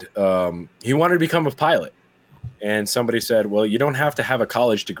 and he wanted to become a pilot. And somebody said, "Well, you don't have to have a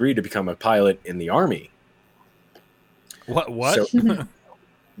college degree to become a pilot in the Army." What? So,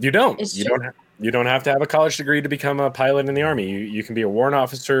 you don't. It's You true. don't. You don't have to have a college degree to become a pilot in the Army. You can be a warrant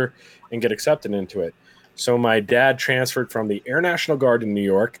officer and get accepted into it. So my dad transferred from the Air National Guard in New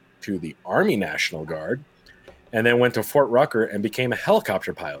York to the Army National Guard, and then went to Fort Rucker and became a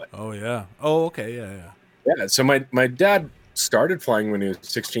helicopter pilot. Oh yeah. Oh okay. Yeah. Yeah. So my dad started flying when he was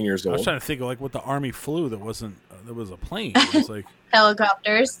 16 years I was old. trying to think of like what the Army flew that wasn't that was a plane. It was like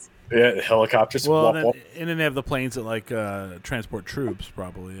Helicopters. Yeah, helicopters. well, Wop, wop. and then they have the planes that like transport troops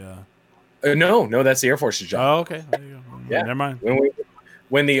probably. No, that's the Air Force's job. Oh okay. There you go. Yeah. Never mind.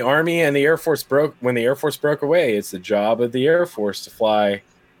 When the Army and the Air Force broke away, it's the job of the Air Force to fly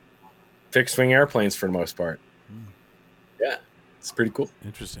fixed wing airplanes for the most part. Yeah, it's pretty cool.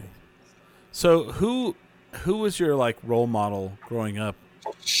 Interesting. So who was your like role model growing up,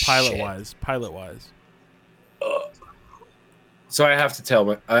 pilot wise? So I have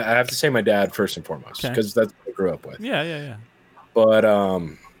to say my dad first and foremost because that's what I grew up with. Yeah. But I'll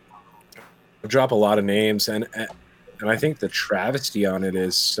drop a lot of names, and I think the travesty on it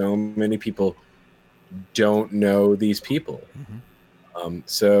is so many people don't know these people.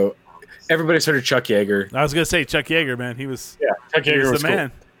 So everybody's heard of Chuck Yeager. I was gonna say Chuck Yeager, man. He was Chuck Yeager was the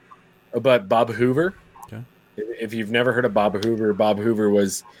man. Cool. But Bob Hoover. Okay. If you've never heard of Bob Hoover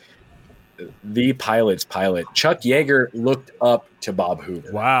was the pilot's pilot. Chuck Yeager looked up to Bob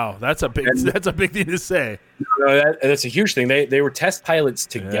Hoover. Wow, that's a big thing to say. No, that's a huge thing. They were test pilots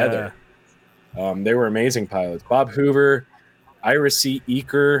together. They were amazing pilots. Bob Hoover, Ira C.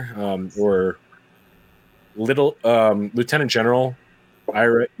 Eaker, or Lieutenant General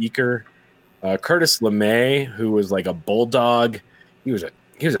Ira Eaker, Curtis LeMay, who was like a bulldog. He was a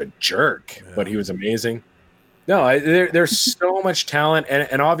jerk, but he was amazing. No, there's so much talent,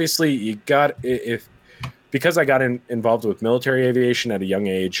 and obviously you got because I got involved with military aviation at a young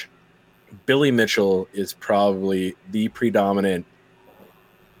age. Billy Mitchell is probably the predominant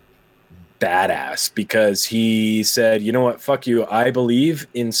badass because he said, "You know what? Fuck you. I believe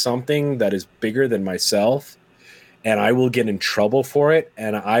in something that is bigger than myself, and I will get in trouble for it,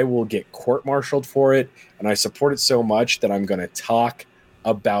 and I will get court-martialed for it, and I support it so much that I'm going to talk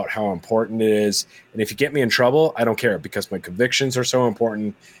about how important it is. And if you get me in trouble, I don't care because my convictions are so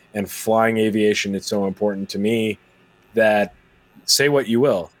important, and flying aviation is so important to me that say what you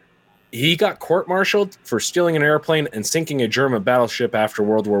will." He got court-martialed for stealing an airplane and sinking a German battleship after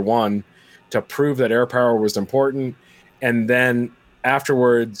World War I to prove that air power was important. And then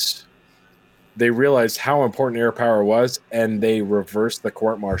afterwards, they realized how important air power was, and they reversed the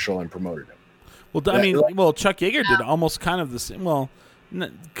court-martial and promoted him. Well, I mean, Chuck Yeager did almost kind of the same. Well,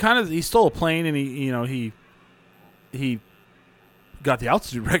 kind of. He stole a plane, and he got the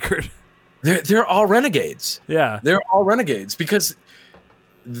altitude record. They're all renegades. Yeah, they're all renegades because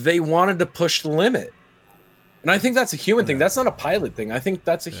they wanted to push the limit. And I think that's a human thing. That's not a pilot thing. I think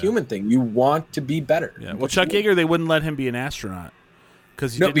that's a human thing. You want to be better. Yeah. Well, Chuck Yeager, they wouldn't let him be an astronaut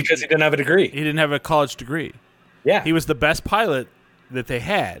because he didn't have a degree. He didn't have a college degree. Yeah, he was the best pilot that they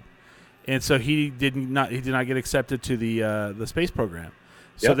had, and so he did not get accepted to the space program.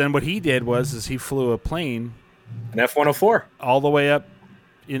 So then what he did was he flew a plane, an F-104, all the way up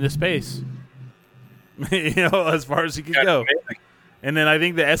into space. As far as he could go. Amazing. And then I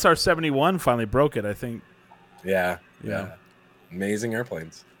think the SR-71 finally broke it. I think. Yeah. Amazing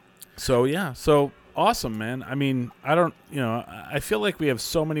airplanes. So awesome, man. I mean, I feel like we have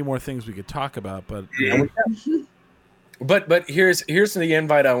so many more things we could talk about, but but here's the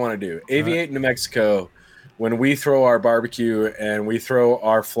invite I want to do. Aviate New Mexico when we throw our barbecue and we throw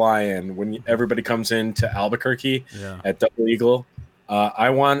our fly-in, when everybody comes into Albuquerque at Double Eagle,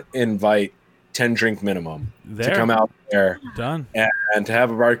 I want to invite 10 drink minimum to come out there and to have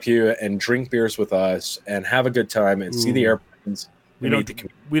a barbecue and drink beers with us and have a good time and see the airplanes. We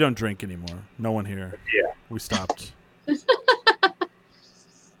don't drink anymore. No one here. Yeah. We stopped.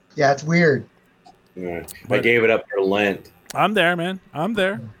 Yeah, it's weird. Yeah. I gave it up for Lent. I'm there, man. I'm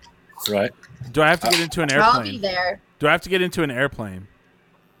there. Right. Do I have to get into an airplane? I'll be there. Do I have to get into an airplane?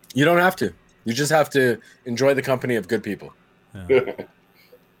 You don't have to. You just have to enjoy the company of good people. Yeah.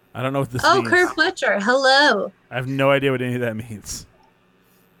 I don't know what this means. Oh, Kurt Fletcher. Hello. I have no idea what any of that means.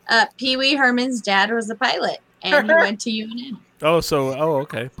 Pee Wee Herman's dad was a pilot, and he went to UNM.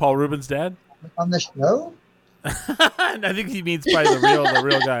 Okay. Paul Rubin's dad? On the show? I think he means probably the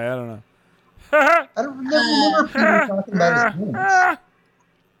real guy. I don't know. I don't remember people talking about his names.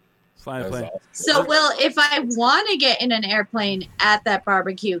 Flying a plane. Awesome. So, Will, if I want to get in an airplane at that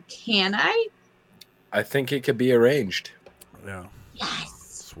barbecue, can I? I think it could be arranged. Yeah. Yes.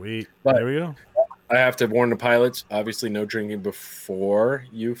 Sweet. But there we go. I have to warn the pilots, obviously no drinking before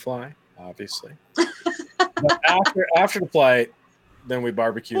you fly, obviously. But after the flight, then we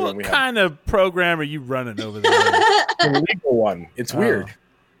barbecue. What and we kind of program are you running over there? the legal one. It's weird.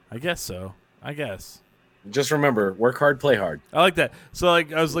 I guess so. I guess. Just remember, work hard, play hard. I like that. So,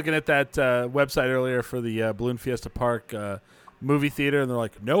 like, I was looking at that website earlier for the Balloon Fiesta Park movie theater, and they're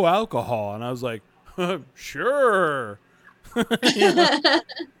like, no alcohol. And I was like, sure. Good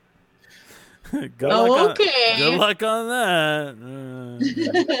luck on that.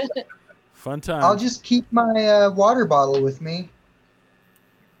 Fun time. I'll just keep my water bottle with me.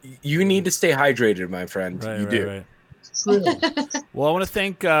 You need to stay hydrated, my friend. You do. Right. Well, I want to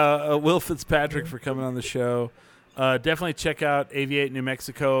thank Will Fitzpatrick for coming on the show. Definitely check out Aviate New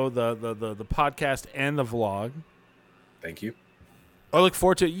Mexico, the podcast and the vlog. Thank you. I look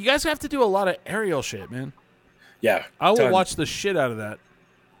forward to it. You guys have to do a lot of aerial shit, man. Yeah. I will watch the shit out of that.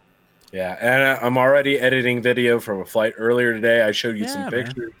 Yeah, and I'm already editing video from a flight earlier today. I showed you some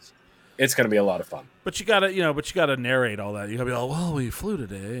pictures. Man. It's going to be a lot of fun. But you gotta narrate all that. You gotta be like, well, we flew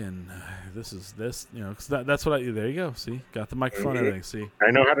today, and this is this, because that's what there you go. See, got the microphone and everything. See, I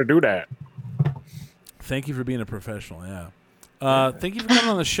know how to do that. Thank you for being a professional. Yeah. Thank you for coming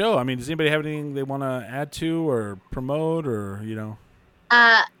on the show. I mean, does anybody have anything they want to add to or promote or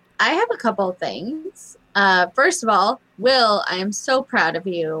I have a couple of things. First of all, Will, I am so proud of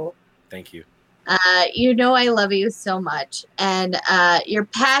you. Thank you. I love you so much. And your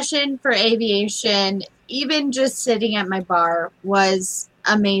passion for aviation, even just sitting at my bar, was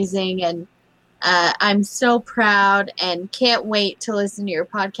amazing. And I'm so proud and can't wait to listen to your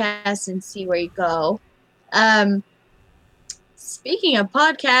podcast and see where you go. Speaking of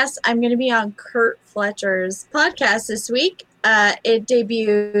podcasts, I'm going to be on Kurt Fletcher's podcast this week. It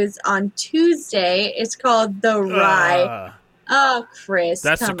debuts on Tuesday. It's called The Rye. Oh, Chris,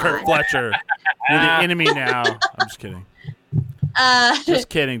 that's the Kurt Fletcher. You're the enemy now. I'm just kidding. Just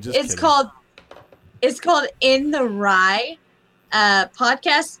kidding. It's called In the Rye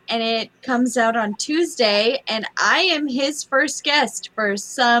podcast, and it comes out on Tuesday. And I am his first guest for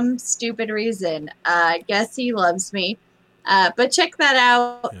some stupid reason. I guess he loves me. But check that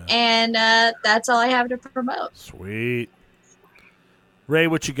out, and that's all I have to promote. Sweet. Ray,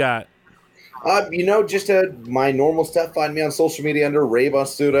 what you got? Just my normal stuff. Find me on social media under Ray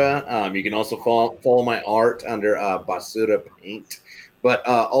Basuda. You can also follow my art under Basuda Paint. But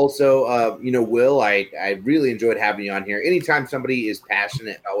also, Will, I really enjoyed having you on here. Anytime somebody is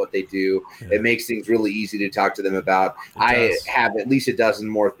passionate about what they do, it makes things really easy to talk to them about. I have at least a dozen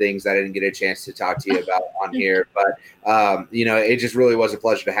more things that I didn't get a chance to talk to you about on here. But, it just really was a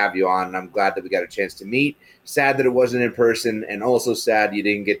pleasure to have you on. And I'm glad that we got a chance to meet. Sad that it wasn't in person, and also sad you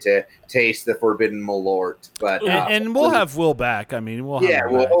didn't get to taste the Forbidden Malort. But and we'll have Will back. I mean, we'll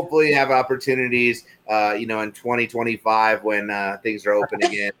hopefully have opportunities. In 2025 when things are open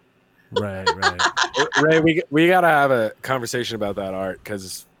again. Right. Ray, we gotta have a conversation about that art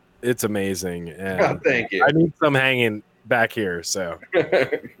because it's amazing. And thank you. I need some hanging back here. So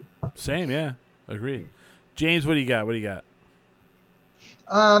same, yeah, agreed. James, what do you got?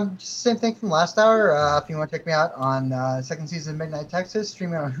 Same thing from last hour. If you want to check me out on second season of Midnight Texas,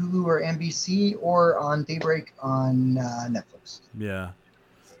 streaming on Hulu or NBC, or on Daybreak on Netflix. Yeah,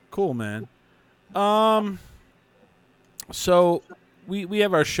 cool, man. So we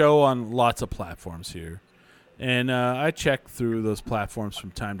have our show on lots of platforms here, and I check through those platforms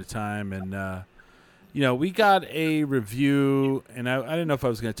from time to time, and we got a review, and I didn't know if I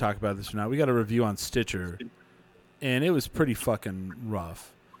was going to talk about this or not. We got a review on Stitcher, and it was pretty fucking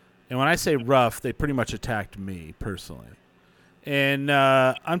rough. And when I say rough, they pretty much attacked me personally. And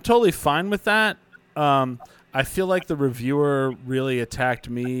I'm totally fine with that. I feel like the reviewer really attacked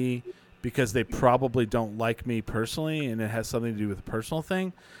me because they probably don't like me personally, and it has something to do with a personal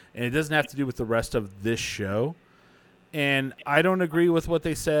thing. And it doesn't have to do with the rest of this show. And I don't agree with what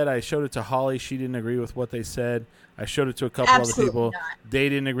they said. I showed it to Holly. She didn't agree with what they said. I showed it to a couple Absolutely other people. not. They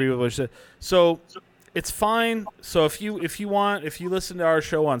didn't agree with what she said. So it's fine. So if you listen to our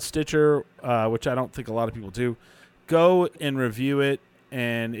show on Stitcher, which I don't think a lot of people do, go and review it.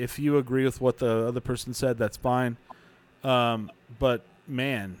 And if you agree with what the other person said, that's fine. But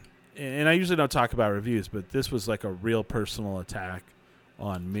man, and I usually don't talk about reviews, but this was like a real personal attack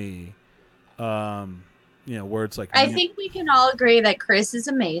on me. Words like I think we can all agree that Chris is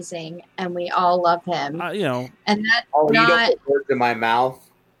amazing, and we all love him. and that's you not. don't put words in my mouth.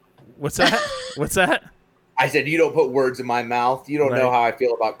 What's that? What's that? I said you don't put words in my mouth. You don't know how I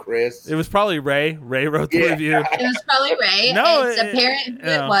feel about Chris. It was probably Ray. Ray wrote the review. It was probably Ray. No, It's apparent who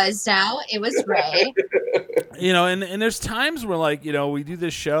it was now. It was Ray. And there's times where we do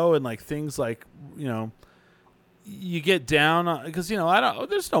this show and things you get down because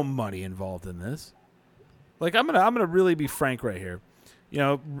there's no money involved in this. I'm gonna really be frank right here.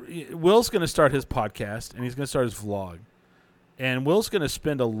 Will's gonna start his podcast and he's gonna start his vlog, and Will's gonna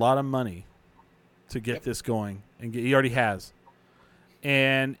spend a lot of money to get this going, and he already has,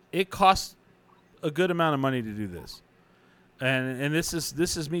 and it costs a good amount of money to do this. And this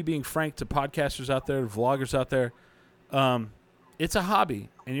is me being frank to podcasters out there, vloggers out there. It's a hobby,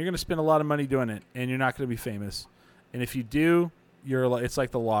 and you're gonna spend a lot of money doing it, and you're not gonna be famous. And if you do, it's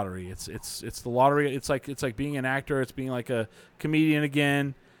like the lottery. It's the lottery. It's like being an actor. It's being like a comedian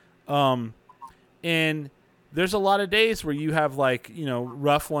again. And there's a lot of days where you have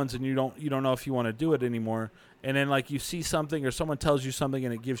rough ones and you don't know if you want to do it anymore. And then you see something or someone tells you something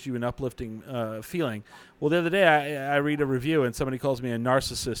and it gives you an uplifting feeling. Well, the other day I read a review and somebody calls me a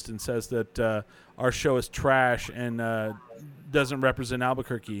narcissist and says that our show is trash and doesn't represent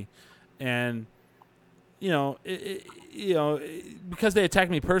Albuquerque. And because they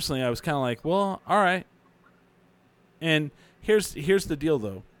attacked me personally, I was kind of like, well, all right. And here's the deal,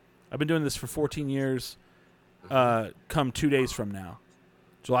 though. I've been doing this for 14 years. Come 2 days from now,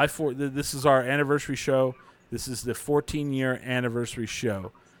 July 4th. This is our anniversary show. This is the 14-year anniversary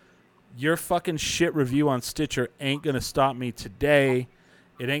show. Your fucking shit review on Stitcher ain't gonna stop me today.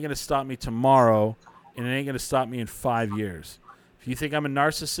 It ain't gonna stop me tomorrow, and it ain't gonna stop me in 5 years. If you think I'm a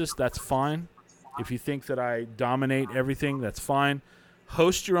narcissist, that's fine. If you think that I dominate everything, that's fine.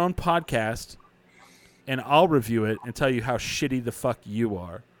 Host your own podcast, and I'll review it and tell you how shitty the fuck you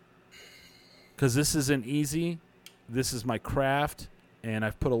are. Because this isn't easy. This is my craft, and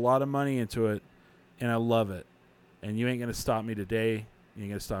I've put a lot of money into it, and I love it. And you ain't going to stop me today. You ain't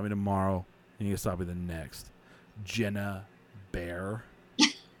going to stop me tomorrow. And you ain't going to stop me the next. Jenna Bear.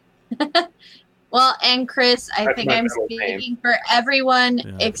 Well, and Chris, I think I'm speaking for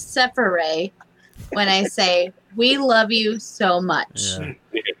everyone except for Ray when I say we love you so much. Yeah.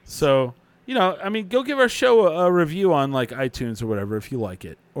 So, go give our show a review on iTunes or whatever if you like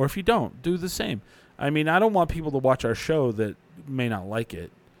it. Or if you don't, do the same. I don't want people to watch our show that may not like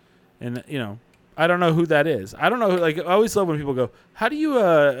it. And, I don't know who that is. I don't know. I always love when people go, how do you,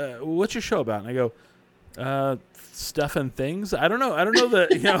 what's your show about? And I go, stuff and things. I don't know. I don't know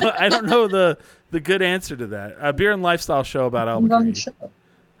I don't know the good answer to that. A beer and lifestyle show about Albuquerque.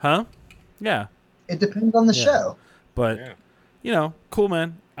 Huh? Yeah. It depends on the show. But, cool,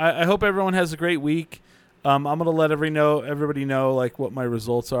 man. I hope everyone has a great week. I'm going to let everybody know what my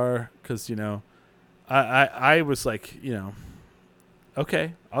results are. Because, I was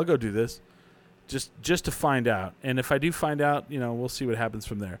okay, I'll go do this. Just to find out. And if I do find out, we'll see what happens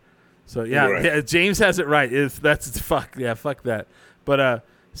from there. So, yeah, James has it right. Fuck that. But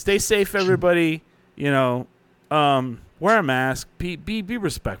stay safe, everybody. Wear a mask. Be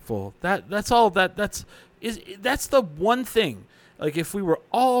respectful. That's all. That's the one thing. If we were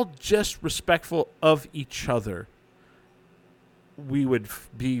all just respectful of each other, we would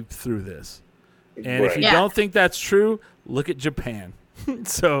be through this. And if you don't think that's true, look at Japan.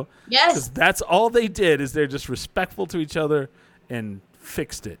 So, yes, that's all they did is they're just respectful to each other and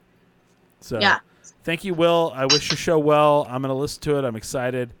fixed it. So, thank you, Will. I wish your show well. I'm going to listen to it. I'm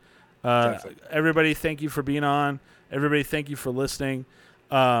excited. Everybody, thank you for being on. Everybody, thank you for listening.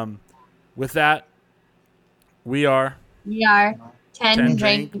 With that, we are 10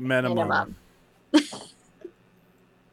 drink minimum.